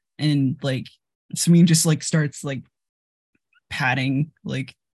 fuck. And like Samin just like starts like patting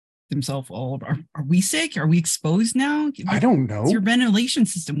like himself all over. Are we sick? Are we exposed now? Like, I don't know. It's your ventilation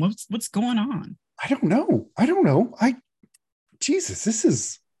system. What's going on? I don't know. Jesus, this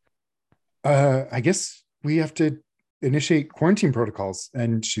is I guess we have to initiate quarantine protocols.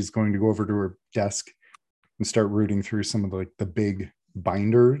 And she's going to go over to her desk and start rooting through some of the big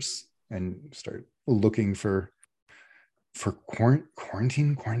binders and start looking for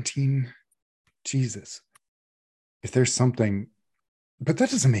quarantine. Jesus. If there's something, but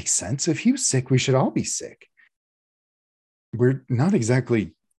that doesn't make sense. If he was sick, we should all be sick. We're not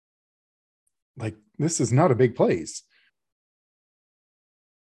exactly like, this is not a big place.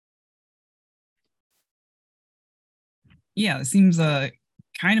 Yeah, it seems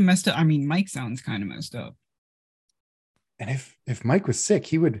kind of messed up. I mean, Mike sounds kind of messed up. And if Mike was sick,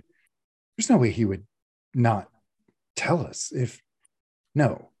 there's no way he would not tell us.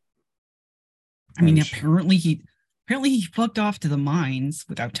 No. I mean, apparently he fucked off to the mines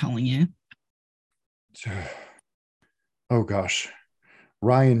without telling you. Oh gosh.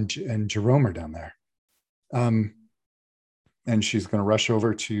 Ryan and Jerome are down there. And she's going to rush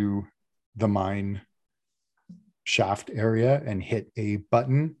over to the mine shaft area and hit a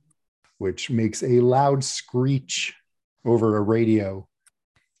button, which makes a loud screech over a radio.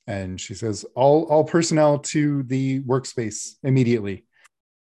 And she says, all personnel to the workspace immediately.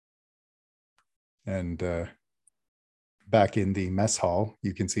 And back in the mess hall,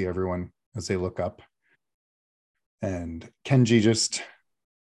 you can see everyone as they look up. And Kenji just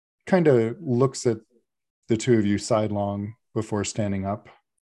kind of looks at the two of you sidelong before standing up.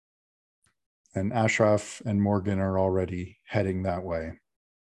 And Ashraf and Morgan are already heading that way.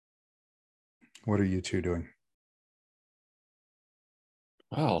 What are you two doing?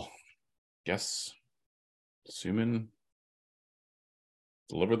 Well, guess Suman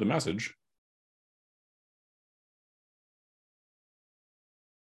delivered the message.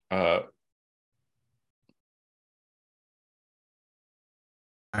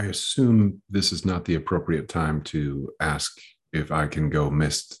 I assume this is not the appropriate time to ask if I can go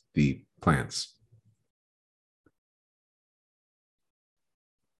mist the plants.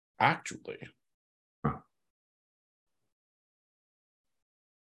 Actually,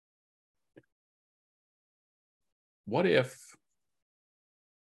 what if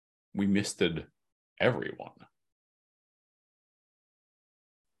we misted everyone?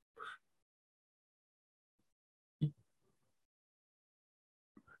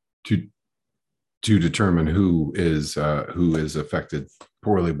 To determine who is affected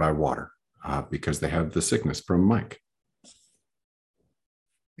poorly by water because they have the sickness from Mike.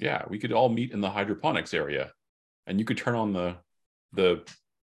 Yeah, we could all meet in the hydroponics area, and you could turn on the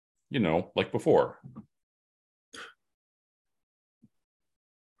like before.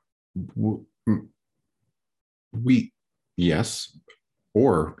 We yes,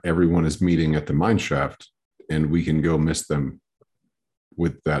 or everyone is meeting at the mine shaft, and we can go miss them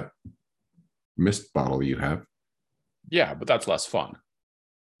with that mist bottle you have. Yeah, but that's less fun.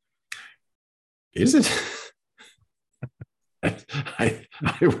 Is it? I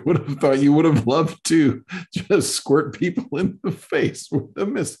would have thought you would have loved to just squirt people in the face with a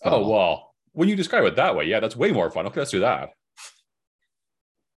mist bottle. Oh, well, when you describe it that way, yeah, that's way more fun. Okay, let's do that.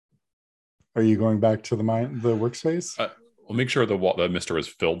 Are you going back to the workspace? We'll make sure the mister is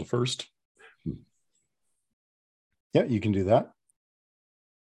filled first. Yeah, you can do that.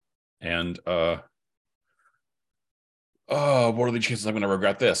 And what are the chances I'm going to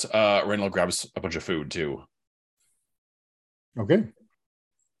regret this? Randall grabs a bunch of food too. Okay.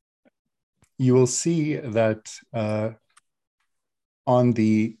 You will see that on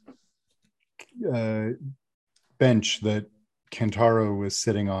the bench that Kentaro was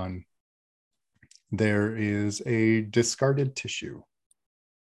sitting on, there is a discarded tissue.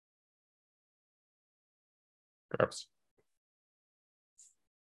 Perhaps.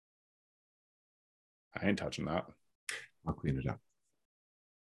 I ain't touching that. I'll clean it up.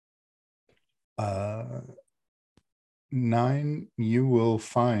 9, you will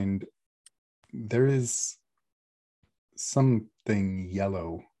find there is something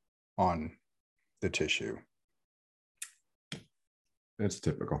yellow on the tissue. That's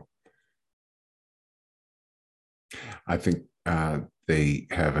typical. I think they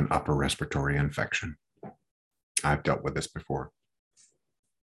have an upper respiratory infection. I've dealt with this before.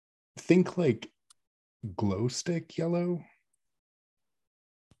 Think like glow stick yellow,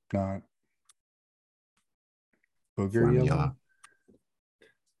 not booger yellow.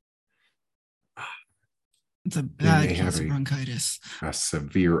 It's a bad case of bronchitis. A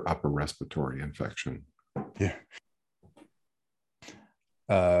severe upper respiratory infection. Yeah.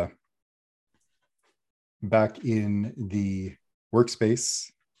 Back in the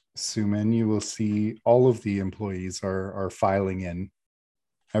workspace, Suman, you will see all of the employees are filing in.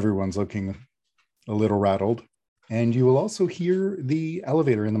 Everyone's looking a little rattled. And you will also hear the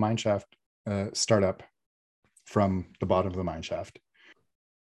elevator in the mine shaft start up from the bottom of the mine shaft.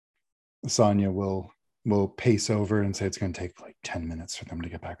 Sonia will pace over and say it's going to take like 10 minutes for them to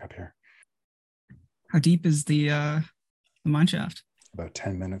get back up here. How deep is the mine shaft? About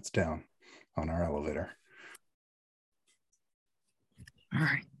 10 minutes down on our elevator. All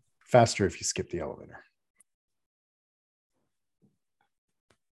right. Faster if you skip the elevator.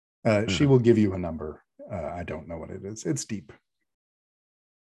 She will give you a number. I don't know what it is. It's deep.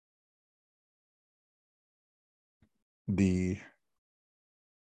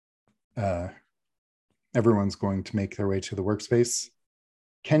 Everyone's going to make their way to the workspace.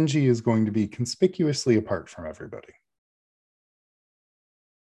 Kenji is going to be conspicuously apart from everybody.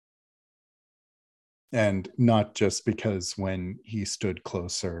 And not just because when he stood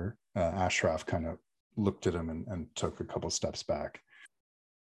closer, Ashraf kind of looked at him and took a couple steps back.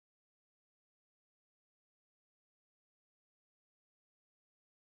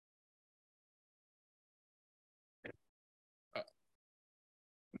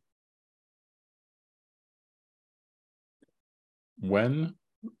 When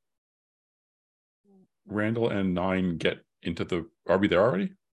Randall and 9 get into the... Are we there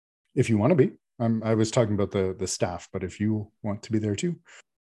already? If you want to be. I was talking about the staff, but if you want to be there too.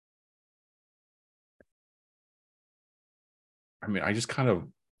 I mean, I just kind of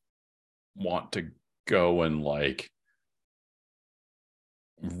want to go and like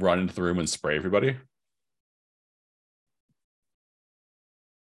run into the room and spray everybody.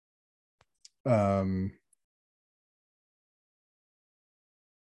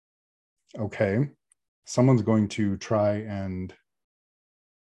 Okay. Someone's going to try and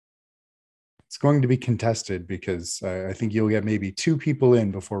it's going to be contested because I think you'll get maybe 2 people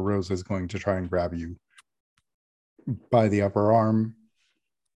in before Rosa is going to try and grab you by the upper arm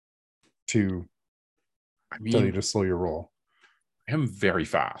to tell you to slow your roll. I am very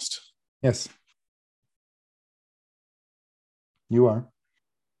fast. Yes. You are.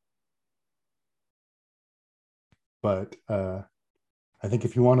 But I think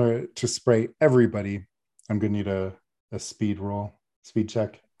if you want to spray everybody, I'm going to need a speed roll, speed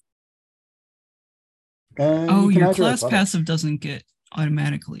check. And your class passive doesn't get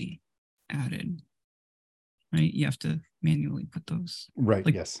automatically added, right? You have to manually put those. Right,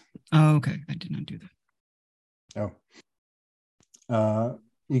 yes. Oh, okay. I did not do that. Oh.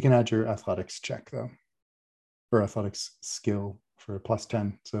 You can add your athletics check, though. Or athletics skill for a plus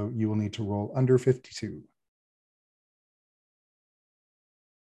 10. So you will need to roll under 52.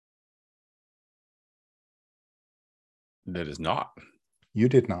 That is not. You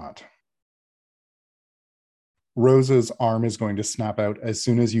did not. Rosa's arm is going to snap out as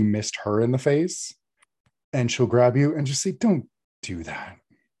soon as you missed her in the face, and she'll grab you and just say, "Don't do that."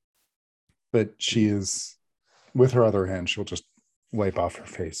 But she is, with her other hand, she'll just wipe off her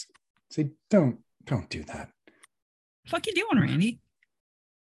face. Say, don't do that. Fuck you doing, Randy?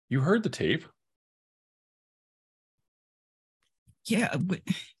 You heard the tape. Yeah, but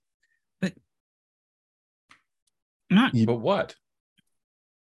not. But what?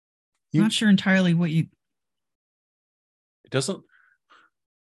 Not sure entirely what you. It doesn't.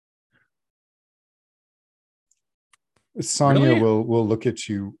 Sonia Really? will look at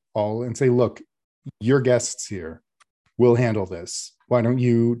you all and say, "Look, you're guests here. We'll handle this. Why don't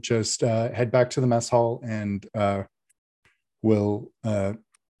you just head back to the mess hall and we'll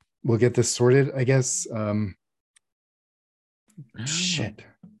get this sorted, I guess." Shit.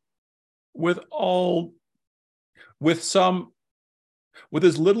 With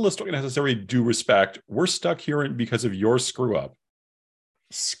as little as necessary due respect, we're stuck here because of your screw up.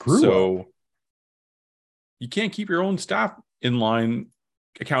 Screw up. You can't keep your own staff in line,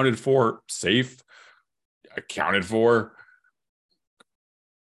 accounted for, safe, accounted for.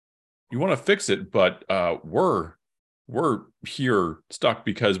 You want to fix it, but we're here stuck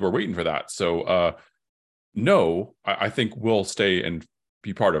because we're waiting for that. So no, I think we'll stay and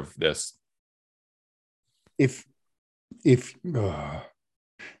be part of this. If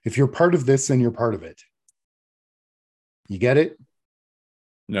you're part of this, then you're part of it. You get it?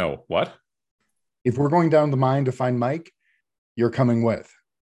 No, what? If we're going down the mine to find Mike, you're coming with.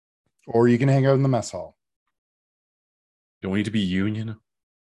 Or you can hang out in the mess hall. Don't we need to be union?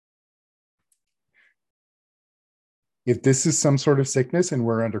 If this is some sort of sickness and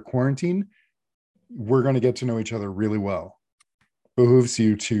we're under quarantine, we're going to get to know each other really well. Behooves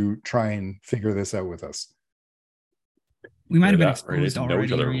you to try and figure this out with us. We might have been Ready exposed to know already,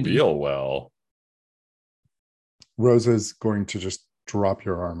 each other Randy. real well. Rosa's going to just drop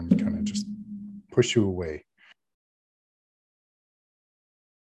your arm and kind of just push you away.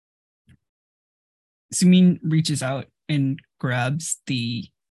 Sumin reaches out and grabs the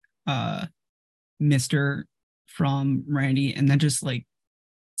mister from Randy and then just like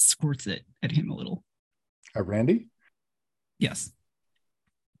squirts it at him a little. Randy? Yes.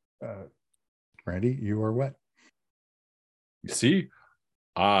 Randy, you are wet. You see,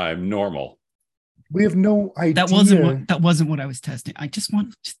 I'm normal. We have no idea. That wasn't what I was testing. I just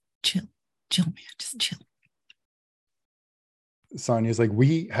want to chill, man, just chill. Sonia's like,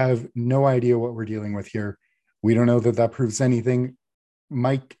 we have no idea what we're dealing with here. We don't know that proves anything.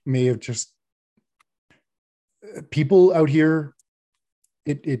 Mike may have just people out here.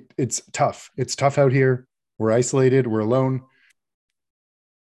 It's tough. It's tough out here. We're isolated. We're alone.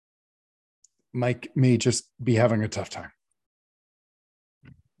 Mike may just be having a tough time.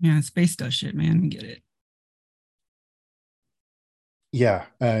 Yeah, space does shit, man. We get it. Yeah,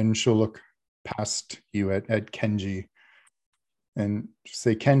 and she'll look past you at Kenji and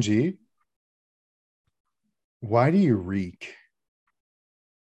say, "Kenji, why do you reek?"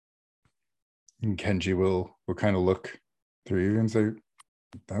 And Kenji will kind of look through you and say,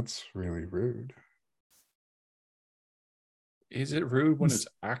 "That's really rude." Is it rude when it's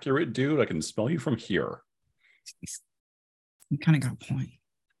accurate, dude? I can smell you from here. You kind of got a point.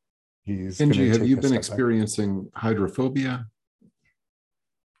 Kenji, have you been experiencing hydrophobia?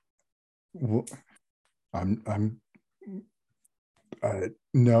 Well, I'm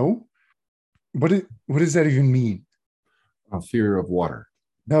no. What does that even mean? A fear of water.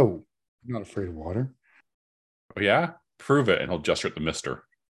 No, I'm not afraid of water. Oh yeah, prove it, and he'll gesture at the mister.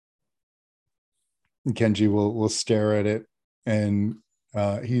 Kenji will stare at it, and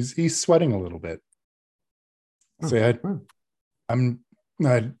he's sweating a little bit. Say, I'm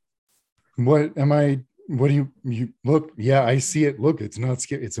not. What am I? What do you look? Yeah, I see it. Look, it's not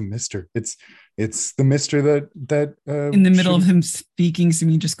scary. It's a mister. It's the mister that in the middle of him speaking,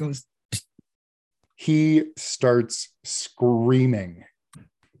 Sumi just goes. He starts screaming,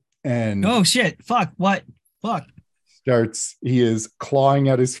 and oh shit! Fuck! What? Fuck! He is clawing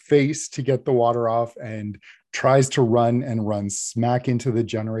at his face to get the water off, and tries to run smack into the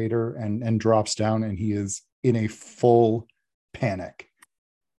generator, and drops down, and he is in a full panic.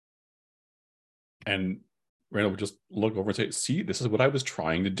 And Randall would just look over and say, "See, this is what I was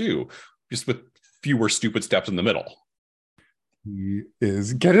trying to do, just with fewer stupid steps in the middle." He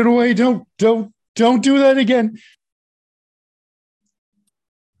is, "Get it away! Don't do that again!"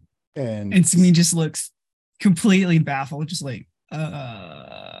 And Sumi just looks completely baffled, just like,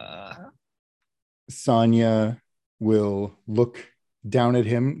 Sonya will look down at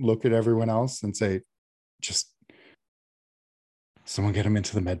him, look at everyone else, and say, just someone get him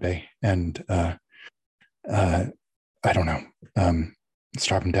into the med bay. And I don't know.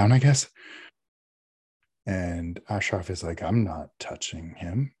 Strap him down, I guess. And Ashraf is like, I'm not touching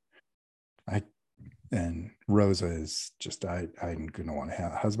him. And Rosa is just, I'm gonna want to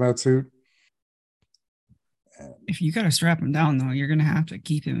have a hazmat suit. If you gotta strap him down, though, you're gonna have to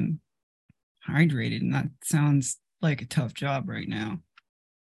keep him hydrated, and that sounds like a tough job right now.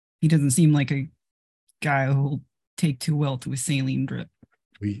 He doesn't seem like a guy who'll take too well to a saline drip.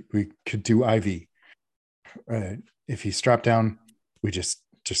 We could do IV. If he's strapped down, we just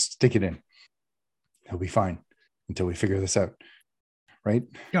stick it in. He'll be fine until we figure this out. Right?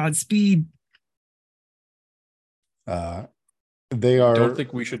 Godspeed. They are. Don't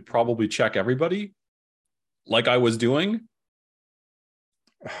think we should probably check everybody like I was doing?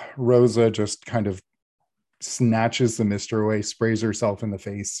 Rosa just kind of snatches the mister away, sprays herself in the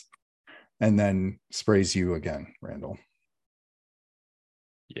face, and then sprays you again, Randall.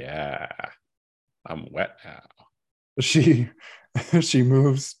 Yeah. I'm wet now. She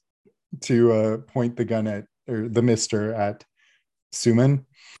moves to point the gun at, or the mister at Suman,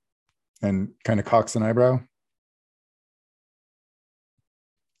 and kind of cocks an eyebrow.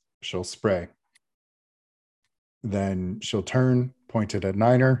 She'll spray. Then she'll turn, point it at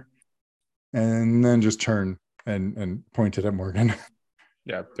Niner, and then just turn and point it at Morgan.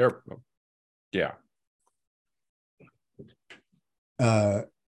 Yeah, yeah.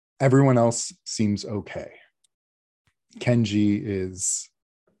 Everyone else seems okay. Kenji is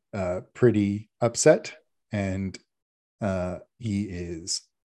pretty upset, and he is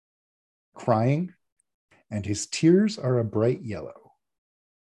crying, and his tears are a bright yellow.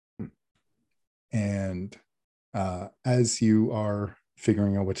 And as you are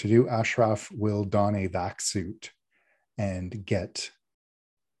figuring out what to do, Ashraf will don a vac suit and get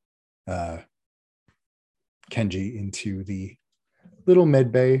Kenji into the little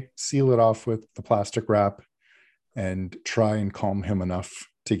med bay, seal it off with the plastic wrap, and try and calm him enough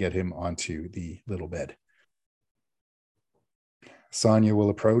to get him onto the little bed. Sonya will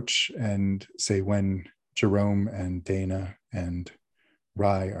approach and say when Jerome and Dana and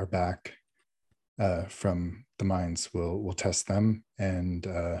Rai are back from the mines, we'll test them. And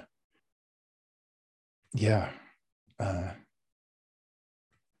at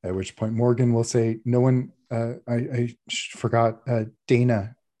which point Morgan will say, no one, I forgot,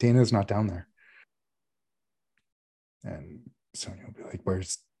 Dana's not down there. And Sonya will be like,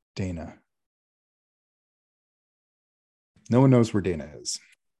 where's Dana? No one knows where Dana is.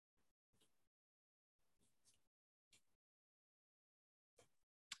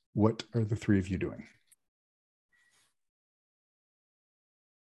 What are the three of you doing?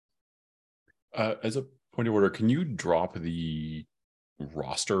 As a point of order, can you drop the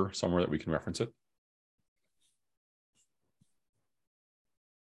roster somewhere that we can reference it?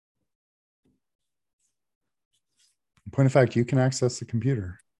 Point of fact, you can access the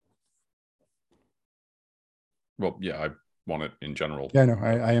computer. Well, yeah, I want it in general. Yeah, no,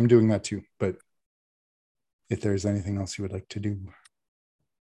 I am doing that too. But if there's anything else you would like to do.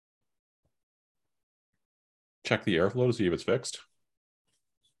 Check the airflow to see if it's fixed.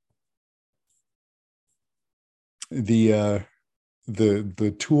 The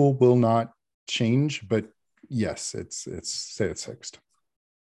tool will not change, but yes, it's fixed.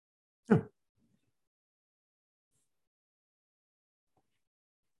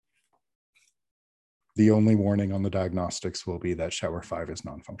 The only warning on the diagnostics will be that shower 5 is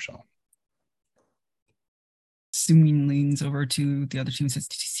non-functional. Sumin leans over to the other team and says,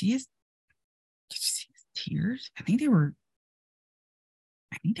 Did you see his tears? I think they were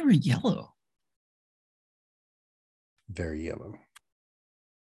yellow. Very yellow.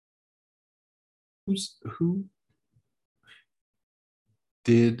 Who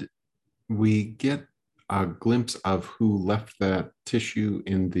did we get a glimpse of who left that tissue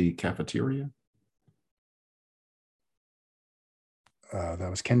in the cafeteria? That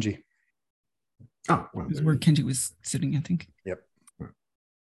was Kenji. Oh, well, It was where Kenji was sitting, I think. Yep.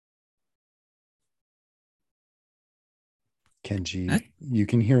 Kenji, you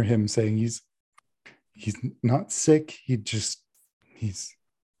can hear him saying he's not sick. He's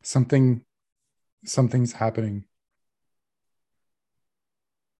something's happening.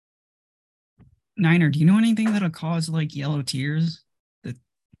 Niner, do you know anything that'll cause like yellow tears? That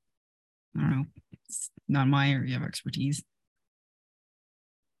I don't know. It's not my area of expertise.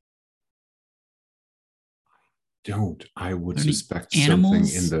 I would Any suspect something in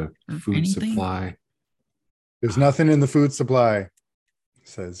animals the or food anything? supply. There's nothing in the food supply,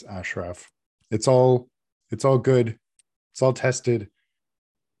 says Ashraf. It's all good. It's all tested.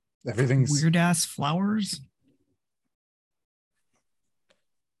 Everything's weird ass flowers.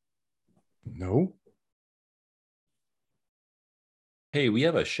 No. Hey, we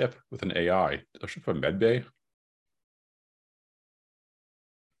have a ship with an AI. A ship from medbay.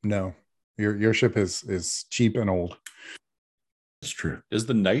 No. Your ship is cheap and old. That's true. Does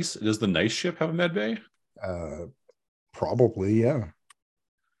the nice ship have a medbay? Probably, yeah.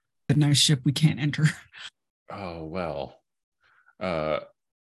 The nice ship we can't enter. Oh well.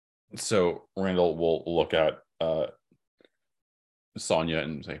 So Randall will look at Sonia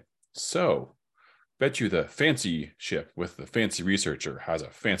and say, "So, bet you the fancy ship with the fancy researcher has a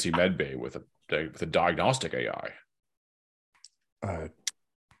fancy med bay with a diagnostic AI."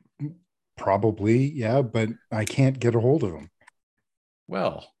 Probably, yeah, but I can't get a hold of him.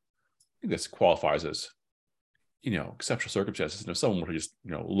 Well, I think this qualifies as, exceptional circumstances. And if someone were to just,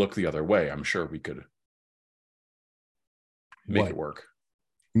 look the other way, I'm sure we could make it work.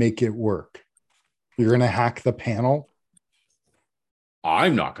 Make it work. You're going to hack the panel?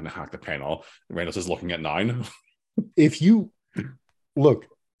 I'm not going to hack the panel. Randall is looking at 9. If you look,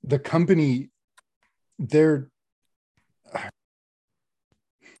 the company, they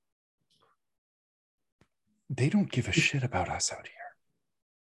don't give a shit about us out here.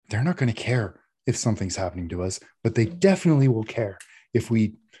 They're not going to care if something's happening to us, but they definitely will care if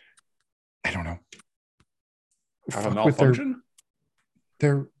we, I don't know, have a malfunction?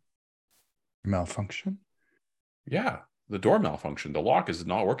 Their malfunction? Yeah, the door malfunction. The lock is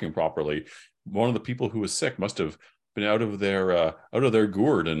not working properly. One of the people who was sick must have been out of their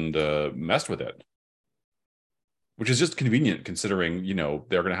gourd and messed with it, which is just convenient considering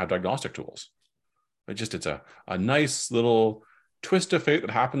they're going to have diagnostic tools. It's a nice little twist of fate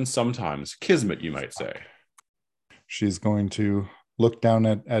that happens sometimes. Kismet, you might say. She's going to look down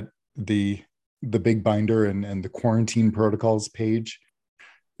at the big binder and the quarantine protocols page,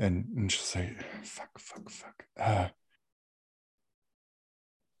 and she'll say, "Fuck." How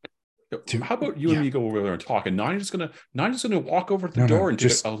about you and me go over there and talk? And Nine's just gonna walk over to the door and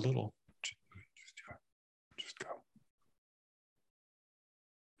take a little. Just go.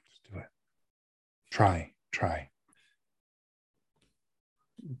 Just do it. Try.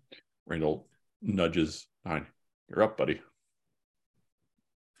 Randall nudges 9. You're up, buddy.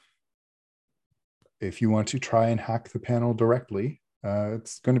 If you want to try and hack the panel directly,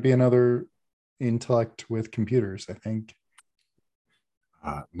 it's going to be another intellect with computers, I think.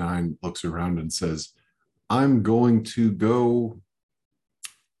 9 looks around and says, "I'm going to go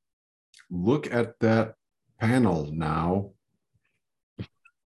look at that panel now.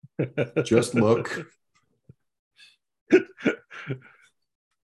 Just look."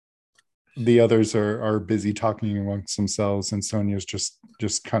 The others are busy talking amongst themselves, and Sonia's just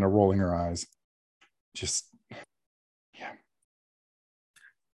kind of rolling her eyes. Yeah.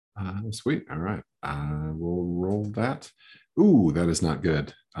 Sweet. All right. We'll roll that. Ooh, that is not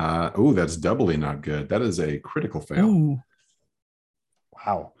good. That's doubly not good. That is a critical fail. Ooh.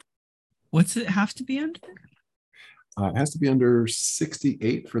 Wow. What's it have to be under? It has to be under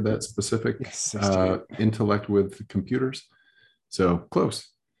 68 for that specific intellect with computers. So close.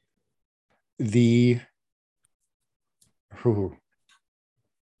 The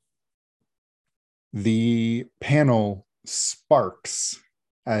panel sparks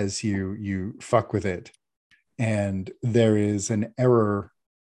as you fuck with it, and there is an error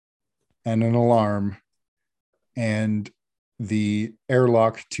and an alarm, and the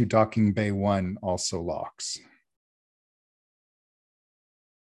airlock to docking bay 1 also locks.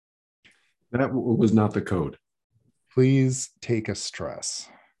 That was not the code. Please take a stress.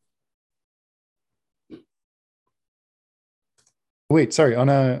 Wait, sorry. On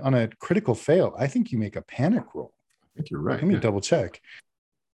a critical fail, I think you make a panic roll. I think you're right. Let me double check.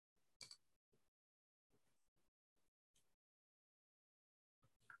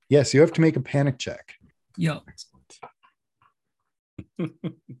 Yes, you have to make a panic check. Yep. Excellent.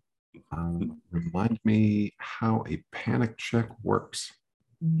 Remind me how a panic check works.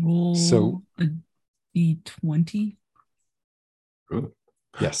 Roll a D20. Ooh.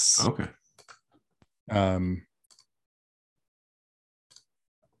 Yes. Okay.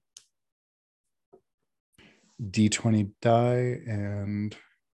 D20 die and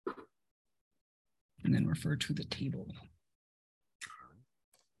then refer to the table.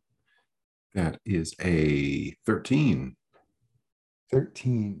 That is a 13.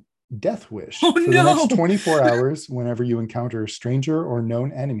 13. Death wish. Oh, For no! the next 24 hours, whenever you encounter a stranger or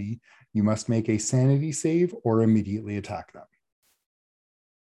known enemy, you must make a sanity save or immediately attack them.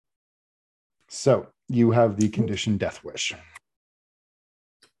 So you have the condition Death Wish.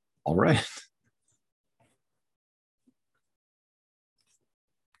 All right.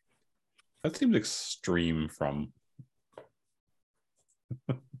 That seems extreme from.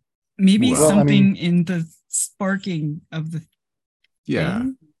 Maybe Well, something in the sparking of the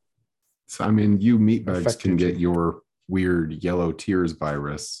thing? So, I mean, you meatbags Affected can get you. your weird yellow tears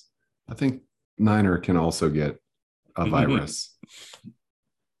virus. I think Niner can also get a virus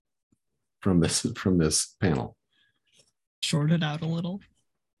from this panel. Short it out a little.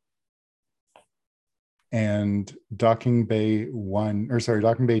 And docking bay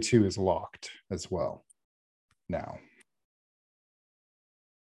 2 is locked as well now.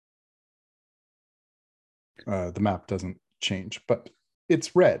 The map doesn't change, but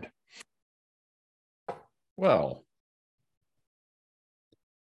it's red. Well,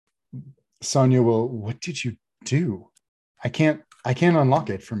 Sonia what did you do? I can't unlock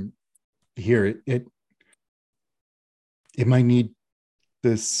it from here. It might need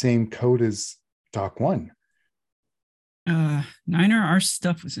the same code as Doc 1. Niner, our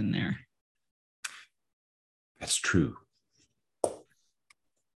stuff was in there. That's true.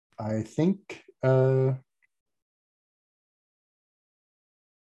 I think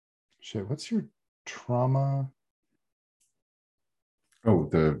shit, what's your trauma? Oh,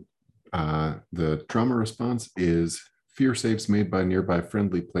 the trauma response is fear saves made by nearby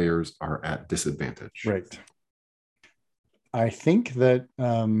friendly players are at disadvantage. Right. I think that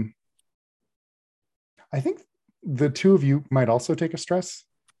I think the two of you might also take a stress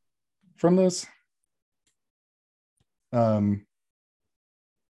from this.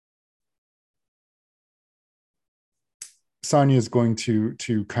 Sonia is going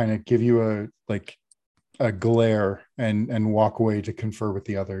to kind of give you a glare and walk away to confer with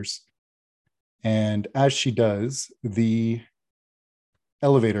the others. And as she does, the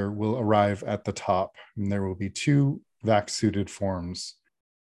elevator will arrive at the top, and there will be 2 vac-suited forms,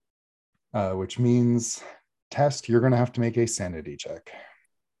 which means, Test, you're going to have to make a sanity check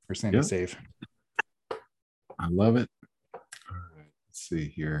or sanity save. I love it. All right, let's see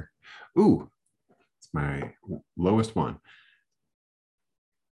here. Ooh, it's my lowest one.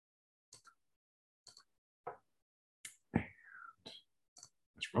 Let's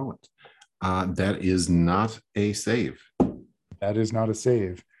roll it. That is not a save. That is not a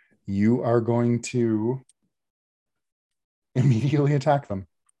save. You are going to immediately attack them.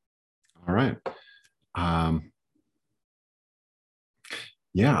 All right.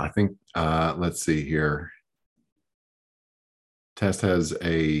 Yeah, I think let's see here. Test has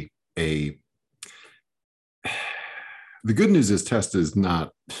a the good news is Test is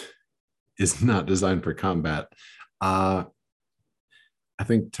not designed for combat. I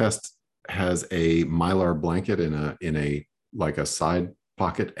think Test has a mylar blanket in a like a side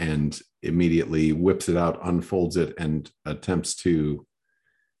pocket and immediately whips it out, unfolds it, and attempts to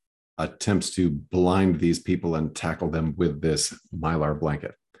blind these people and tackle them with this mylar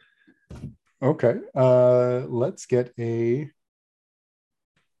blanket. Okay. Let's get a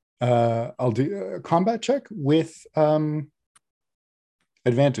I'll do a combat check with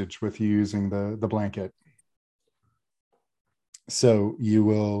advantage with you using the blanket. So you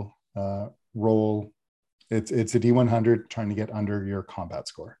will roll. It's a D100 trying to get under your combat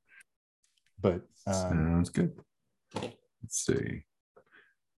score. But sounds good. Let's see.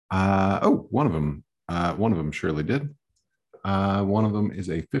 One of them surely did. One of them is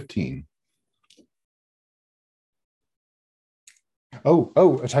a 15.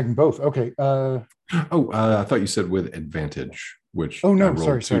 Attacking both. Okay. I thought you said with advantage, which no,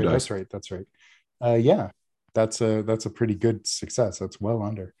 I sorry. dice. That's right. Yeah, that's a pretty good success. That's well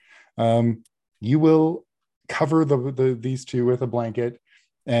under. You will cover these 2 with a blanket,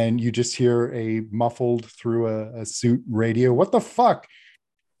 and you just hear a muffled through a suit radio, "What the fuck?"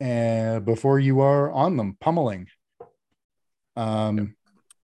 Before you are on them, pummeling. I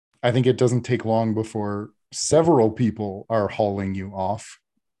think it doesn't take long before several people are hauling you off.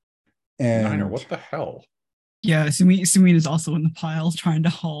 And Niner, what the hell? Yeah, Sumin is also in the pile trying to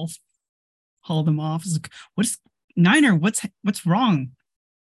haul them off. Like, what's Niner? What's wrong?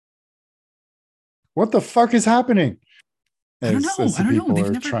 What the fuck is happening? I don't know. I don't know. I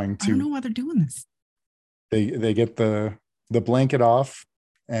don't know why they're doing this. They get the blanket off,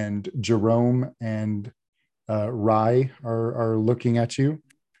 and Jerome and Rye are looking at you,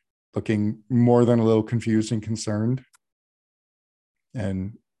 looking more than a little confused and concerned.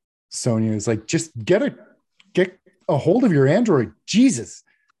 And Sonia is like, "Just get a hold of your android, Jesus!"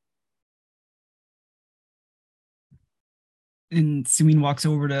 And Sumin walks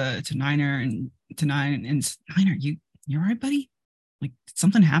over to Niner and Niner, you all right, buddy? Like, did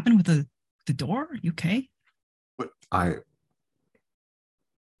something happen with the The door? You okay? But I'm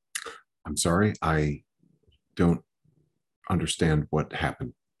sorry. I don't understand what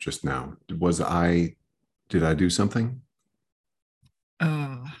happened just now. Did I do something?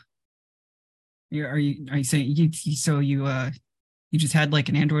 Uh, are you saying you just had like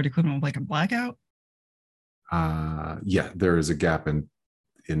an Android equivalent of like a blackout? Yeah, there is a gap in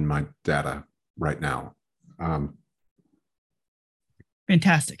my data right now.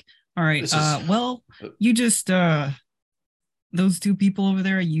 Fantastic. All right. Well, you just those two people over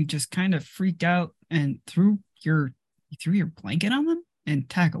there, you just kind of freaked out and threw your blanket on them and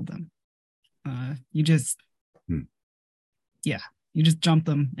tackled them. You just you just jumped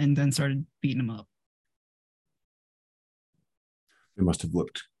them and then started beating them up. They must have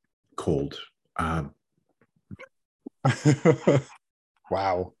looked cold.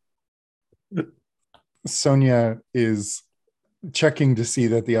 Wow. Sonia is checking to see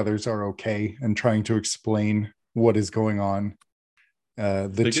that the others are okay and trying to explain what is going on.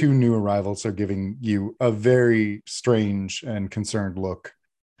 The two new arrivals are giving you a very strange and concerned look.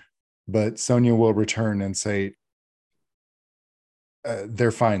 But Sonia will return and say,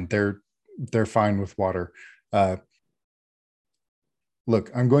 they're fine. They're fine with water.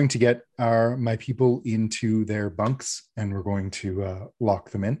 Look, I'm going to get my people into their bunks and we're going to lock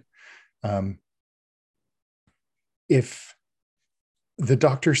them in. If the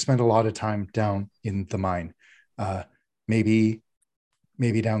doctor spent a lot of time down in the mine, maybe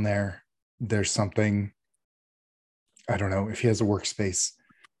down there's something, I don't know, if he has a workspace,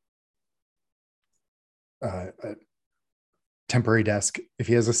 a temporary desk, if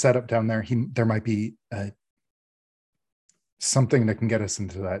he has a setup down there, there might be something that can get us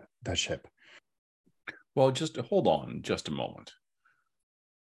into that ship. Well, just hold on just a moment.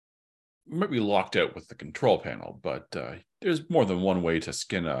 We might be locked out with the control panel, but there's more than one way to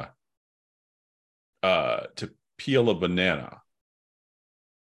skin to peel a banana.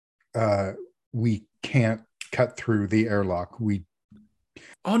 We can't cut through the airlock.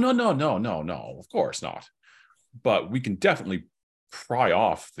 Oh, no, of course not. But we can definitely pry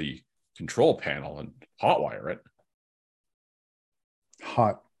off the control panel and hotwire it.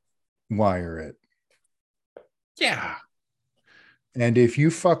 Hot wire it. Yeah. And if you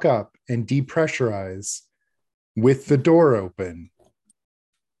fuck up and depressurize with the door open,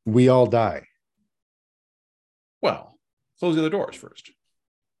 we all die. Well, close the other doors first.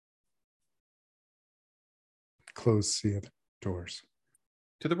 Close the other doors.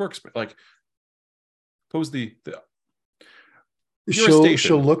 To the workspace. Like, close the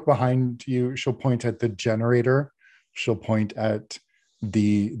she'll look behind you. She'll point at the generator. She'll point at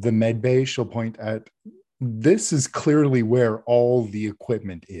the med bay. She'll point at, this is clearly where all the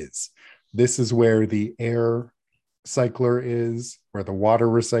equipment is. This is where the air cycler is, where the water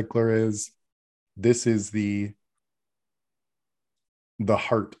recycler is. This is the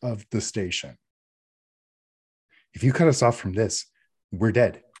heart of the station. If you cut us off from this, we're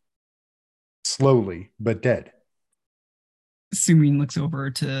dead. Slowly, but dead. Sumin looks over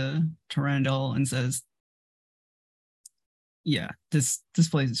to Randall and says, yeah, this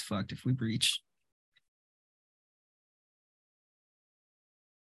place is fucked if we breach.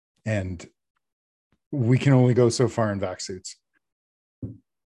 And we can only go so far in vac suits.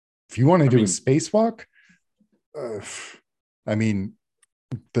 If you want to do a spacewalk, I mean,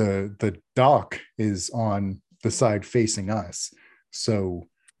 the dock is on the side facing us, so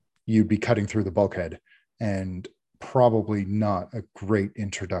you'd be cutting through the bulkhead, and probably not a great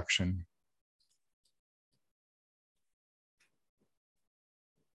introduction.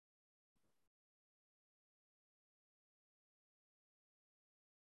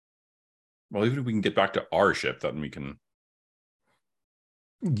 Well, even if we can get back to our ship, then we can.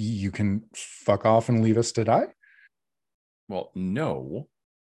 You can fuck off and leave us to die? Well, no.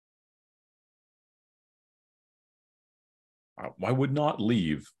 I would not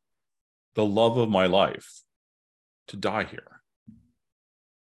leave the love of my life to die here.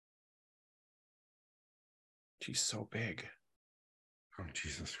 She's so big. Oh,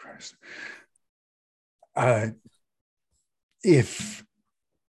 Jesus Christ.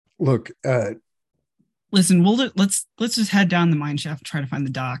 Listen, let's just head down the mine shaft and try to find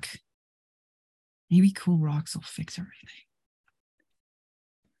the dock. Maybe cool rocks will fix everything.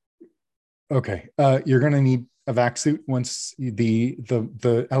 Okay. You're gonna need a vac suit once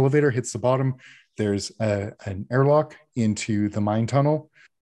the elevator hits the bottom. There's an airlock into the mine tunnel.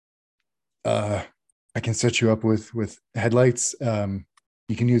 I can set you up with headlights.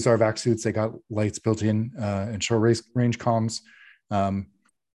 You can use our vac suits. They got lights built in and short range comms.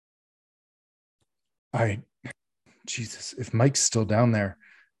 Jesus, if Mike's still down there,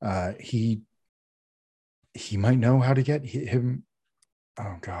 He might know how to get him.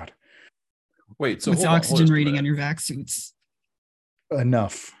 Oh God. Wait, so What's the hold on oxygen just a rating minute. on your vac suits?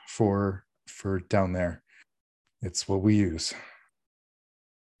 Enough for down there. It's what we use.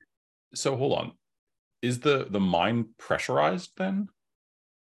 So hold on. Is the mine pressurized then?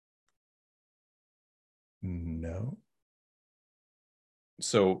 No.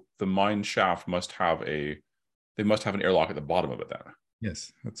 So the mine shaft must have an airlock at the bottom of it then.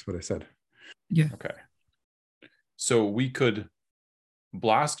 Yes, that's what I said. Yeah. Okay. So we could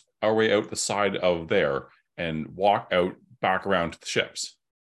blast our way out the side of there and walk out back around to the ships.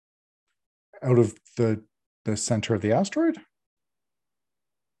 Out of the center of the asteroid?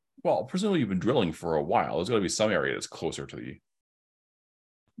 Well, presumably you've been drilling for a while. There's got to be some area that's closer to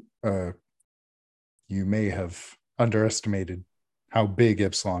the... You may have underestimated how big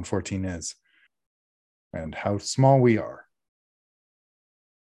Ypsilon-14 is and how small we are.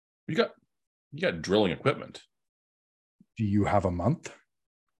 You got drilling equipment. Do you have a month?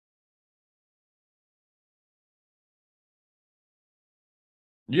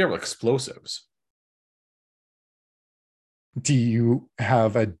 You have explosives. Do you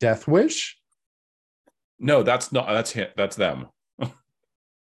have a death wish? No, that's them.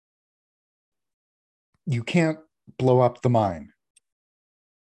 You can't blow up the mine.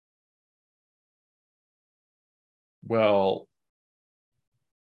 Well,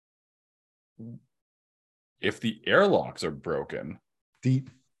 if the airlocks are broken, The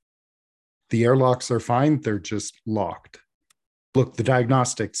airlocks are fine. They're just locked. Look, the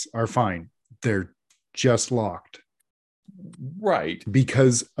diagnostics are fine. They're just locked. right?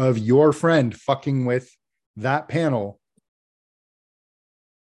 Because of your friend fucking with that panel.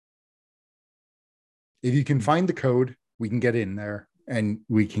 If you can find the code, we can get in there and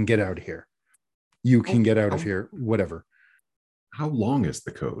we can get out of here. You can get out of here, whatever. How long is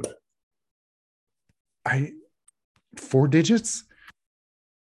the code? 4 digits?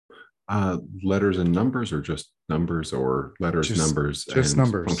 Letters and numbers, or just numbers, or letters, numbers, just and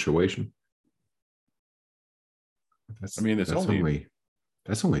numbers. Punctuation. That's only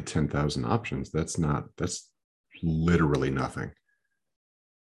 10,000 options. That's literally nothing.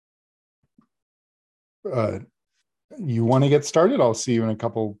 You want to get started? I'll see you in a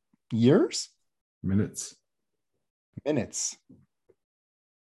couple years. Minutes.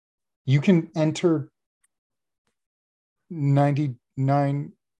 You can enter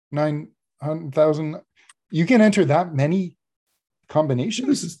 99,900,000. You can enter that many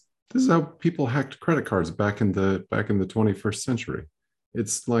combinations. This is how people hacked credit cards back in the 21st century.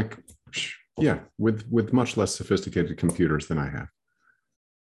 It's like, yeah, with much less sophisticated computers than I have.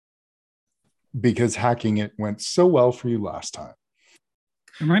 Because hacking it went so well for you last time.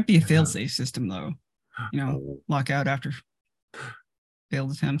 There might be a fail-safe system though. Lock out after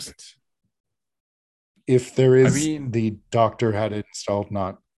failed attempts. If there is, the doctor had it installed.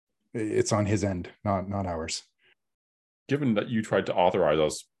 It's on his end, not ours. Given that you tried to authorize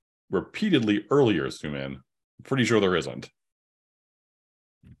us repeatedly earlier, Suman, I'm pretty sure there isn't.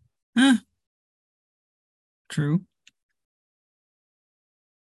 True.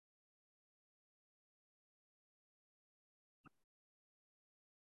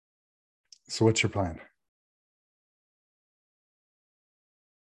 So what's your plan?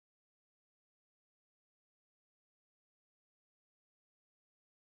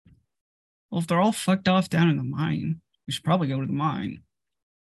 Well, if they're all fucked off down in the mine, we should probably go to the mine.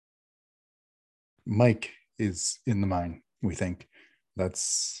 Mike is in the mine, we think.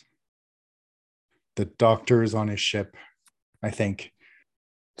 That's the doctor is on his ship, I think.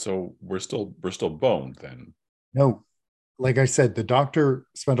 So we're still boned then. No, like I said, the doctor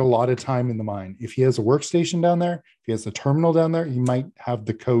spent a lot of time in the mine. If he has a workstation down there, if he has a terminal down there, he might have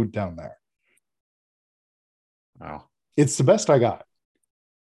the code down there. Wow. It's the best I got.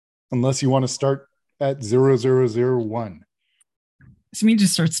 Unless you want to start at 0001. So me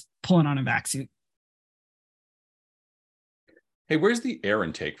just starts pulling on a vac suit. Hey, where's the air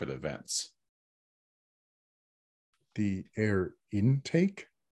intake for the vents? The air intake?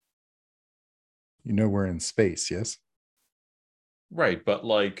 We're in space, yes? Right, but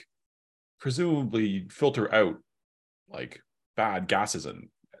presumably filter out bad gases and...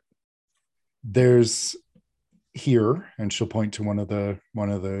 There's here, and she'll point to one of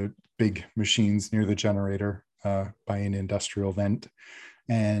the big machines near the generator by an industrial vent,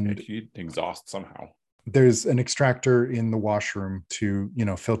 and you need exhaust somehow. There's an extractor in the washroom to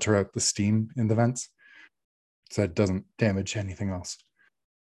filter out the steam in the vents so that doesn't damage anything else.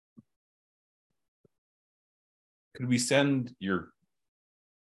 Could we send your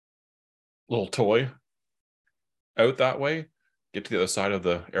little toy out that way? get to the other side of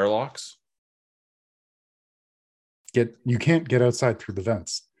the airlocks? You can't get outside through the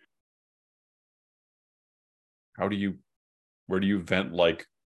vents. Where do you vent like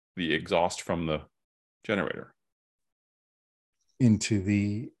the exhaust from the generator? Into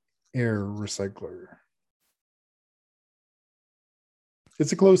the air recycler.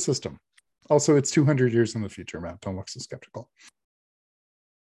 It's a closed system. Also, it's 200 years in the future, Matt. Don't look so skeptical.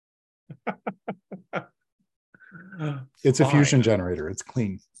 It's a fusion generator. It's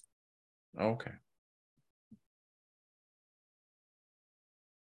clean. Okay.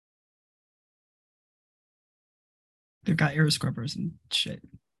 They've got air scrubbers and shit.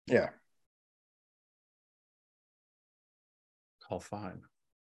 Yeah. All fine.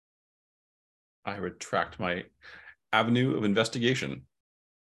 I retract my avenue of investigation.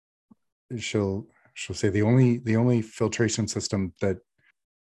 She'll say the only filtration system that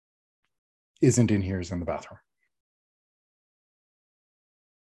isn't in here is in the bathroom.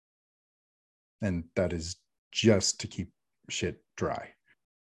 And that is just to keep shit dry.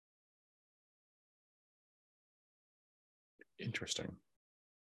 Interesting.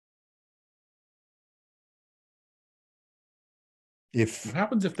 What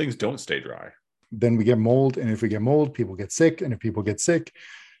happens if things don't stay dry? Then we get mold, and if we get mold, people get sick, and if people get sick,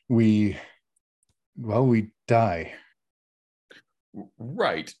 we die.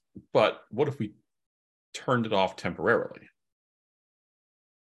 Right, but what if we turned it off temporarily?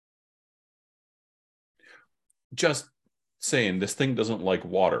 Just saying, this thing doesn't like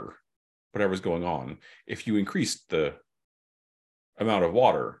water, whatever's going on. If you increased the amount of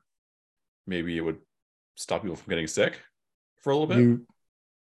water, maybe it would stop people from getting sick for a little bit.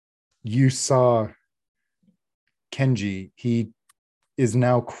 You saw Kenji. He is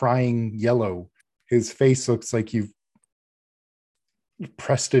now crying yellow. His face looks like you've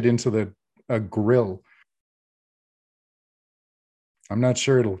pressed it into a grill. I'm not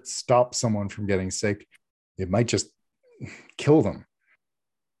sure it'll stop someone from getting sick. It might just kill them.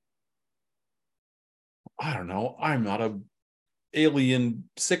 I don't know. I'm not a alien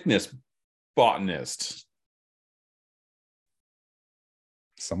sickness botanist.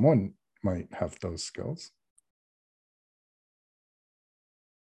 Someone might have those skills.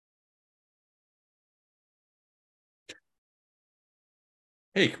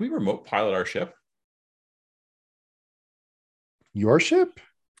 Hey, can we remote pilot our ship? Your ship?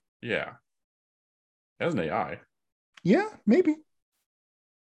 Yeah. As an AI. Yeah, maybe.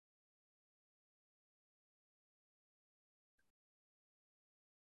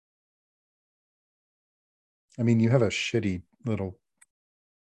 I mean, you have a shitty little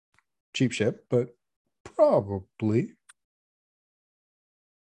cheap ship, but probably.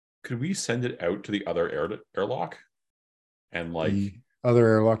 Could we send it out to the other airlock? And like... The other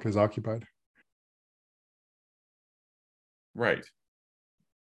airlock is occupied. Right.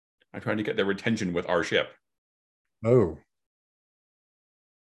 I'm trying to get their attention with our ship. Oh.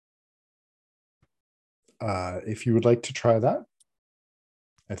 If you would like to try that,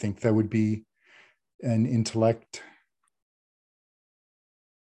 I think that would be an intellect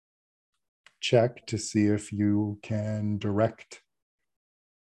check to see if you can direct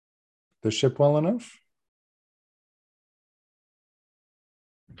the ship well enough.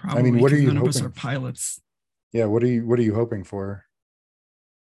 Probably, I mean, what are you none hoping? of us are pilots. Yeah, what are you hoping for?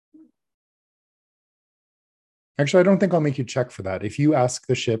 Actually, I don't think I'll make you check for that. If you ask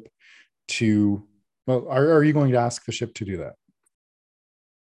the ship to, well, are you going to ask the ship to do that?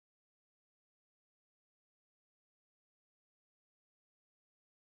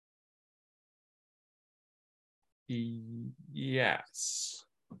 Yes.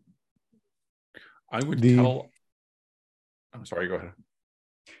 I would tell... I'm sorry, go ahead.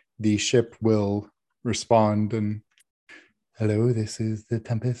 The ship will respond and, hello, this is the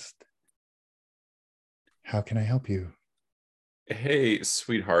Tempest. How can I help you? Hey,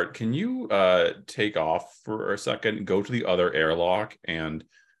 sweetheart, can you take off for a second, go to the other airlock, and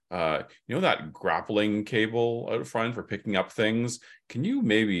you know that grappling cable out front for picking up things? Can you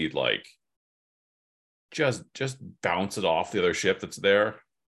maybe like just bounce it off the other ship that's there?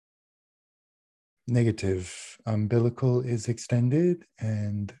 Negative. Umbilical is extended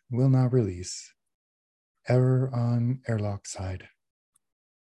and will not release. Error on airlock side.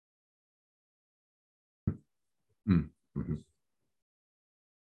 Mm-hmm.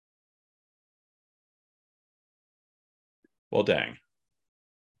 Well, dang.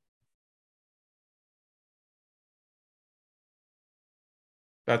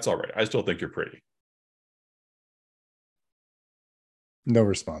 That's all right. I still think you're pretty. No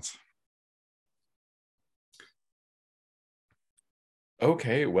response.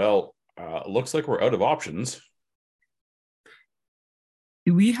 Okay, well, looks like we're out of options.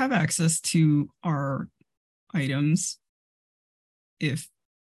 Do we have access to our items if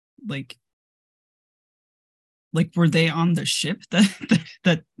like were they on the ship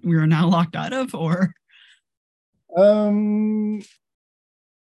that we are now locked out of, or I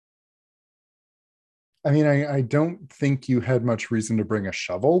mean, I don't think you had much reason to bring a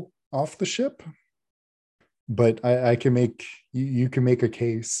shovel off the ship, but I can make you can make a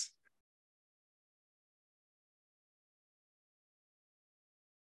case.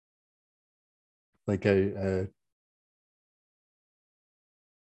 Like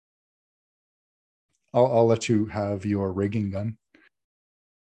I'll let you have your rigging gun.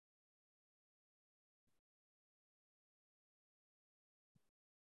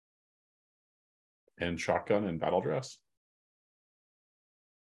 And shotgun and battle dress.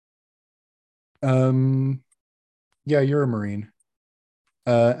 Yeah, you're a Marine.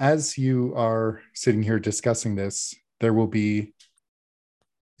 As you are sitting here discussing this, there will be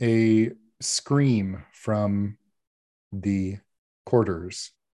a scream from the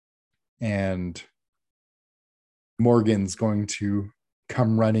quarters, and Morgan's going to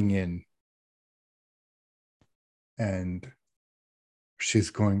come running in, and she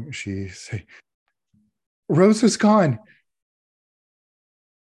say, Rose is gone.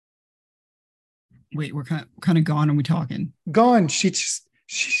 wait, we're kind of gone. Are we talking? Gone. She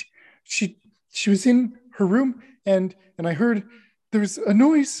was in her room, and I heard there was a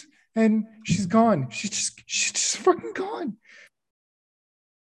noise, and she's gone. She's just fucking gone.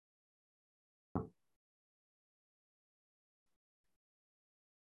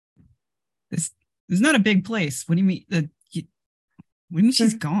 This is not a big place. What do you mean? What do you mean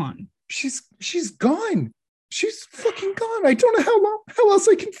she's gone? She's gone. She's fucking gone. I don't know how else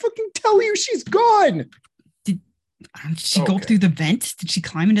I can fucking tell you she's gone. Did she go through the vent? Did she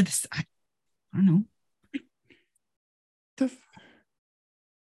climb into this? I don't know.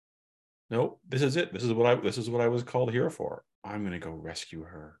 No, this is it. This is what I was called here for. I'm gonna go rescue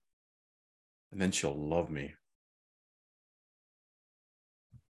her, and then she'll love me.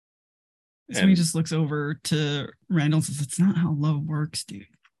 So he just looks over to Randall and says, "It's not how love works, dude."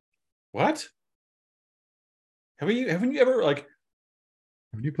 What? Haven't you ever have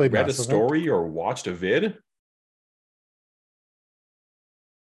you played read a story or watched a vid?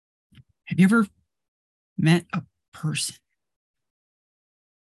 Have you ever met a person?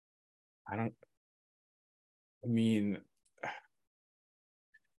 I mean,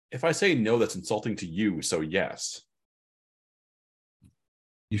 if I say no, that's insulting to you, so yes.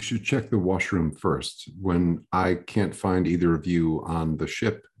 You should check the washroom first. When I can't find either of you on the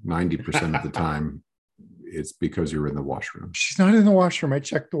ship 90% of the time, it's because you're in the washroom. She's not in the washroom. I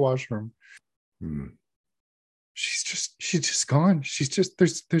checked the washroom. She's just gone. She's just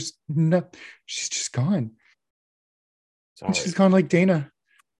there's no. She's just gone. And she's gone like Dana.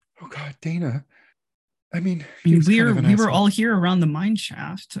 Oh God, Dana. I mean, we were all here around the mine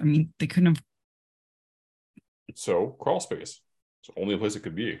shaft. I mean, they couldn't have. So crawl space. It's the only place it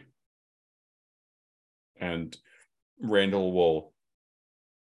could be. And Randall will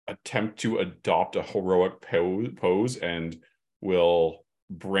attempt to adopt a heroic pose and will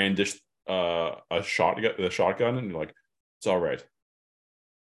brandish the shotgun and be like, it's all right.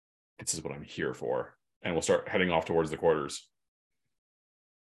 This is what I'm here for. And we'll start heading off towards the quarters.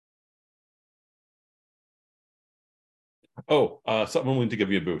 Oh, something willing to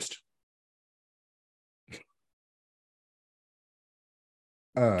give you a boost.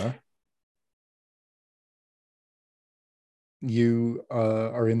 You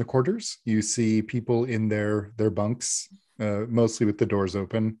are in the quarters. You see people in their bunks, mostly with the doors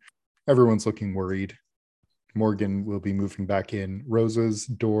open. Everyone's looking worried. Morgan will be moving back in. Rosa's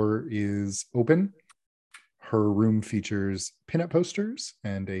door is open. Her room features pinup posters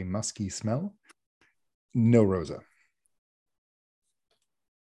and a musky smell. No Rosa.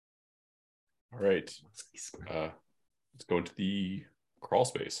 All right. Let's go into the crawl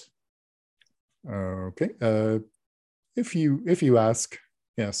space. Okay. If you ask,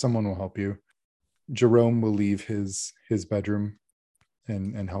 yeah, someone will help you. Jerome will leave his bedroom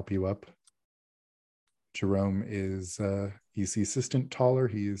and help you up. Jerome is he's the assistant driller.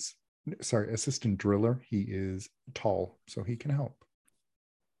 He is tall, so he can help.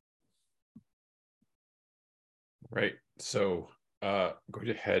 Right. So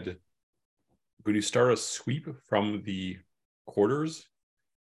going to start a sweep from the quarters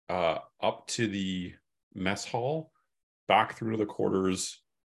up to the mess hall, back through to the quarters.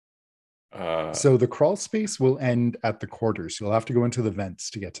 So the crawl space will end at the quarters. You'll have to go into the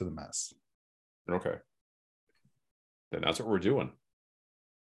vents to get to the mess. Okay. Then that's what we're doing.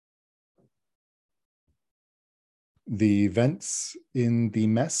 The vents in the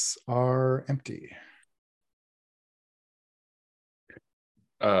mess are empty.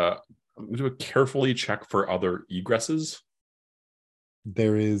 I'm going to do a carefully check for other egresses.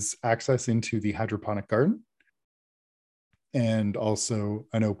 There is access into the hydroponic garden and also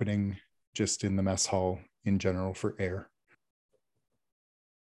an opening just in the mess hall in general for air.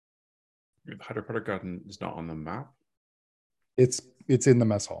 The hydroponic garden is not on the map. It's in the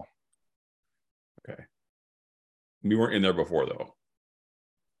mess hall. Okay. We weren't in there before, though.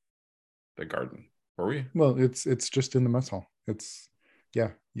 The garden, were we? Well, it's just in the mess hall.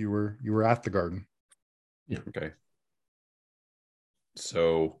 You were at the garden. Yeah. Okay.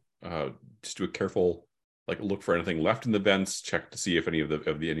 So just do a careful look for anything left in the vents, check to see if any of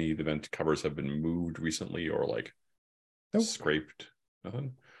the vent covers have been moved recently or Nope. Scraped.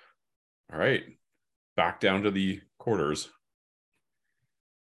 Nothing. All right. Back down to the quarters.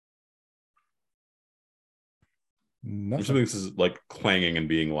 Nothing. I'm assuming this is clanging and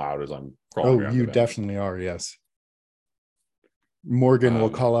being loud as I'm crawling around. Oh, you definitely are, yes. Morgan will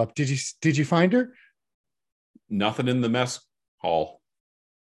call up. Did you find her? Nothing in the mess hall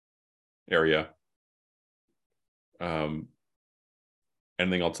area.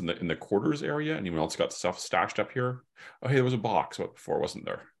 Anything else in the quarters area? Anyone else got stuff stashed up here? Oh, hey, there was a box before, wasn't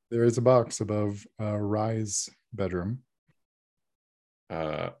there? There is a box above Rye's bedroom.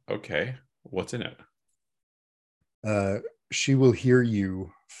 Okay. What's in it? She will hear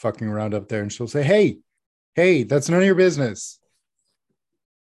you fucking around up there and she'll say, hey, that's none of your business.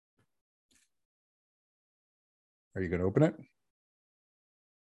 Are you going to open it?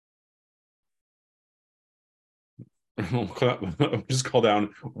 Just call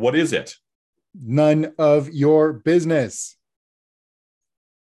down. What is it? None of your business.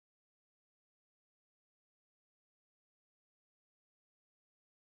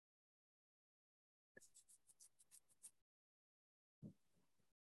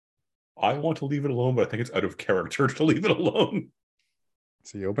 I want to leave it alone, but I think it's out of character to leave it alone.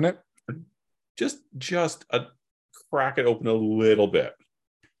 So you open it? Just crack it open a little bit.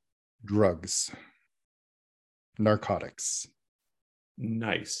 Drugs. Narcotics.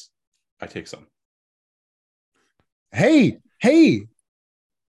 Nice. I take some. Hey,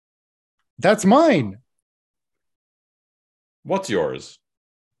 that's mine. What's yours?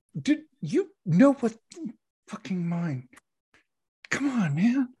 Did you know what fucking mine? Come on,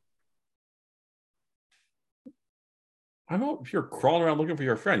 man. I'm out here crawling around looking for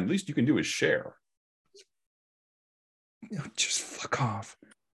your friend. At least you can do is share. Just fuck off.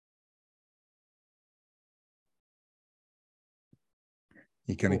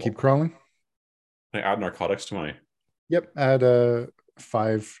 You gonna keep crawling? Can I add narcotics to my... Yep, add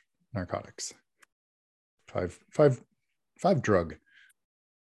 5 narcotics. Five drug.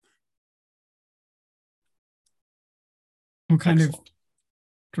 What kind Excellent. of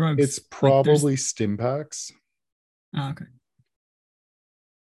drugs? It's probably stim packs. Oh, okay.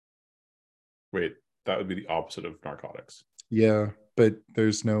 Wait, that would be the opposite of narcotics. Yeah, but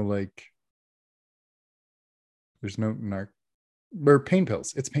there's no or pain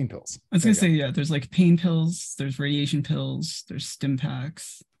pills. It's pain pills. I was gonna say, yeah, there's pain pills, there's radiation pills, there's stim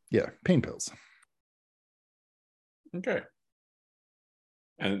packs. Yeah, pain pills. Okay.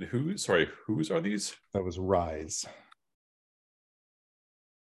 And whose are these? That was Rise.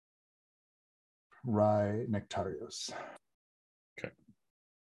 Rye Nectarios. Okay.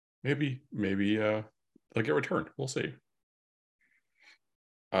 Maybe they'll get returned. We'll see.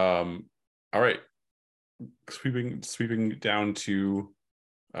 All right. Sweeping down to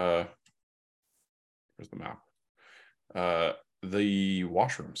where's the map? The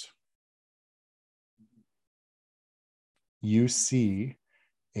washrooms. You see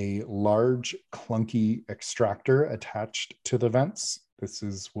a large clunky extractor attached to the vents. This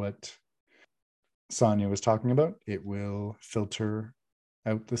is what Sonia was talking about. It will filter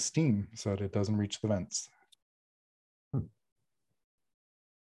out the steam so that it doesn't reach the vents.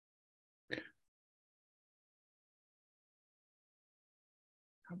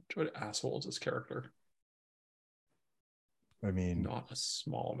 How much of an asshole is this character? I mean, not a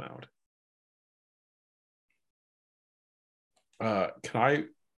small amount. Can I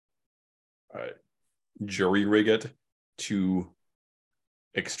jury rig it to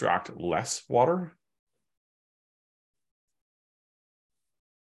extract less water?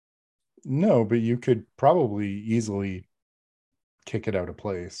 No, but you could probably easily kick it out of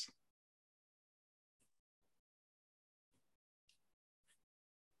place.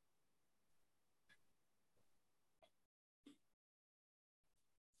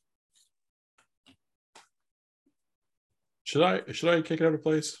 Should I kick it out of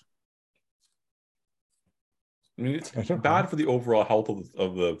place? I mean, it's bad for the overall health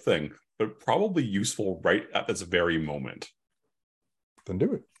of the thing, but probably useful right at this very moment. Then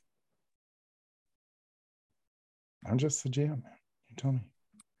do it. I'm just the GM, man. You tell me.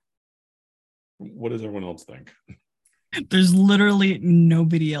 What does everyone else think? There's literally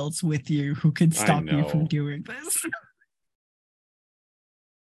nobody else with you who could stop you from know. doing this.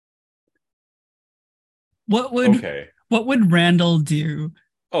 What would Randall do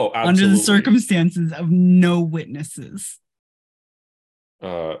Oh, under absolutely. the circumstances of no witnesses?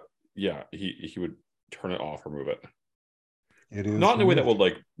 Yeah, he would turn it off, remove it. It is not in a way that removed. would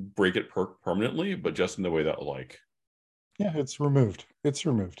like break it permanently, but just in the way that like Yeah, it's removed. It's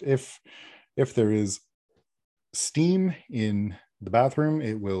removed. If there is steam in the bathroom,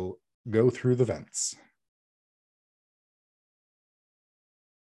 it will go through the vents.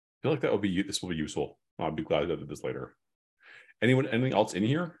 I feel like that would be this will be useful. I'll be glad I did this later. Anything else in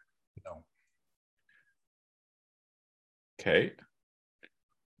here? No. Okay.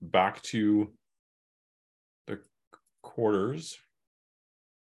 Back to the quarters.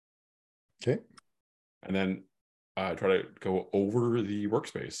 Okay. And then try to go over the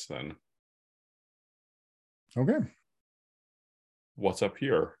workspace then. Okay. What's up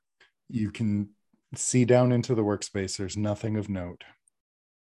here? You can see down into the workspace. There's nothing of note.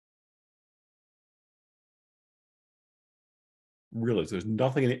 Really? So there's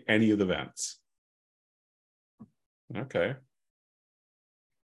nothing in any of the vents. Okay.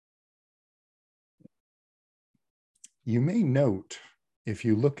 You may note, if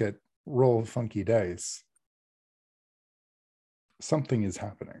you look at roll funky dice, something is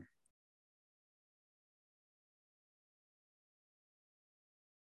happening.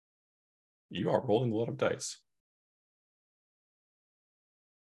 You are rolling a lot of dice.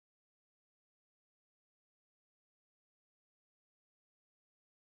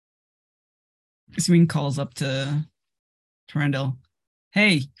 Swing calls up to Randall.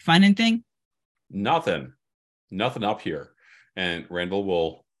 Hey, find anything? Nothing up here. And Randall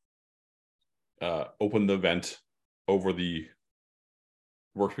will open the vent over the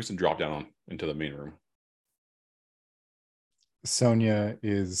workspace and drop down into the main room. Sonia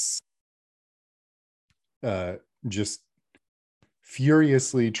is just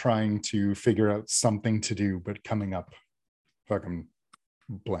furiously trying to figure out something to do, but coming up fucking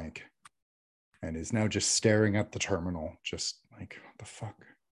blank, and is now just staring at the terminal, just like, what the fuck?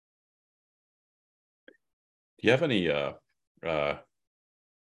 Do you have any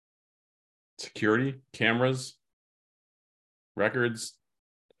security cameras, records,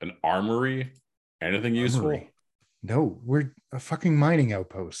 an armory, anything useful? No, we're a fucking mining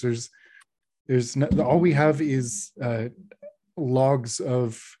outpost. There's no, all we have is logs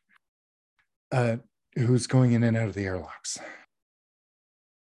of who's going in and out of the airlocks.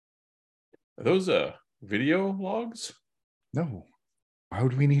 Are those video logs? No. Why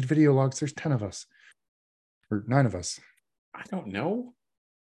would we need video logs? There's 10 of us. Or 9 of us. I don't know.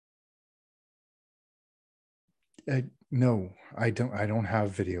 No, I don't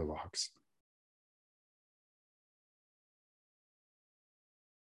have video logs.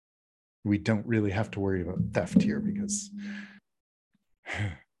 We don't really have to worry about theft here, because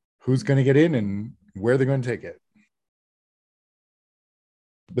who's going to get in and where they're going to take it?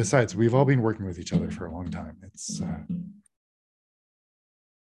 Besides, we've all been working with each other for a long time. It's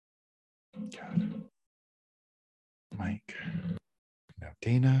God. Mike, now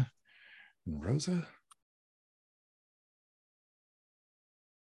Dana and Rosa.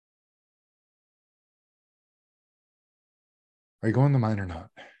 Are you going the mine or not?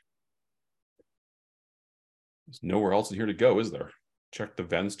 There's nowhere else in here to go, is there? Check the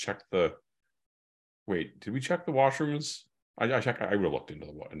vents, check the... Wait, did we check the washrooms? I would have looked into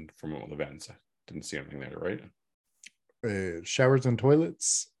from the vents. I didn't see anything there, right? Showers and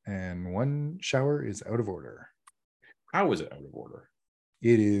toilets, and one shower is out of order. How is it out of order?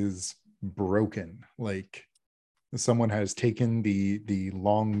 It is broken. Like someone has taken the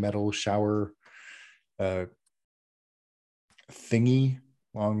long metal shower thingy,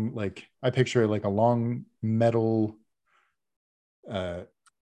 long, like I picture it like a long metal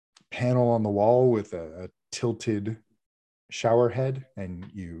panel on the wall with a tilted shower head, and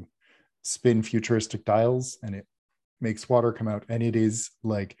you spin futuristic dials and it makes water come out, and it is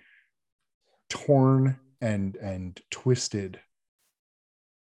like torn and twisted.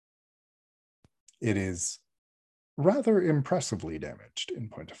 It is rather impressively damaged, in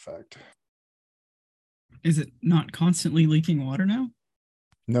point of fact. Is it not constantly leaking water now?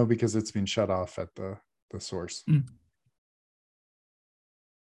 No, because it's been shut off at the source.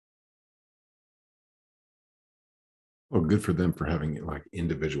 Well, good for them for having like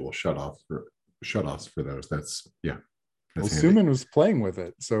individual shut off for shutoffs for those. That's well, handy. Suman was playing with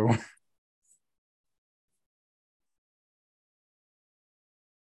it, so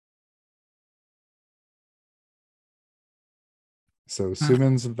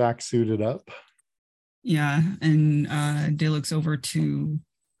Suman's vac suited up. Yeah, and Day looks over to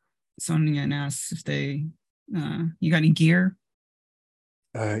Sonia and asks if they, you got any gear?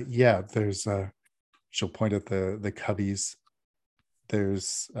 Yeah, there's she'll point at the cubbies.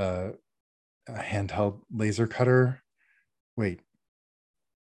 There's a handheld laser cutter. Wait.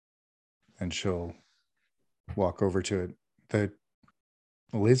 And she'll walk over to it. The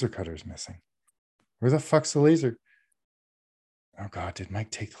laser cutter's missing. Where the fuck's the laser? Oh God, did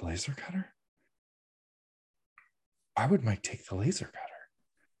Mike take the laser cutter? Why would Mike take the laser cutter?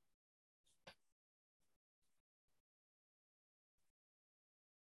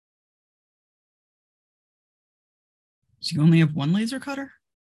 So you only have one laser cutter?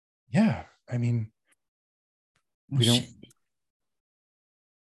 Yeah, I mean, we shit.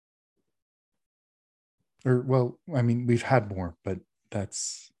 don't. Or well, I mean, we've had more, but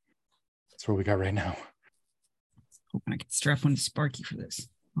that's what we got right now. Hoping I can strap one to Sparky for this.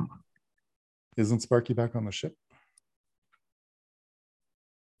 Oh. Isn't Sparky back on the ship?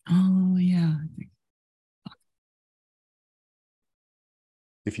 Oh yeah.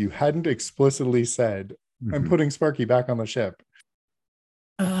 If you hadn't explicitly said, I'm putting Sparky back on the ship.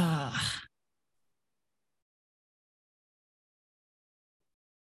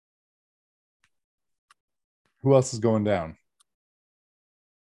 Who else is going down?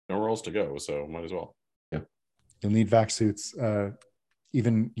 Nowhere else to go, so might as well. Yeah. You'll need vac suits.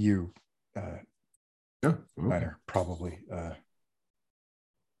 Even you, Minor, probably.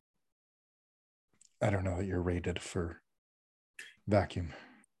 I don't know that you're rated for vacuum.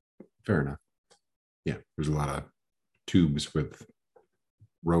 Fair enough. Yeah, there's a lot of tubes with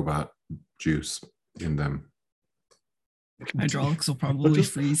robot juice in them. Hydraulics will probably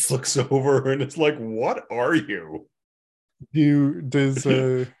freeze. Looks over and it's like, what are you?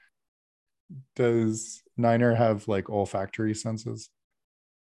 Does Niner have like olfactory senses?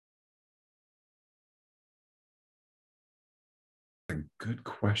 A good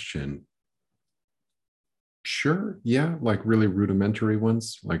question. Sure. Yeah, like really rudimentary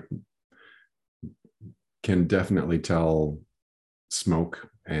ones, like can definitely tell smoke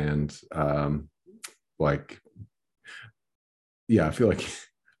and like yeah, I feel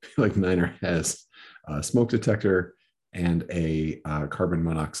like Niner has a smoke detector and a carbon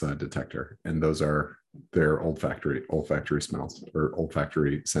monoxide detector, and those are their olfactory smells or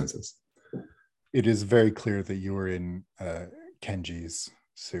olfactory senses. It is very clear that you were in Kenji's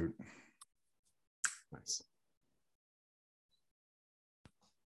suit. Nice.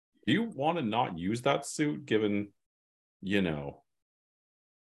 Do you want to not use that suit given,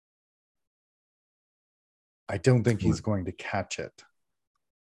 I don't think he's going to catch it,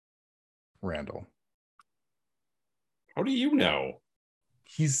 Randall. How do you know?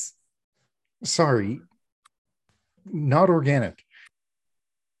 He's sorry, not organic.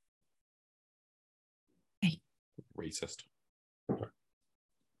 Hey. Racist.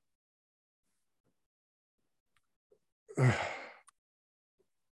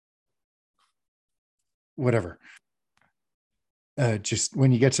 Whatever. Just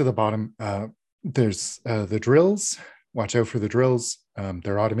when you get to the bottom, there's the drills. Watch out for the drills.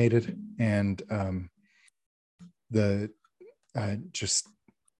 They're automated, and the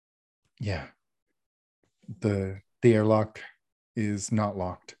airlock is not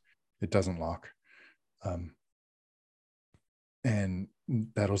locked. It doesn't lock, and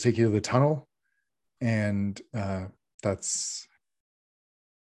that'll take you to the tunnel, and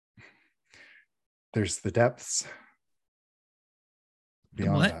there's the depths.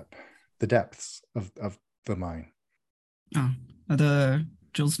 Beyond that, the depths of the mine. Oh, are the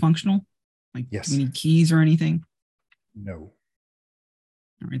drills functional? Like, yes. Do we need keys or anything? No.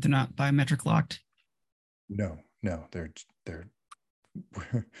 All right, they're not biometric locked. No, they're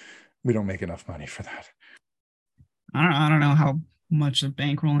we don't make enough money for that. I don't know how much of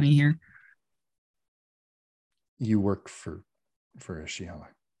bankrolling here. You work for Ishiyama.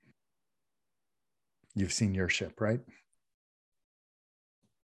 You've seen your ship, right?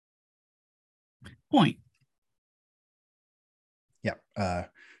 Point. Yeah.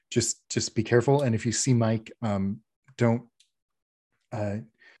 Just be careful, and if you see Mike, don't.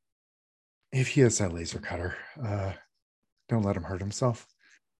 If he has that laser cutter, don't let him hurt himself.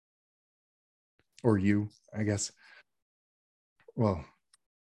 Or you, I guess. Well,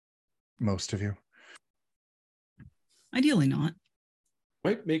 most of you. Ideally not.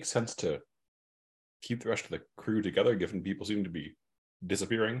 Might make sense to keep the rest of the crew together, given people seem to be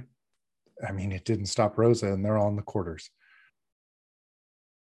disappearing. I mean, it didn't stop Rosa, and they're all in the quarters.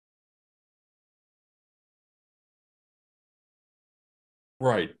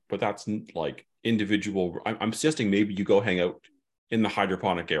 Right, but that's like individual. I'm suggesting maybe you go hang out in the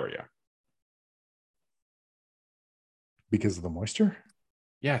hydroponic area. Because of the moisture?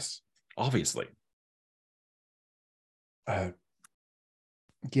 Yes, obviously.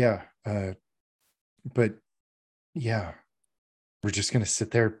 Yeah. But yeah, we're just going to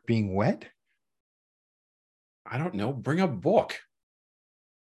sit there being wet? I don't know. Bring a book.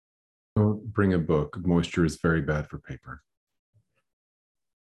 Don't bring a book. Moisture is very bad for paper.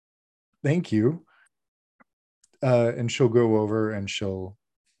 Thank you. And she'll go over and she'll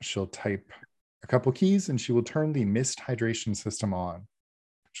type a couple keys, and she will turn the mist hydration system on.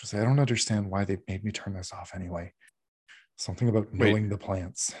 She'll say, I don't understand why they made me turn this off anyway. Something about knowing the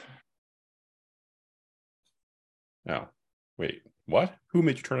plants. Oh, wait, what? Who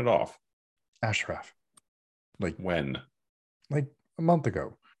made you turn it off? Ashraf. Like when? Like a month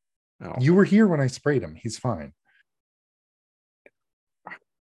ago. Oh. You were here when I sprayed him. He's fine.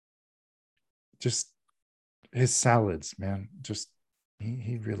 Just his salads, man. Just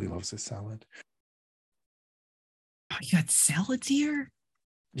he really loves his salad. Oh, you got salads here?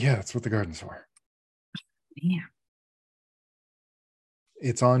 Yeah, that's what the garden's for. Yeah.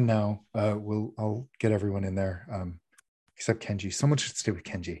 It's on now. I'll get everyone in there. Except Kenji. Someone should stay with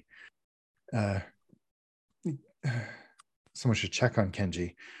Kenji. Someone should check on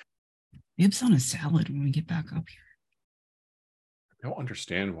Kenji. Dibs on a salad when we get back up here. I don't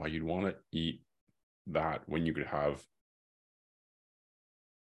understand why you'd want to eat that when you could have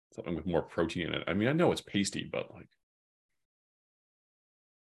something with more protein in it. I mean, I know it's pasty, but like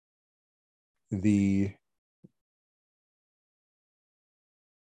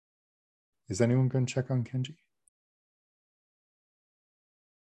Is anyone going to check on Kenji?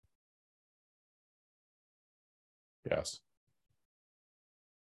 yes.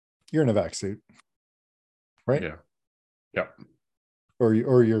 You're in a vac suit, right? Yeah. Yep. Or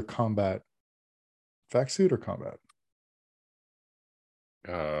your combat vac suit or combat?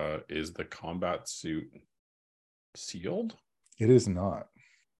 Is the combat suit sealed? It is not.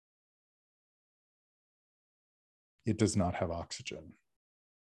 It does not have oxygen.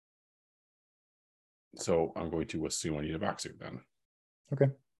 So I'm going to assume I need a vac suit then.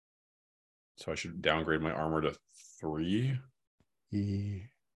 Okay. So I should downgrade my armor to 3.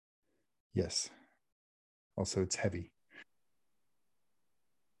 Yes. Also, it's heavy.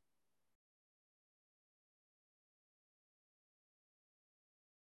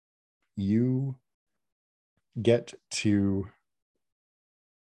 You get to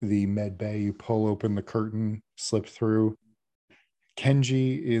the med bay, you pull open the curtain, slip through.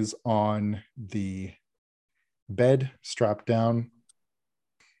 Kenji is on the bed, strapped down.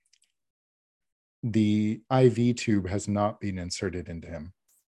 The IV tube has not been inserted into him.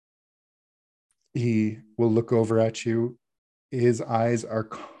 He will look over at you. His eyes are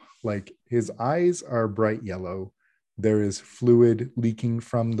bright yellow. There is fluid leaking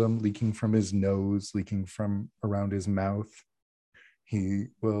from them, leaking from his nose, leaking from around his mouth. He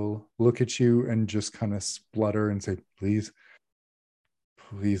will look at you and just kind of splutter and say, please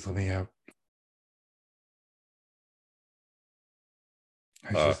let me out.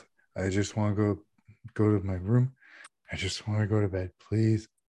 I just want to go to my room. I just want to go to bed, please.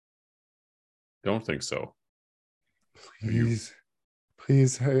 Don't think so. Please.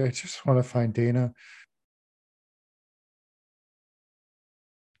 I just want to find Dana.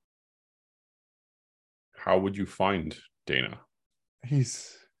 How would you find Dana?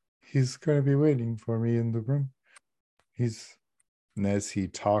 He's going to be waiting for me in the room. And as he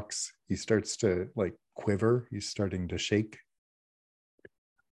talks, he starts to like quiver. He's starting to shake.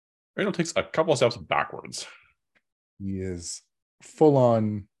 Randall takes a couple of steps backwards. He is full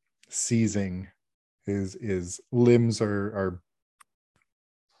on seizing. His limbs are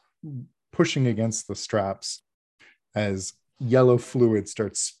pushing against the straps as yellow fluid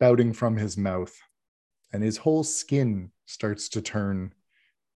starts spouting from his mouth, and his whole skin starts to turn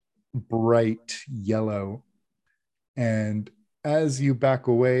bright yellow. And as you back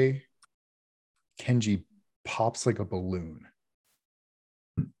away, Kenji pops like a balloon.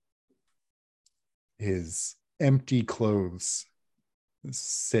 His empty clothes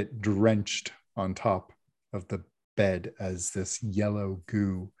sit drenched on top of the bed as this yellow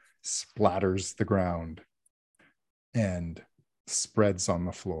goo splatters the ground and spreads on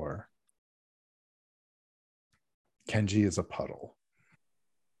the floor. Kenji is a puddle.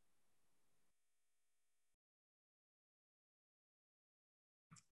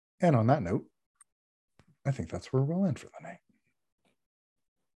 And on that note, I think that's where we'll end for the night.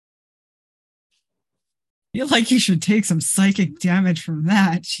 feel like you should take some psychic damage from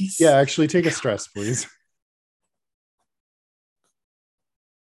that. Jeez. Yeah, actually take a stress, please.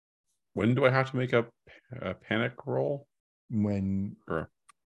 When do I have to make a panic roll? When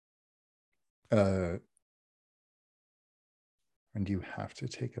and do you have to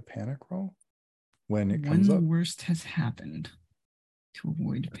take a panic roll? When it comes the up? worst has happened, to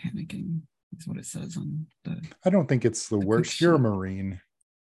avoid panicking is what it says on the. I don't think it's the worst. You're a Marine.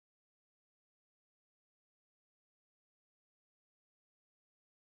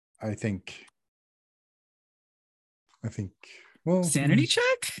 I think, well, Sanity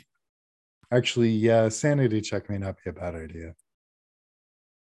check? Actually, yeah, sanity check may not be a bad idea.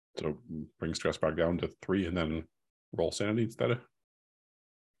 So bring stress back down to 3 and then roll sanity instead.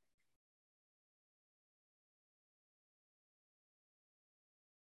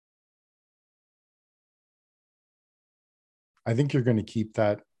 I think you're going to keep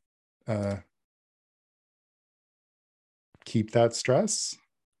that stress.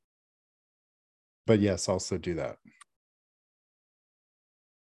 But yes, also do that.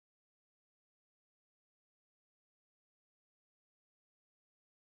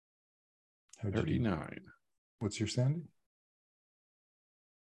 How'd 39. What's your sanity?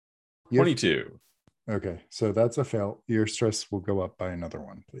 22. Okay, so that's a fail. Your stress will go up by another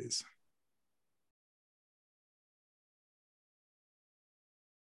one, please.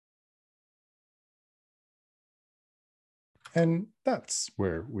 And that's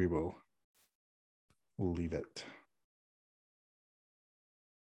where we will leave it.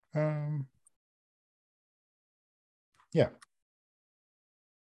 Yeah.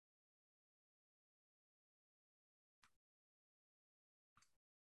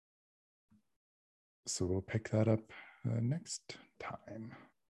 So we'll pick that up next time.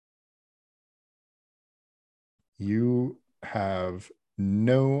 You have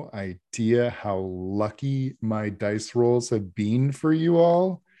no idea how lucky my dice rolls have been for you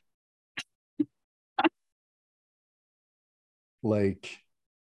all. Like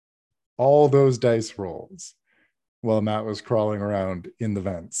all those dice rolls while Matt was crawling around in the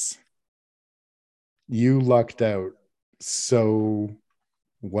vents. You lucked out so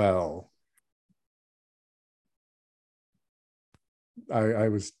well. I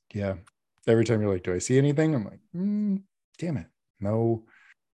was, yeah. Every time you're like, do I see anything? I'm like, damn it. No.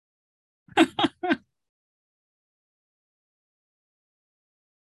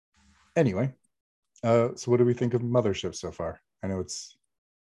 Anyway, so what do we think of Mothership so far? I know it's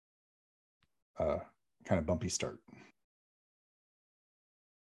kind of bumpy start.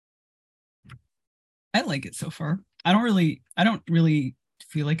 I like it so far. I don't really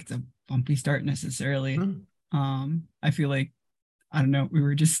feel like it's a bumpy start necessarily. I feel like, I don't know, we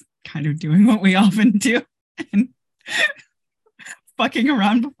were just kind of doing what we often do and fucking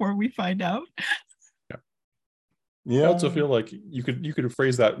around before we find out. Yeah. I also feel like you could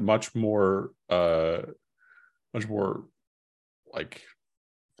phrase that much more like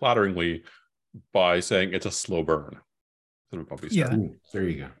flatteringly by saying it's a slow burn. Yeah. Ooh, there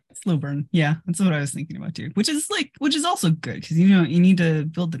you go. Slow burn. Yeah, that's what I was thinking about too. Which is also good because you need to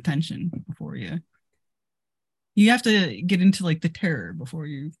build the tension before you have to get into like the terror before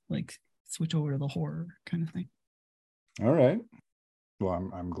you like switch over to the horror kind of thing. All right.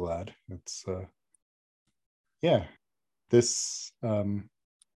 Well, I'm glad. It's yeah. This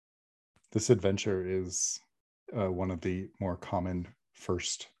adventure is one of the more common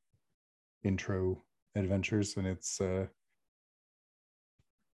first intro adventures, and it's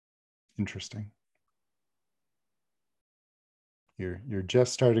interesting. You're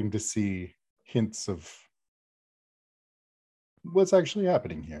just starting to see hints of what's actually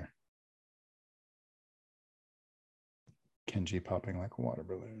happening here. Kenji popping like a water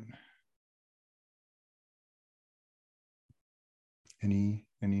balloon. Any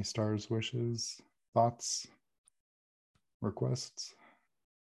stars, wishes, thoughts, requests?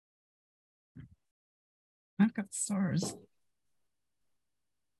 I've got stars.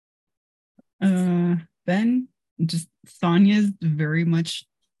 Ben, just Sonya's very much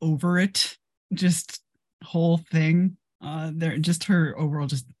over it. Just whole thing. They're just her overall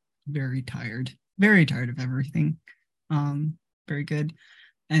just very tired of everything. Very good.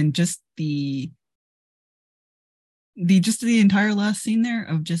 And just the entire last scene there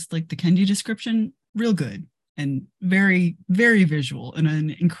of just like the Kenji description, real good and very, very visual in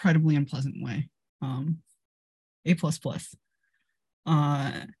an incredibly unpleasant way. A++.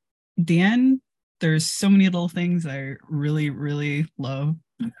 Dan, there's so many little things I really, really love.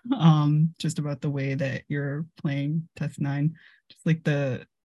 Just about the way that you're playing Test 9. Just like the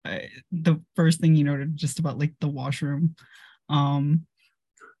first thing you noted just about like the washroom. And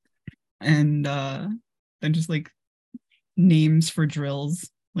than just like names for drills.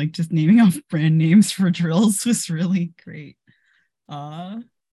 Like just naming off brand names for drills was really great. And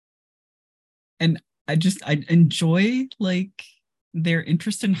I enjoy like their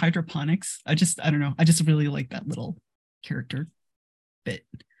interest in hydroponics. I don't know. I just really like that little character bit.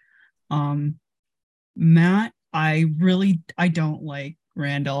 Matt, I don't like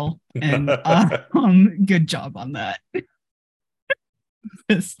Randall, and good job on that.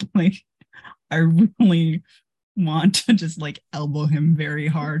 Just like I really want to just like elbow him very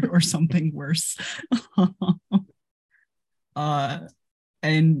hard or something worse.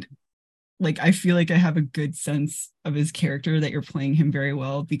 And like I feel like I have a good sense of his character, that you're playing him very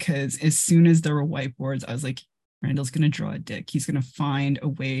well, because as soon as there were whiteboards, I was like, Randall's gonna draw a dick. He's gonna find a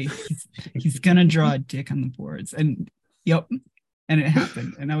way. He's gonna draw a dick on the boards. And yep. And it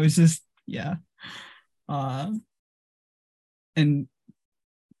happened. And I was just, yeah. And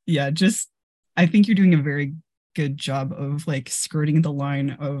yeah, just I think you're doing a very good job of like skirting the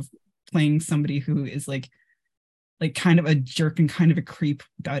line of playing somebody who is like kind of a jerk and kind of a creep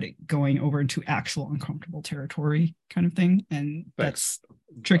without it going over into actual uncomfortable territory kind of thing. And Thanks. That's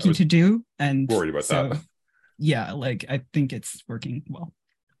tricky to do. And worried about that. Yeah, like I think it's working well.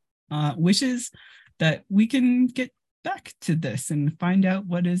 Wishes that we can get back to this and find out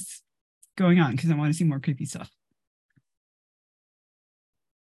what is going on, because I want to see more creepy stuff.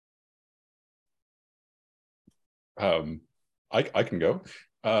 I can go.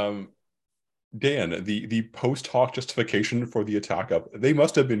 Dan, the post hoc justification for the attack up, they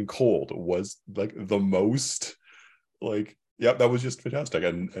must have been cold, was like the most like, yeah, that was just fantastic.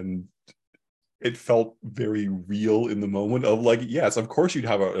 And it felt very real in the moment of like, yes, of course you'd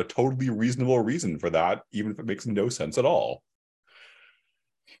have a totally reasonable reason for that, even if it makes no sense at all.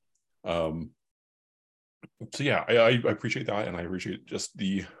 So yeah, I appreciate that. And I appreciate just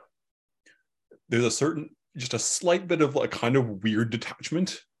there's just a slight bit of like kind of weird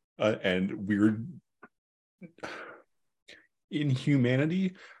detachment and weird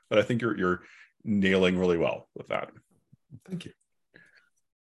inhumanity that I think you're nailing really well with that. Thank you.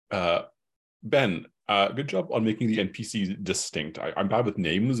 Ben, good job on making the NPCs distinct. I'm bad with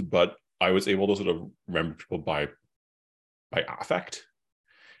names, but I was able to sort of remember people by affect,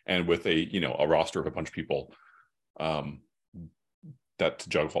 and with a roster of a bunch of people that to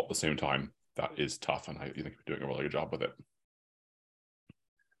juggle at the same time, that is tough, and I think you're doing a really good job with it.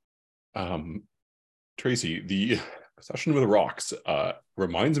 Tracy, the obsession with rocks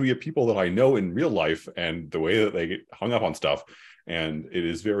reminds me of people that I know in real life and the way that they get hung up on stuff. And it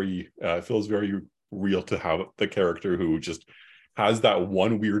is feels very real to have the character who just has that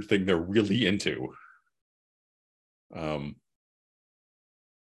one weird thing they're really into. And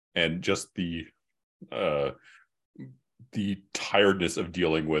just the tiredness of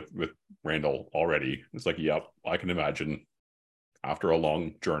dealing with Randall already. It's like, yep, I can imagine after a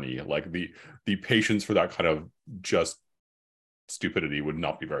long journey, like the patience for that kind of just stupidity would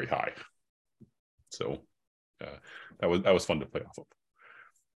not be very high. So that was fun to play off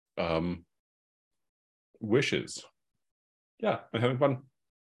of. Wishes. Yeah, I'm having fun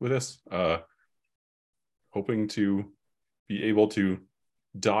with this. Hoping to be able to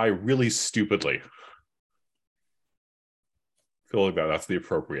die really stupidly. Feel like that's the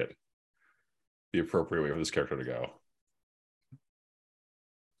appropriate way for this character to go.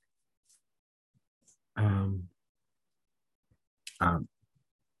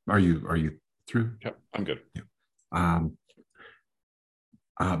 Are you through? Yep, I'm good. Yeah.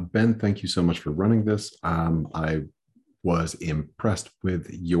 Ben, thank you so much for running this. I was impressed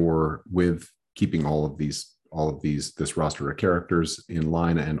with keeping all of this roster of characters in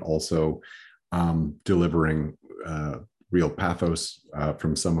line, and also delivering real pathos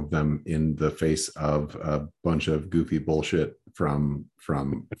from some of them in the face of a bunch of goofy bullshit from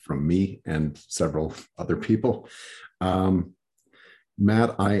me and several other people.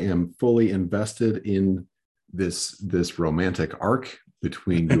 Matt, I am fully invested in this romantic arc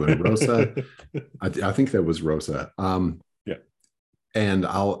between you and Rosa. I think that was Rosa. Yeah. And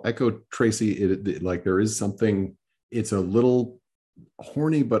I'll echo Tracy. Like there is something. It's a little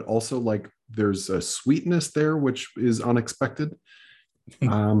horny, but also like there's a sweetness there, which is unexpected.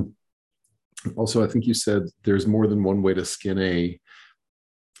 Also, I think you said there's more than one way to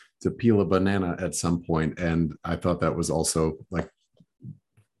peel a banana at some point, and I thought that was also like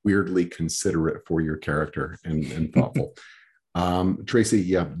weirdly considerate for your character and thoughtful. Tracy,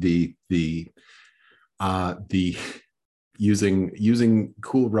 yeah, the using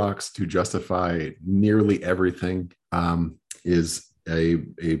cool rocks to justify nearly everything is a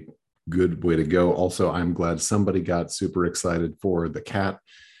good way to go. Also, I'm glad somebody got super excited for the cat.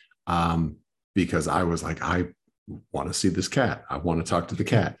 because I was like, I want to see this cat. I want to talk to the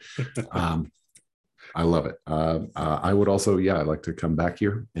cat. I love it. I would also, I'd like to come back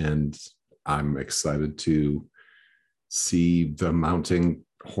here, and I'm excited to see the mounting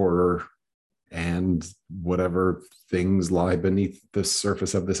horror and whatever things lie beneath the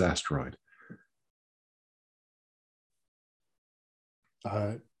surface of this asteroid.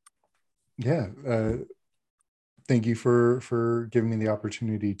 Thank you for giving me the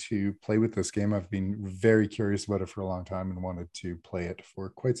opportunity to play with this game. I've been very curious about it for a long time and wanted to play it for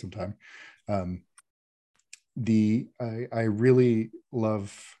quite some time. I really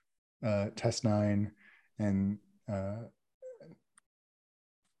love Test 9 and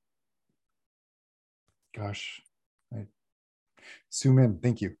Sumin,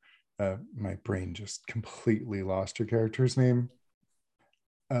 thank you. My brain just completely lost your character's name.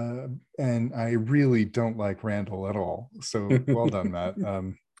 And I really don't like Randall at all. So well done, Matt.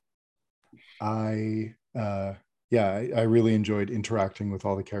 I really enjoyed interacting with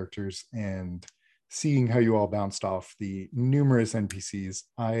all the characters and seeing how you all bounced off the numerous NPCs.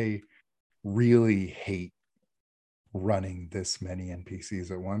 I really hate running this many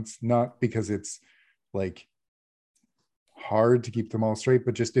NPCs at once, not because it's like hard to keep them all straight,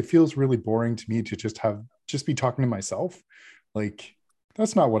 but just it feels really boring to me to just be talking to myself. Like,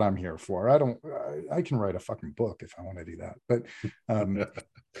 that's not what I'm here for. I can write a fucking book if I want to do that. But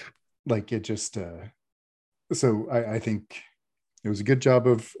like, it just so I think it was a good job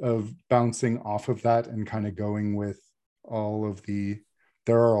of bouncing off of that and kind of going with all of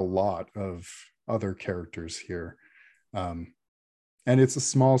there are a lot of other characters here. And it's a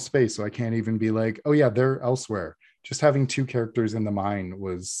small space, so I can't even be like, oh yeah, they're elsewhere. Just having 2 characters in the mine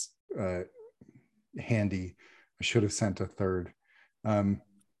was handy. I should have sent a third.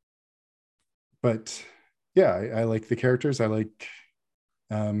 But yeah, I like the characters. I like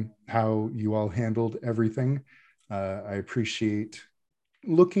how you all handled everything. I appreciate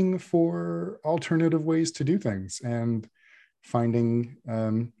looking for alternative ways to do things and finding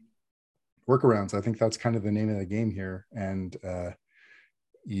workarounds. I think that's kind of the name of the game here. And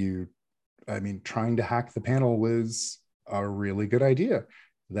trying to hack the panel was a really good idea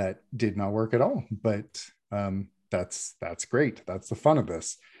that did not work at all, but that's great. That's the fun of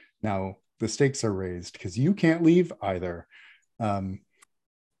this. Now the stakes are raised because you can't leave either.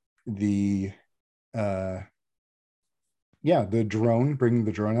 The drone, bringing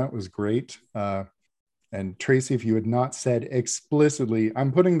the drone out was great. And Tracy, if you had not said explicitly,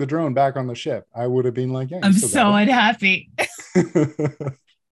 I'm putting the drone back on the ship, I would have been like, yeah, I'm so unhappy.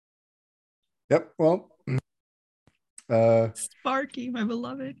 Yep. Well, Sparky, my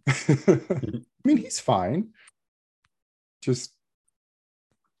beloved. I mean, he's fine. Just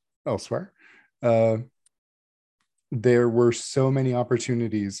elsewhere. There were so many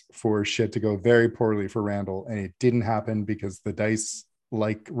opportunities for shit to go very poorly for Randall, and it didn't happen because the dice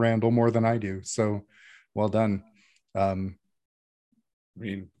like Randall more than I do. So well done.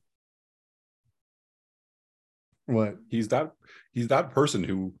 What? He's that person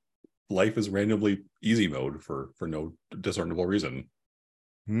who life is randomly easy mode for no discernible reason.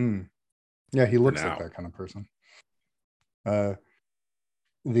 Yeah, he looks like that kind of person. I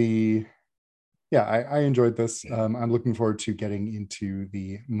enjoyed this. I'm looking forward to getting into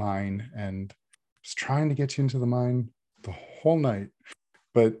the mine and just trying to get you into the mine the whole night.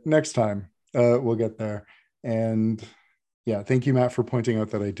 But next time we'll get there. And yeah, thank you, Matt, for pointing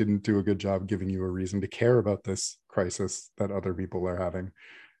out that I didn't do a good job giving you a reason to care about this crisis that other people are having.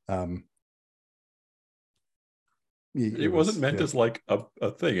 It wasn't meant as like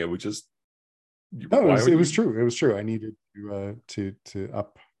a thing. It was just it was true. It was true. I needed to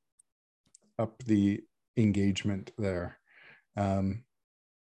up the engagement there. I'm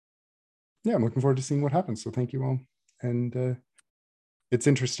looking forward to seeing what happens. So thank you all. And it's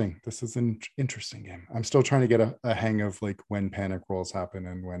interesting. This is an interesting game. I'm still trying to get a hang of like when panic rolls happen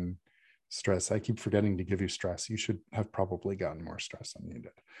and when stress. I keep forgetting to give you stress. You should have probably gotten more stress than you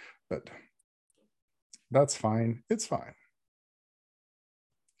did, but that's fine. It's fine.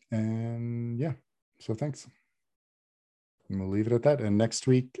 And yeah, so thanks. And we'll leave it at that. And next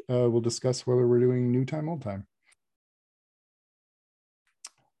week, we'll discuss whether we're doing new time, old time.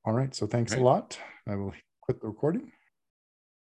 All right. So thanks a lot. I will quit the recording.